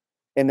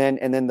 And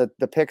then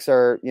the picks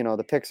are,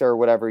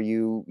 whatever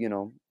you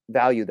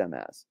value them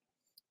as.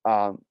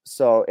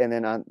 So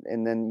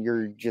and then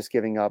you're just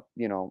giving up,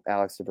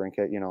 Alex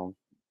Debricant,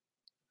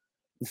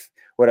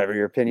 whatever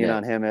your opinion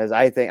on him is.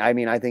 I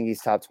think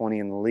he's top 20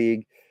 in the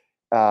league.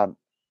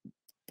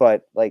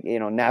 But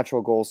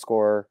natural goal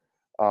scorer.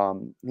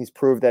 He's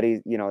proved that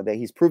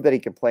he's proved that he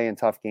can play in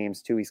tough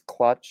games too. He's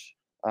clutch,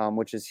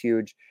 which is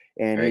huge,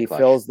 and Very he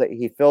clutch.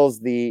 fills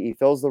the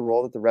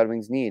role that the Red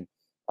Wings need.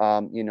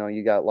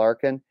 You got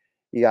Larkin,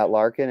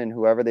 and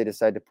whoever they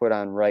decide to put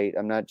on right.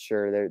 I'm not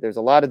sure. There's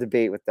a lot of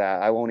debate with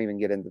that. I won't even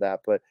get into that.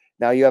 But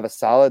now you have a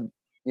solid,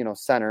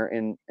 center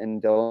in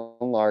Dylan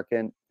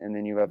Larkin, and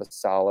then you have a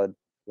solid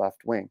left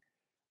wing.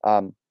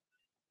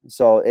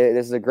 So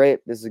this is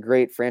a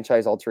great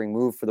franchise altering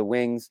move for the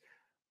Wings.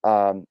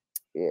 A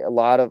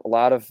lot of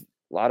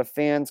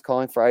fans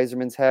calling for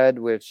Yzerman's head,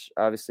 which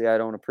obviously I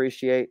don't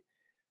appreciate.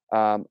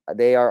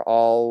 They are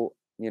all,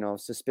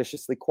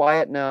 suspiciously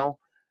quiet now,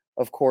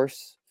 of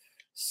course.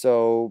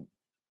 So,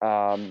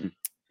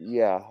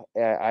 yeah,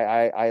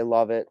 I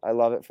love it. I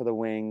love it for the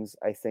Wings.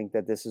 I think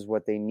that this is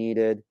what they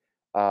needed.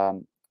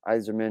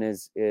 Yzerman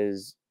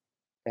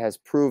has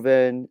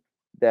proven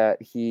that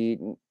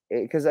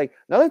because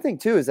another thing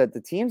too is that the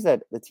teams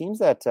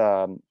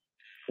that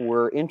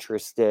were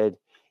interested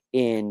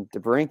in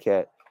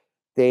DeBrincat,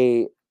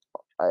 they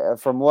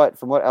from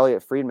what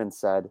Elliot Friedman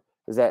said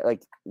is that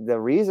the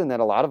reason that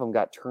a lot of them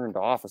got turned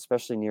off,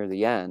 especially near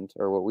the end,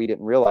 or what we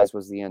didn't realize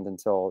was the end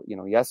until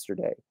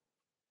yesterday,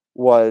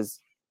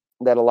 was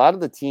that a lot of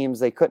the teams,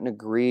 they couldn't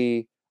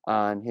agree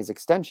on his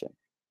extension.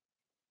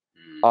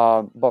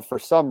 But for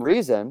some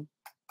reason,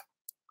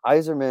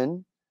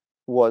 Yzerman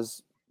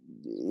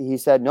he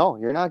said, no,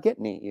 you're not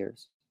getting 8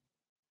 years.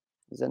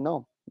 He said,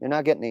 no, you're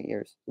not getting 8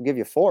 years. We'll give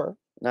you 4,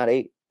 not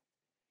 8.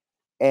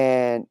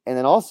 And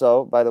then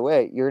also, by the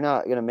way, you're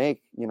not going to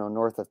make,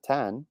 north of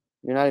 10.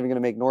 You're not even going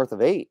to make north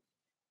of 8.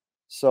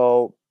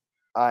 So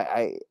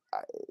I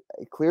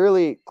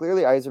clearly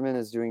Yzerman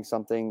is doing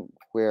something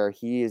where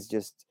he is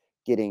just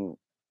getting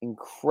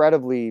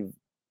incredibly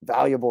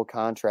valuable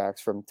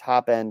contracts from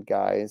top end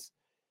guys.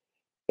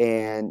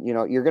 And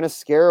you're going to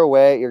scare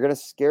away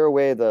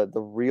the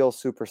real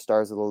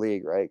superstars of the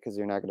league, right? Because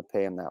you're not going to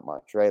pay him that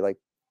much, right? Like,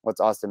 what's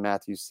Austin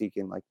Matthews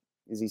seeking? Like,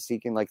 is he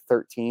seeking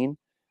 13?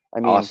 I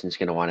mean, Austin's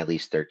going to want at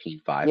least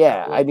 13.5.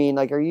 yeah, probably. I mean,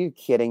 are you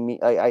kidding me?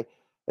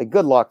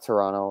 Good luck,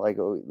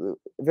 Toronto.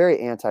 Very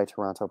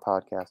anti-Toronto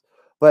podcast,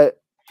 but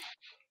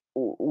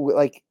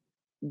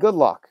good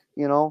luck.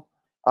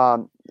 I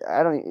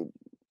don't.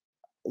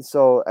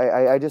 So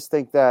I just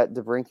think that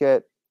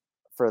DeBrincat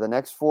for the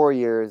next 4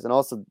 years, and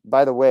also,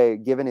 by the way,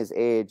 given his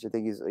age, I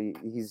think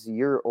he's a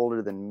year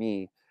older than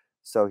me,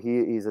 so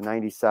he's a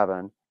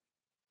 97.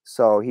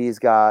 So he's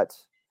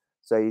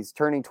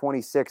turning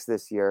 26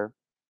 this year.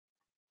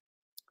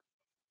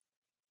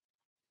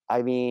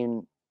 I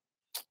mean,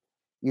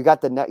 you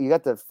got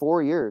the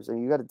 4 years,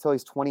 and you got until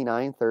he's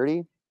 29,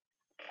 30.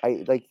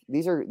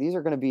 These are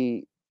going to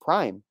be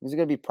prime. These are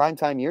going to be prime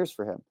time years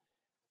for him.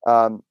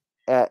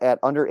 At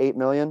under 8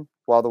 million,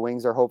 while the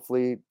Wings are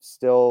hopefully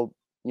still,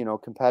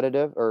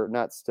 competitive, or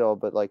not still,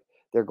 but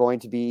They're going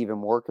to be even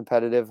more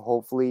competitive,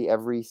 hopefully,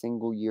 every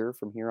single year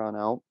from here on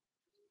out.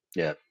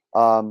 Yeah.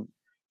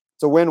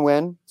 It's a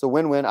win-win. It's a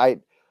win-win.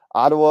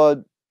 Ottawa,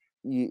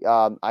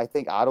 I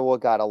think Ottawa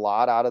got a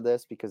lot out of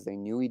this because they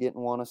knew he didn't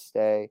want to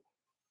stay.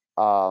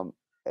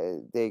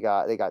 They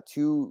got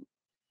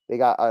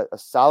a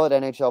solid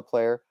NHL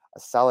player, a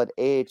solid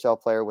AHL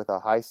player with a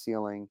high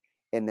ceiling,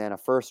 and then a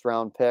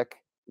first-round pick.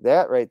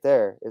 That right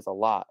there is a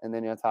lot. And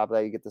then on top of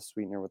that, you get the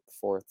sweetener with the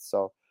fourth.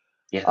 So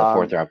Yeah, the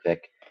fourth round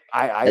pick.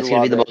 I That's going to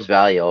love be the it. most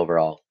value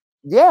overall.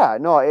 Yeah,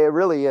 no, it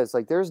really is.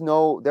 Like there's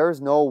no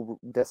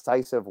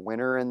decisive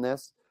winner in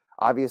this.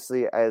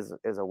 Obviously, as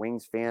a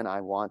Wings fan,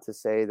 I want to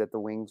say that the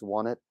Wings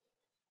won it.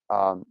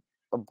 Um,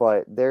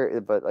 but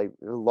like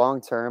long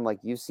term, like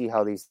you see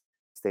how these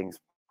things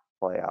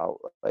play out.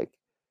 Like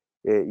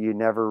you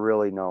never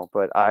really know.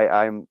 But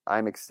I'm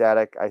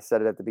ecstatic. I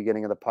said it at the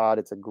beginning of the pod.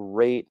 It's a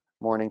great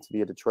morning to be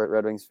a Detroit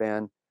Red Wings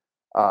fan,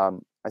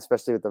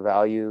 especially with the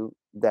value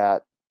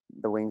that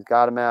the Wings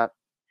got him at.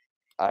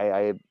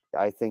 I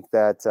I think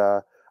that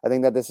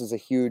this is a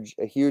huge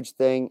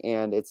thing,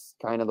 and it's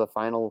kind of the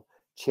final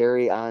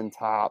cherry on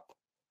top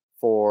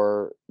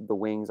for the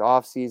Wings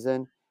off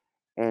season.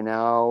 And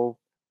now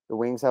the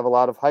Wings have a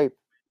lot of hype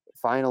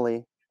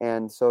finally,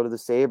 and so do the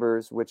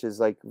Sabres, which is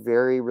like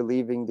very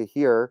relieving to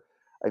hear.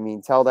 I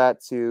mean, tell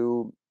that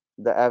to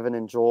the Evan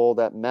and Joel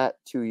that met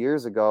 2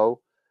 years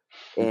ago,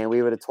 and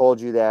we would have told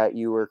you that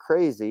you were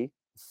crazy.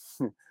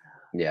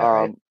 Yeah,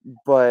 right.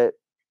 But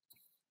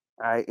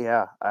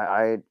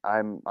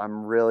I'm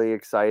really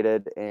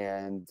excited,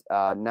 and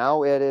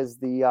now it's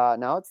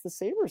the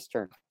Sabres'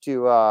 turn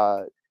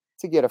to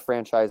get a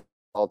franchise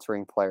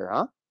altering player,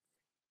 huh?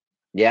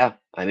 Yeah,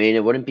 I mean,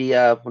 it wouldn't be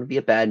a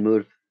bad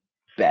move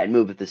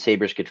if the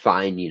Sabres could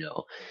find,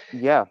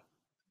 Yeah,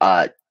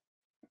 uh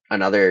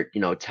another,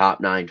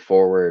 top nine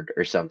forward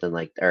or something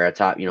like, or a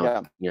top,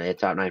 yeah, a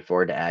top nine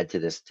forward to add to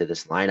this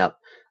lineup.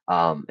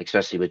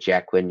 Especially with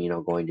Jack Quinn,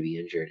 going to be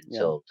injured yeah,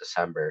 until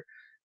December.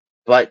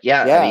 But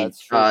yeah, I yeah. mean,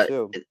 That's true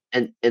too.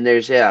 and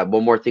there's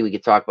one more thing we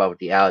could talk about with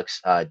the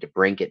Alex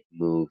Debricant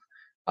move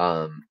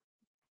um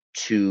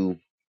to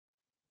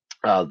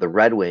the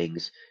Red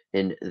Wings,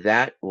 and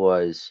that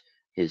was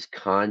his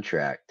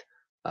contract,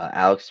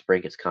 Alex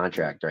Brinket's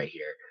contract right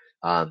here.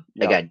 Yeah,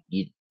 Again,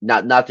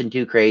 nothing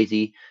too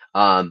crazy.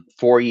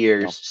 4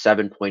 years, no,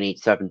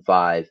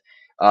 7.875.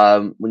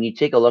 When you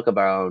take a look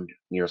around,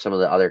 some of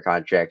the other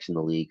contracts in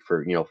the league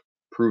for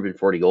proven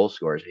 40 goal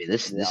scorers, I mean,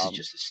 this yeah. is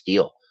just a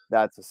steal.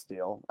 That's a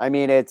steal. I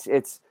mean, it's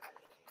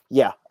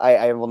yeah.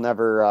 I will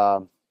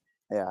never.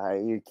 Yeah,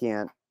 you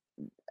can't.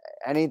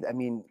 I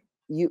mean,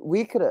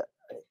 we could have.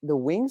 The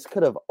Wings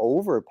could have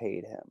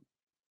overpaid him,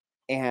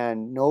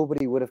 and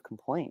nobody would have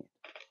complained.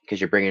 Because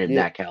you're bringing in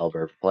Yeah, that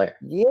caliber of player.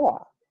 yeah.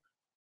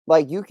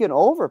 Like you can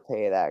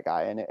overpay that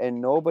guy,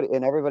 and nobody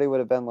and everybody would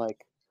have been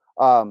like,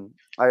 I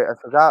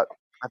forgot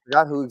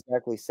who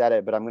exactly said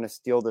it, but I'm going to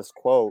steal this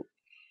quote.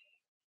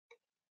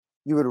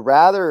 You would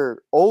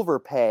rather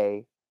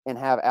overpay and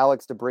have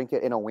Alex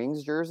DeBrincat in a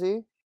Wings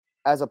jersey,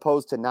 as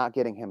opposed to not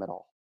getting him at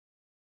all.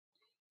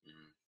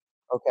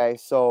 Okay,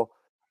 so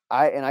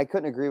I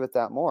couldn't agree with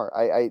that more.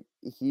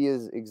 He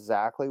is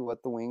exactly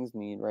what the Wings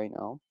need right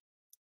now,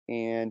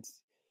 and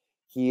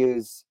he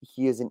is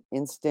an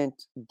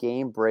instant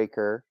game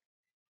breaker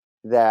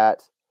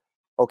that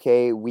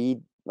okay,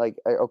 the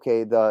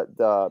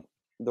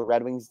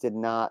Red Wings did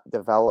not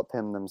develop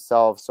him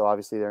themselves, so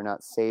obviously they're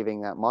not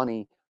saving that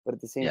money. But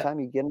at the same Yeah,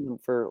 time, you get him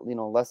for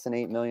less than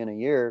 $8 million a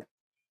year.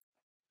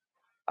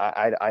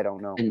 I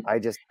don't know. and I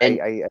just and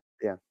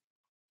yeah,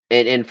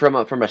 and from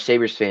a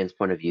Sabres fan's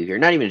point of view here,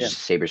 not even yeah, just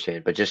a Sabres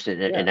fan, but just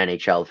an yeah,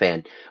 NHL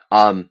fan.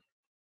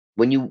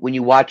 When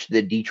you watch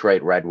the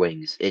Detroit Red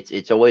Wings,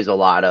 it's always a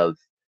lot of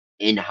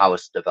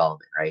in-house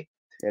development, right?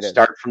 it is.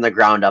 Start from the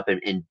ground up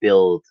and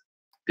build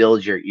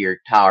your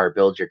tower,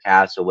 build your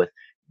castle with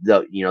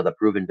the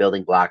proven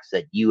building blocks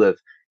that you have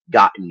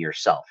gotten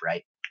yourself,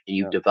 right? And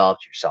you've Yeah,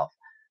 developed yourself.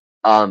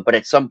 But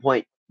at some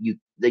point,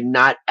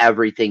 not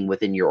everything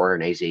within your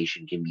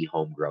organization can be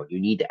homegrown. You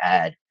need to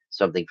add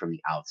something from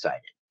the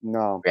outside,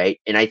 no, right?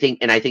 And I think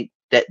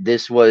that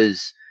this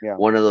was yeah,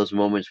 one of those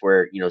moments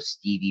where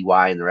Stevie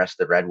Y and the rest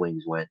of the Red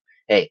Wings went,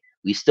 "Hey,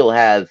 we still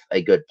have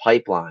a good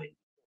pipeline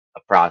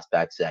of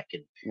prospects that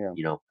can yeah,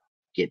 you know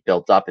get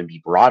built up and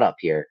be brought up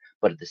here,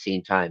 but at the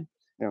same time,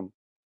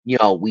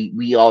 yeah,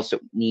 we also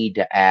need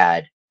to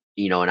add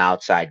an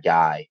outside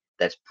guy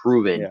that's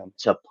proven yeah.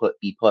 to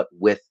be put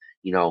with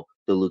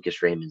the Lucas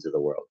Raymonds of the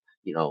world."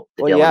 The Well,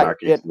 Dylan yeah,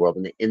 Larkin of the world,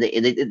 and they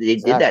did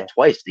exactly. that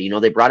twice. They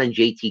brought in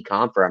JT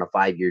Compher on a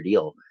 5-year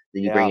deal.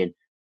 Then you bring Yeah, in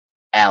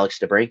Alex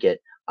DeBrincat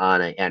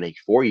on a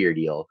 4-year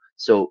deal.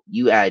 So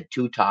you add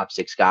two top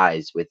six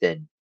guys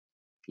within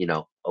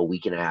a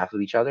week and a half of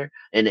each other,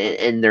 and yeah,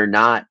 and they're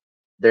not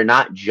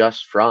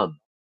just from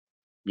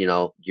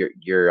your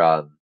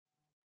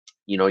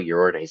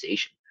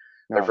organization.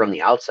 They're no, from yeah,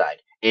 the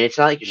outside, and it's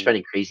not like you're mhm,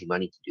 spending crazy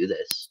money to do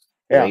this.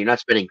 yeah, You're not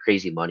spending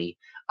crazy money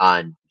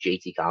on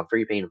JT Compher.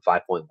 You're paying him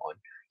 5.1. You're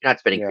not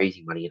spending yeah,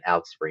 crazy money on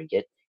Alex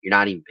DeBrincat. You're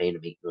not even paying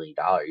him $8 million.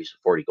 He's a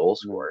 40 goal no,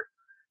 scorer.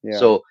 Yeah.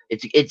 So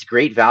it's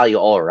great value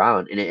all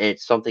around, and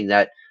it's something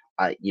that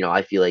I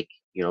feel like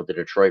the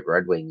Detroit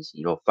Red Wings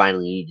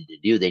finally needed to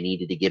do. They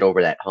needed to get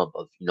over that hump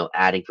of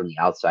adding from the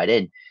outside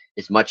in.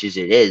 As much as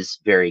it is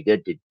very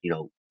good to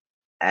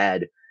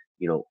add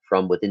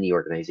from within the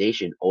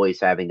organization, always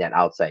having that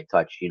outside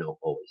touch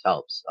always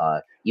helps.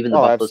 Even the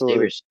Oh, Buffalo absolutely.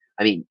 Sabres.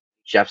 I mean,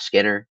 Jeff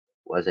Skinner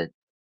wasn't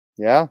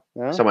Yeah.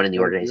 Yeah. someone in the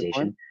That's a good point.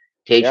 organization.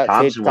 Tage Yeah. Tage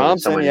Thompson wasn't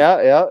Thompson. someone in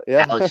Yeah. Yeah.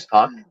 Yeah. Alex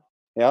Tuck.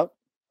 Yep.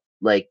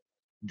 Like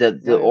Yeah.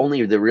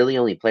 Yeah. the really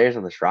only players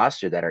on this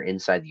roster that are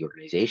inside the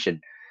organization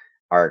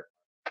are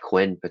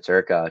Quinn,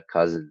 Paterka,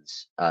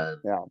 Cousins,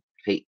 Yeah.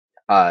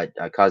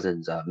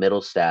 Cousins,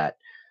 Middlestat,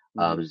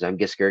 Mhm.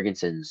 Zemgus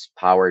Girgensons,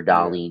 Power, Yeah.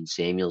 Darlene,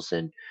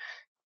 Samuelson,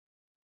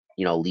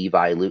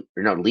 Levi,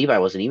 or no, Levi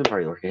wasn't even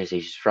part of the organization.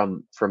 He's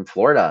from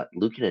Florida.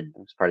 Lukanen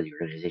was part of the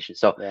organization.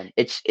 So Yeah.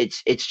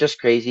 it's just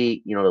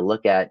crazy, to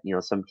look at,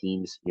 some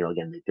teams,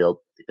 again, they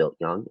built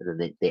young, and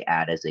then they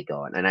add as they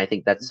go. And I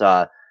think that's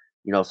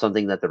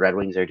something that the Red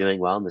Wings are doing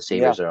well, and the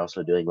Yeah. Sabres are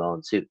also doing well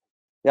in suit.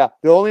 Yeah.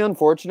 The only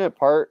unfortunate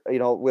part,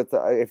 with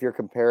if you're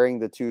comparing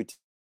the two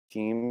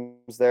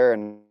teams there,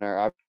 and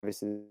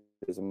obviously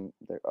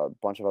there are a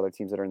bunch of other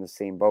teams that are in the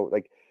same boat,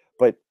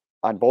 but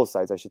on both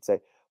sides, I should say.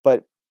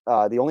 But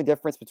the only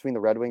difference between the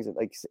Red Wings and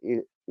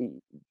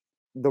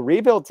the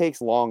rebuild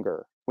takes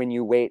longer when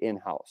you wait in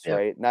house, Yeah.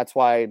 right? And that's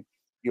why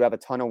you have a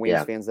ton of Wings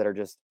Yeah. fans that are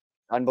just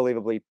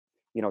unbelievably,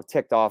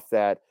 ticked off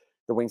that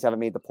the Wings haven't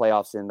made the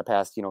playoffs in the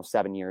past,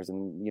 7 years,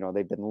 and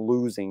they've been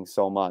losing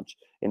so much,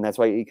 and that's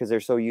why because they're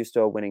so used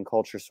to a winning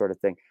culture sort of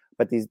thing.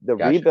 But Gotcha. the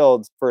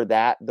rebuilds for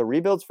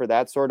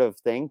that sort of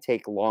thing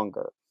take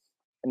longer.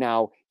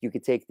 Now you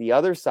could take the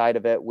other side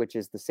of it, which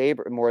is the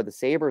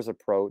Sabres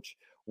approach,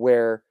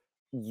 where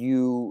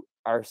you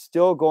are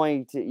still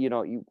going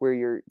to, where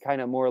you're kind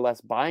of more or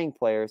less buying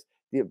players.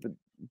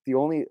 The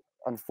only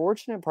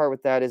unfortunate part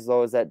with that is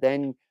though, is that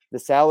then the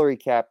salary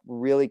cap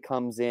really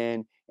comes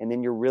in and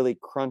then you're really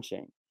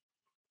crunching,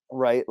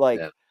 right? Like,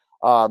 Yeah.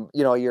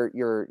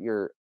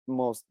 your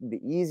the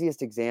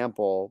easiest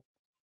example,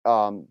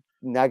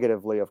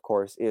 negatively, of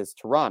course, is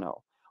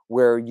Toronto,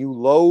 where you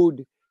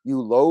load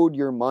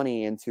your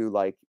money into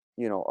like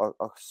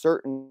a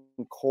certain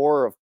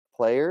core of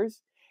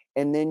players,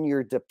 and then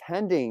you're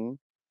depending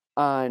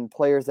on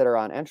players that are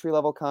on entry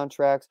level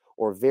contracts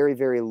or very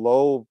very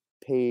low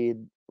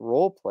paid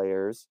role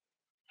players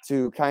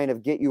to kind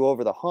of get you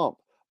over the hump,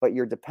 but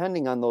you're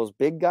depending on those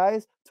big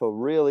guys to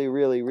really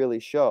really really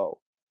show.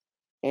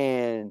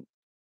 And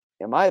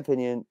in my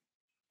opinion,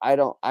 I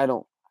don't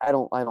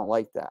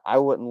like that. I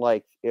wouldn't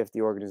like if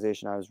the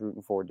organization I was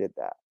rooting for did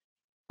that.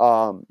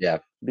 Um, Yeah.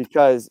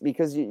 because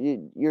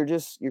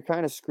you're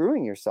kind of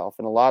screwing yourself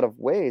in a lot of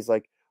ways.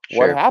 Like,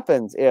 what Sure.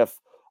 happens if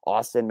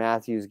Austin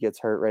Matthews gets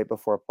hurt right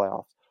before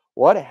playoffs?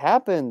 What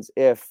happens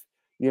if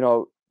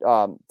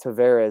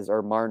Tavares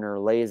or Marner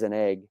lays an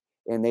egg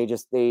and you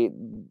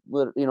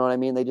know what I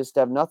mean? They just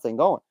have nothing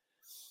going,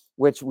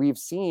 which we've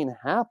seen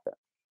happen.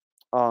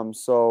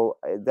 So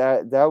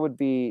that would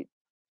be,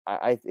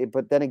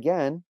 but then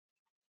again,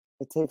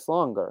 it takes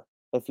longer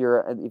if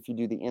you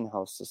do the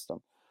in-house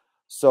system.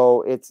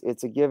 So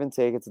it's a give and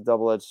take. It's a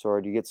double-edged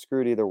sword. You get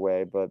screwed either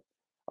way, but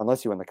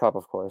unless you win the cup,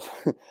 of course.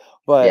 Yeah.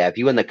 But If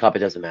you win the cup, it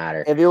doesn't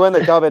matter. if you win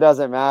the cup, it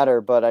doesn't matter.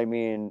 But I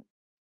mean,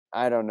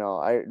 I don't know.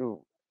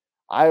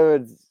 I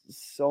would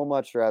so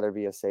much rather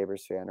be a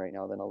Sabres fan right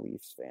now than a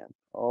Leafs fan.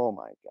 Oh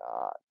my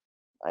god,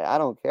 I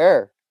don't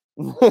care.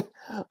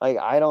 Like,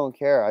 I don't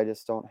care. I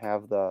just don't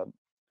have the.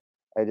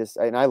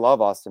 And I love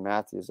Austin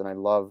Matthews, and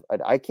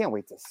I can't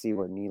wait to see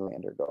where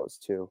Nylander goes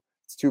too.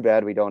 It's too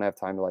bad we don't have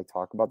time to like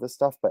talk about this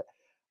stuff, but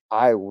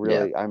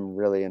Yeah. I'm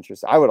really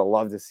interested. I would have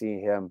loved to see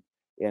him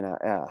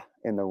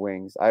in the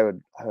Wings. I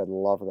would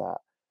love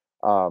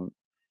that.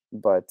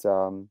 But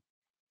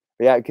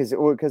yeah,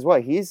 because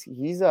what he's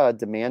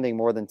demanding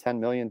more than 10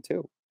 million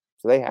too,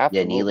 so they have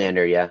Yeah. to move him.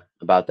 Nylander. Yeah.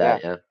 About Yeah,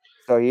 that. Yeah.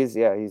 so he's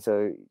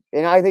a,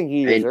 and I think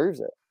he I mean, deserves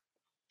it.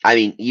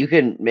 you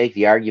can make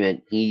the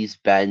argument he's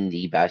been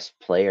the best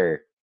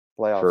player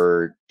Playoffs.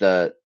 for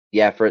the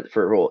yeah for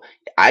well,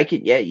 I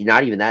could yeah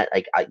not even that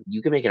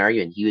you can make an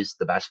argument he was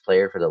the best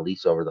player for the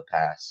Leafs over the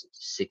past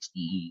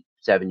 60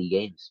 70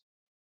 games.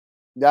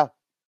 Yeah,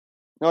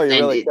 no, you And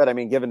really it could. I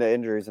mean, given the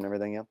injuries and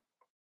everything, yeah.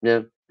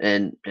 yeah,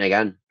 and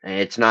again,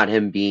 it's not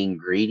him being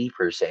greedy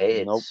per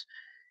se. Nope.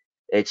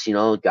 It's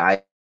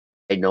guy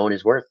knowing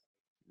his worth.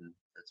 And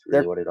that's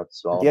really They're what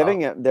it's all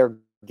about. they're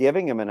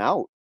giving him an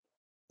out.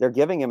 They're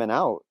giving him an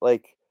out.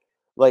 Like,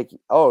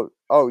 oh,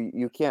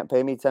 you can't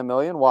pay me 10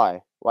 million?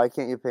 Why? Why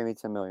can't you pay me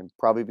 10 million?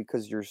 Probably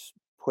because you're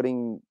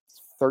putting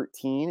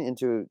 13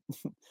 into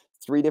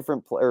three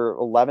different or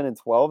 11 and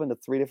 12 into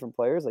three different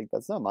players. Like,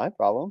 that's not my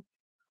problem.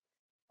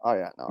 Oh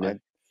yeah, no. Yeah,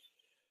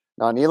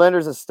 No,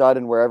 Nylander's a stud,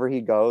 and wherever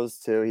he goes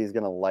to, he's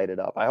gonna light it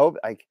up. I hope.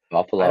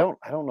 Buffalo.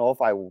 I don't know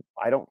if I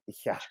don't.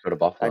 Yeah, Should go to I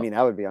Buffalo. mean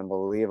that would be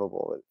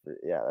unbelievable.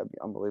 Yeah, that'd be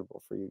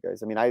unbelievable for you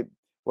guys. I mean,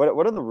 what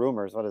are the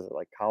rumors? What is it,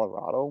 like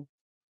Colorado?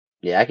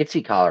 Yeah, I could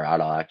see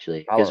Colorado actually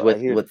because Colorado.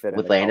 He would fit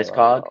with into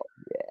Colorado Landeskog well.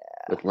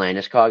 Yeah, with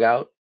Landeskog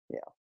out, yeah.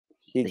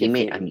 He He could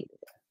may. fit. I mean,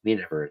 he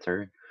never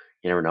return.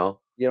 You never know.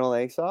 You don't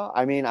think so?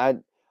 I mean, Well,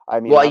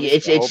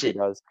 obviously, I hope he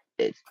does.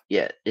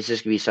 it's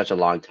just gonna be such a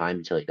long time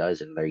until he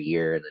does another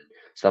year and then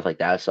stuff like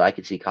that. So I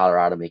could see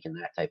Colorado making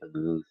that type of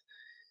move.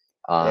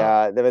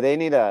 Yeah, but they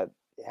need a.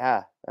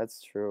 Yeah,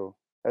 that's true.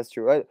 That's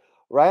true.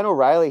 Ryan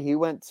O'Reilly, he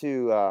went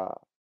to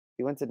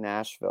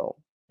Nashville.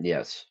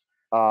 Yes,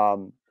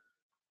 Um,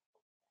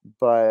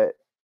 but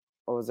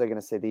what was I going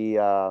to say? The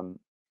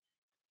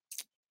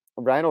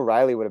Ryan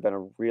O'Reilly would have been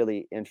a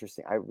really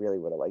interesting. I really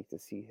would have liked to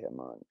see him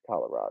on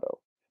Colorado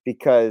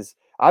because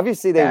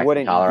obviously they back in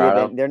wouldn't give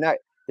Colorado. it.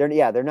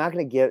 They're not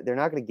going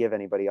to give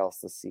anybody else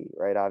the seat,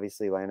 right?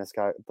 Obviously,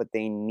 Landeskog, but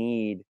they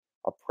need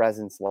a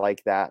presence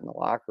like that in the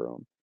locker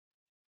room.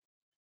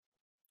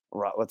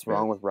 What's Yeah,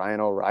 wrong with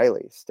Ryan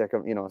O'Reilly? Stick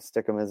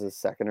him as a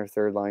second or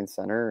third line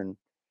center, and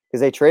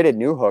because they traded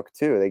Newhook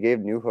too, they gave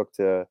Newhook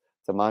to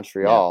yeah.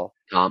 Montreal.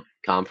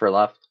 Com for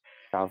left.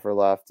 Compher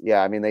left.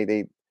 Yeah, I mean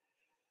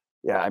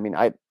yeah, I mean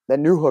that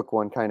Newhook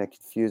one kind of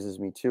confuses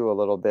me too a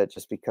little bit,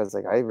 just because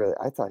like I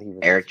thought he was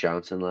Eric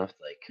Johnson left.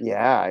 Like,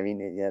 yeah. I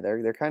mean yeah,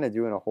 they're kind of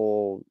doing a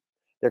whole.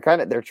 They're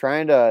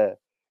trying to.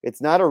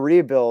 It's not a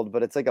rebuild,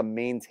 but it's like a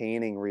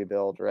maintaining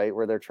rebuild, right?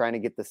 Where they're trying to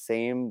get the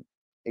same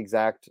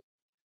exact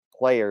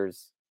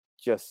players,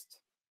 just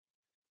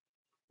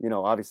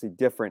obviously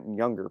different and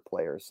younger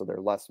players, so they're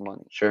less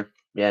money. sure.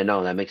 Yeah,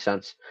 no, that makes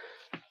sense.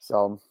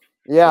 So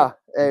But yeah,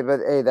 hey, but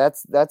hey,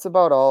 that's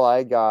about all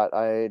I got.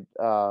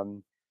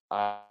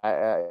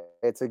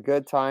 It's a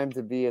good time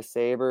to be a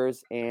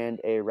Sabres and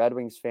a Red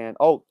Wings fan.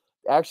 Oh,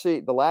 actually,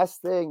 the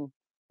last thing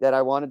that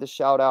I wanted to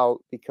shout out,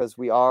 because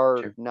we are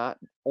sure. not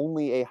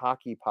only a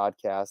hockey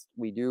podcast,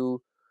 we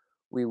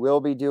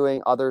will be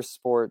doing other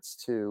sports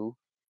too.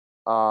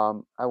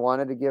 I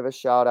wanted to give a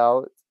shout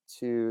out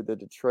to the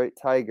Detroit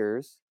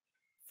Tigers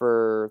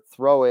for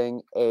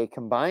throwing a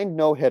combined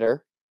no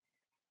hitter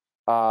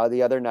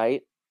the other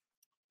night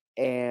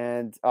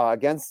and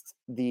against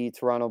the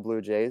Toronto Blue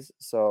Jays.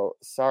 So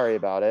sorry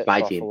about it,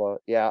 My team. Buffalo.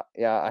 Yeah,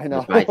 I It was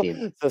know. my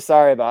team. So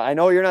sorry about. I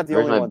know you're not the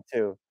Where's only my? one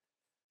too.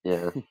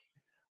 Yeah.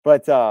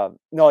 But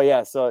no,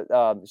 yeah. So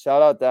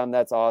shout out them.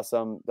 That's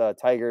awesome. The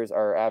Tigers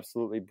are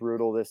absolutely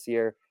brutal this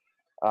year.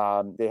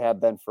 They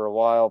have been for a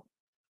while,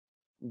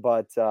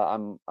 but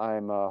I'm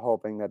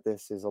hoping that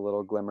this is a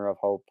little glimmer of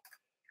hope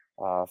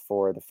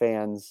for the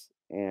fans,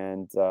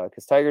 and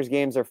because Tigers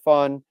games are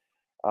fun.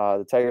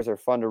 The Tigers are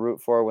fun to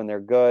root for when they're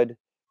good,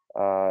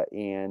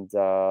 and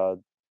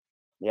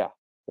yeah,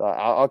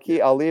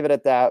 I'll leave it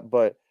at that.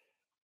 But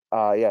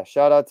yeah,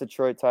 shout out to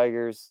Detroit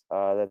Tigers.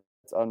 That's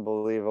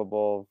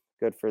unbelievable.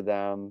 Good for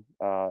them,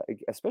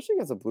 especially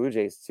against the Blue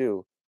Jays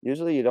too.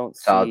 Usually you don't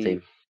Solid see,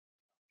 team.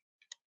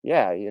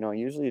 yeah,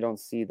 usually you don't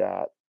see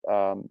that,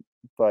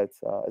 but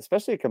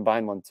especially a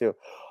combined one too.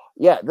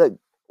 Yeah,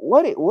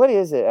 what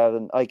is it,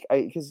 Evan? Like,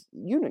 because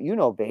you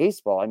know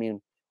baseball. I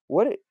mean,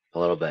 what A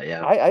little bit.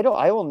 Yeah. I don't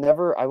I will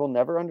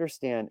never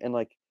understand. And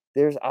like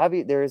there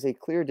is a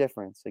clear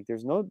difference. Like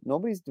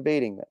nobody's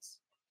debating this.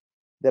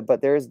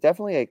 But there is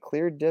definitely a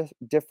clear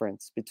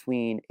difference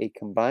between a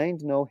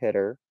combined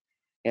no-hitter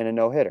and a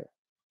no-hitter.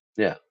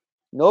 Yeah.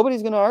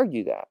 Nobody's going to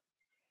argue that. Yeah.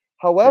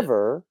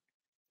 However,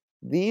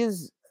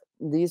 these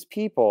these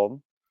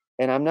people,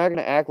 and I'm not going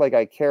to act like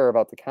I care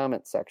about the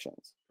comment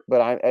sections,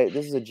 but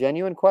this is a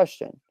genuine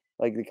question,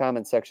 like the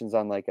comment sections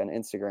on like an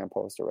Instagram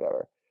post or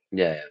whatever.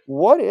 Yeah. Yeah.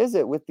 What is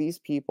it with these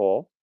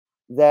people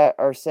that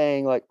are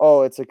saying like,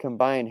 "Oh, it's a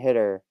combined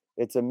hitter.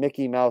 It's a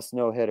Mickey Mouse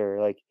no hitter.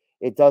 Like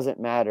it doesn't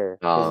matter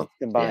because Oh, it's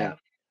combined." yeah.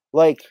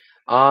 Like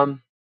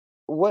Um,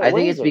 what I what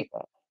think is it's it with be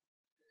that?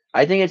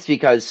 I think it's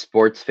because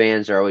sports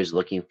fans are always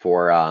looking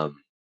for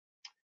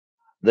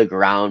the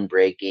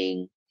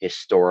groundbreaking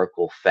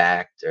historical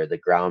fact or the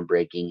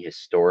groundbreaking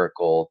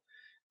historical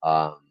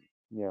um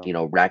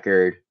Yeah,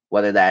 record,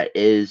 whether that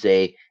is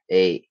a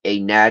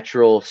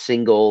natural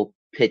single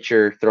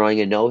pitcher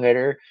throwing a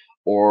no-hitter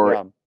or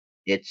yeah,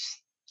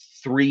 it's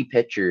three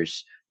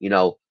pitchers,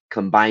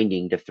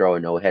 combining to throw a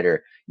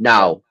no-hitter. yeah,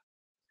 Now,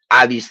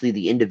 obviously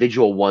the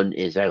individual one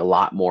is a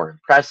lot more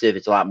impressive.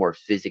 It's a lot more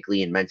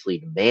physically and mentally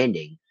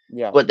demanding,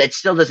 yeah, but that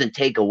still doesn't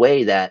take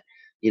away that,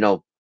 you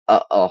know,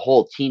 a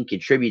whole team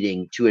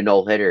contributing to a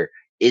no hitter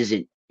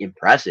isn't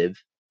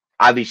impressive.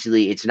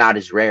 Obviously, it's not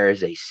as rare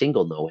as a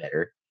single no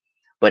hitter,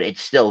 but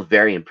it's still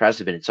very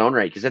impressive in its own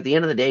right. Because at the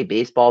end of the day,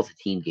 baseball is a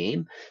team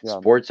game. yeah,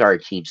 Sports are a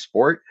team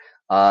sport.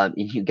 And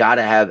you got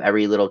to have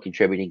every little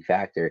contributing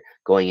factor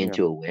going yeah.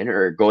 into a win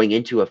or going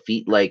into a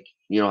feat like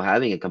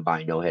having a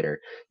combined no hitter.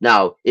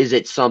 Now, is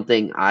it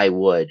something I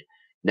would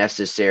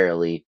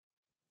necessarily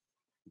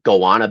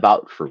go on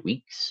about for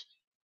weeks?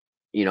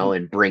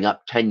 And bring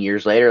up 10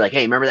 years later, like,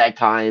 hey, remember that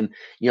time,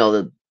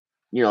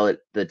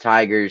 the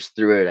Tigers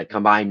threw it a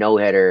combined no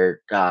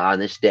hitter on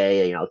this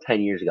day,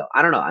 10 years ago.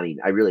 I don't know. I mean,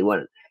 I really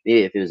wouldn't.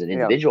 Maybe if it was an Yeah,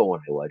 individual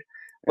one, I would,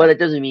 but yeah, it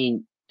doesn't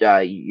mean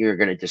you're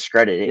going to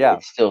discredit it. yeah,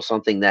 It's still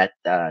something that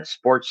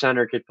Sports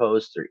Center could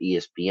post or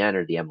ESPN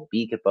or the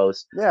MLB could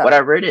post, yeah,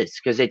 whatever it is,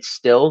 because it's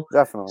still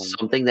definitely,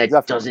 something that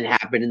definitely. doesn't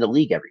happen in the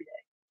league every day.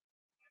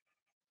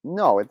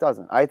 No, it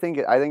doesn't. I think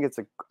it's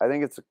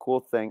a cool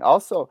thing.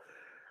 Also,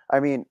 I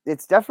mean,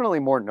 it's definitely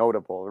more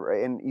notable,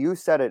 right? And you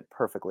said it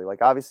perfectly.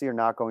 Like, obviously, you're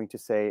not going to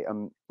say,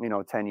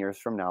 10 years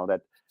from now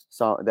that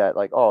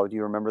like, oh, do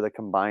you remember the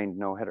combined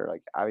no hitter?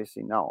 Like,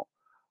 obviously, no.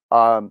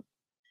 Um,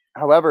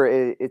 However,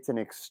 it's an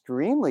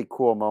extremely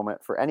cool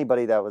moment for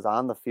anybody that was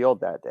on the field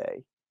that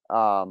day.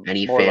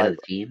 Any More fan of like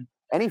the team?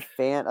 any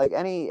fan, like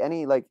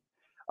any like,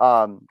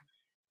 um,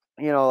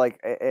 like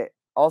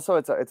also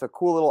it's a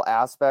cool little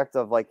aspect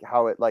of like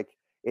how it like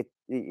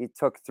it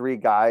took three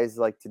guys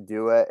like to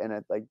do it, and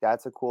it like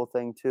that's a cool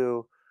thing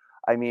too.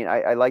 I mean,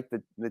 I like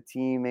the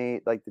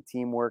teammate, like the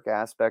teamwork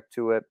aspect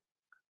to it.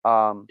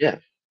 Um, Yeah.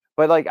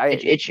 but like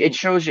It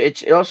shows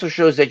it also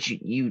shows that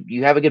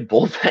you have a good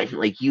bullpen.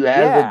 Like you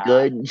have a yeah,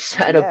 good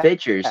set of yeah,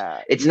 pitchers.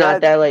 It's yeah,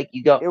 not that like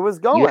it was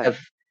you going. have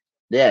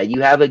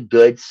you have a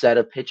good set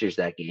of pitchers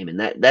that game, and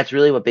that's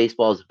really what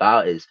baseball is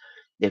about. Is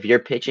if your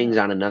pitching's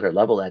Yeah, on another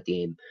level that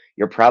game,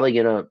 you're probably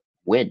gonna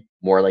win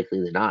more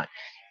likely than not.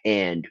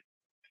 And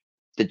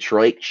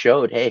Detroit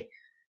showed, hey,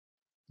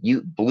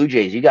 you Blue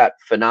Jays, you got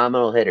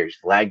phenomenal hitters,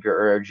 Vlad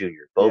Guerrero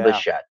Jr., Bo yeah,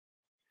 Bichette,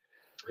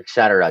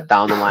 etc.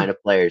 Down the line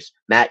of players,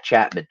 Matt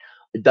Chapman.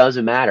 It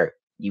doesn't matter.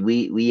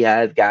 We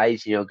have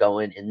guys,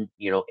 going in,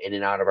 in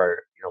and out of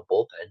our,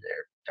 bullpen.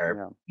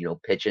 They're yeah,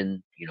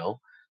 pitching,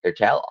 their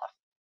tail off.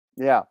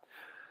 yeah.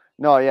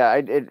 No, yeah,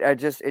 it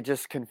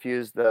just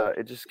confused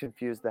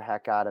the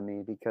heck out of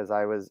me because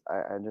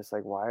I'm just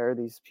like, why are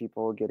these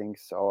people getting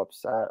so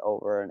upset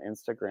over an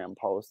Instagram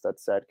post that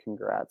said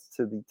congrats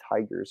to the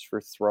Tigers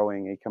for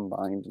throwing a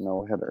combined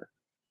no hitter?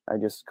 I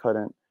just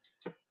couldn't,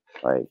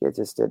 like, it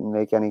just didn't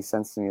make any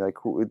sense to me. Like,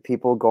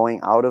 people going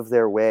out of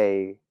their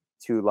way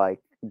to like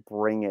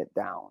bring it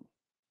down?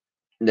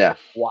 Yeah,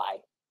 Why?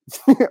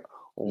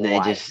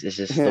 Why? it's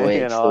just the way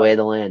You it's the way know. of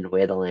the land,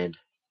 way of the land.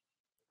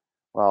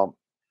 Well,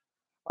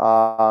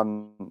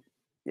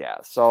 yeah.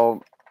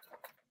 So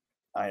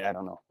I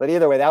don't know, but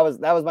either way, that was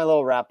my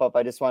little wrap up.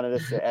 I just wanted to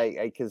say,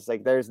 because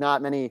like there's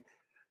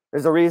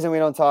a reason we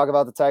don't talk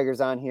about the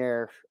Tigers on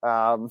here.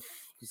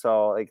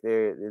 So like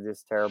they're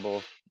just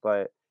terrible,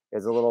 but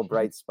it's a little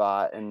bright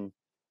spot. And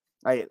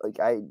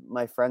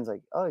my friend's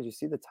like, oh, did you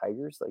see the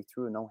Tigers like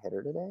threw a no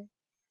hitter today?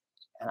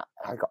 And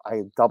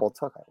I double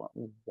took. I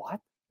went, what?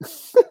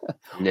 with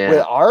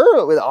Yeah,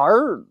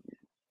 our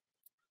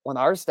on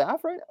our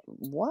staff, right?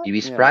 What? you'd be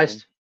Yeah, I mean,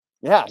 surprised.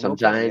 yeah, no kidding. It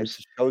Sometimes,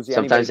 just shows you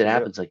anybody sometimes it can do it.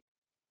 happens. Like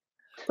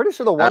Pretty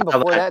sure the I one don't know,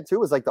 before that too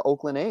was like the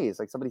Oakland A's,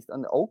 like somebody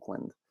on the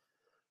Oakland.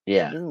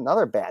 yeah, There's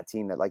another bad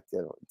team that like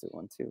to do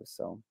one too.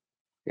 So,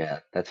 yeah,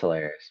 that's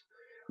hilarious.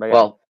 but yeah,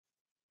 Well,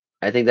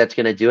 I think that's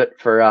going to do it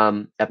for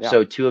yeah.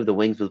 episode 2 of the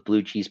Wings with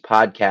Blue Cheese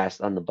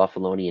podcast on the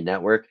Buffalonian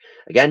Network.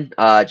 Again,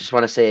 just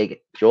want to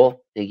say,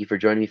 Joel, thank you for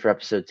joining me for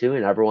episode 2,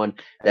 and everyone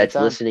that's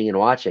Anytime. listening and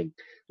watching.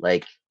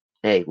 Like,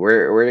 hey,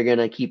 we're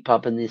gonna keep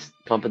pumping this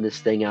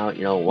thing out.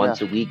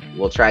 Once a week.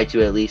 We'll try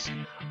to at least.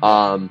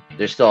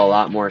 There's still a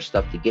lot more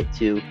stuff to get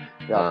to.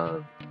 Yeah.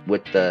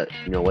 With the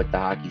with the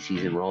hockey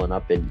season rolling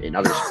up and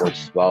other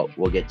sports as well,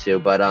 we'll get to.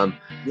 But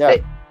Yeah.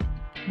 hey,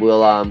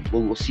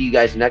 we'll see you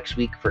guys next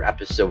week for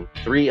episode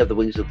 3 of the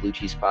Wings with Blue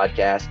Cheese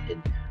podcast.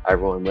 And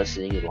everyone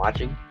listening and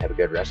watching, have a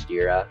good rest of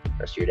your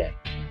day.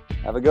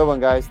 Have a good one,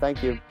 guys.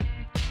 Thank you.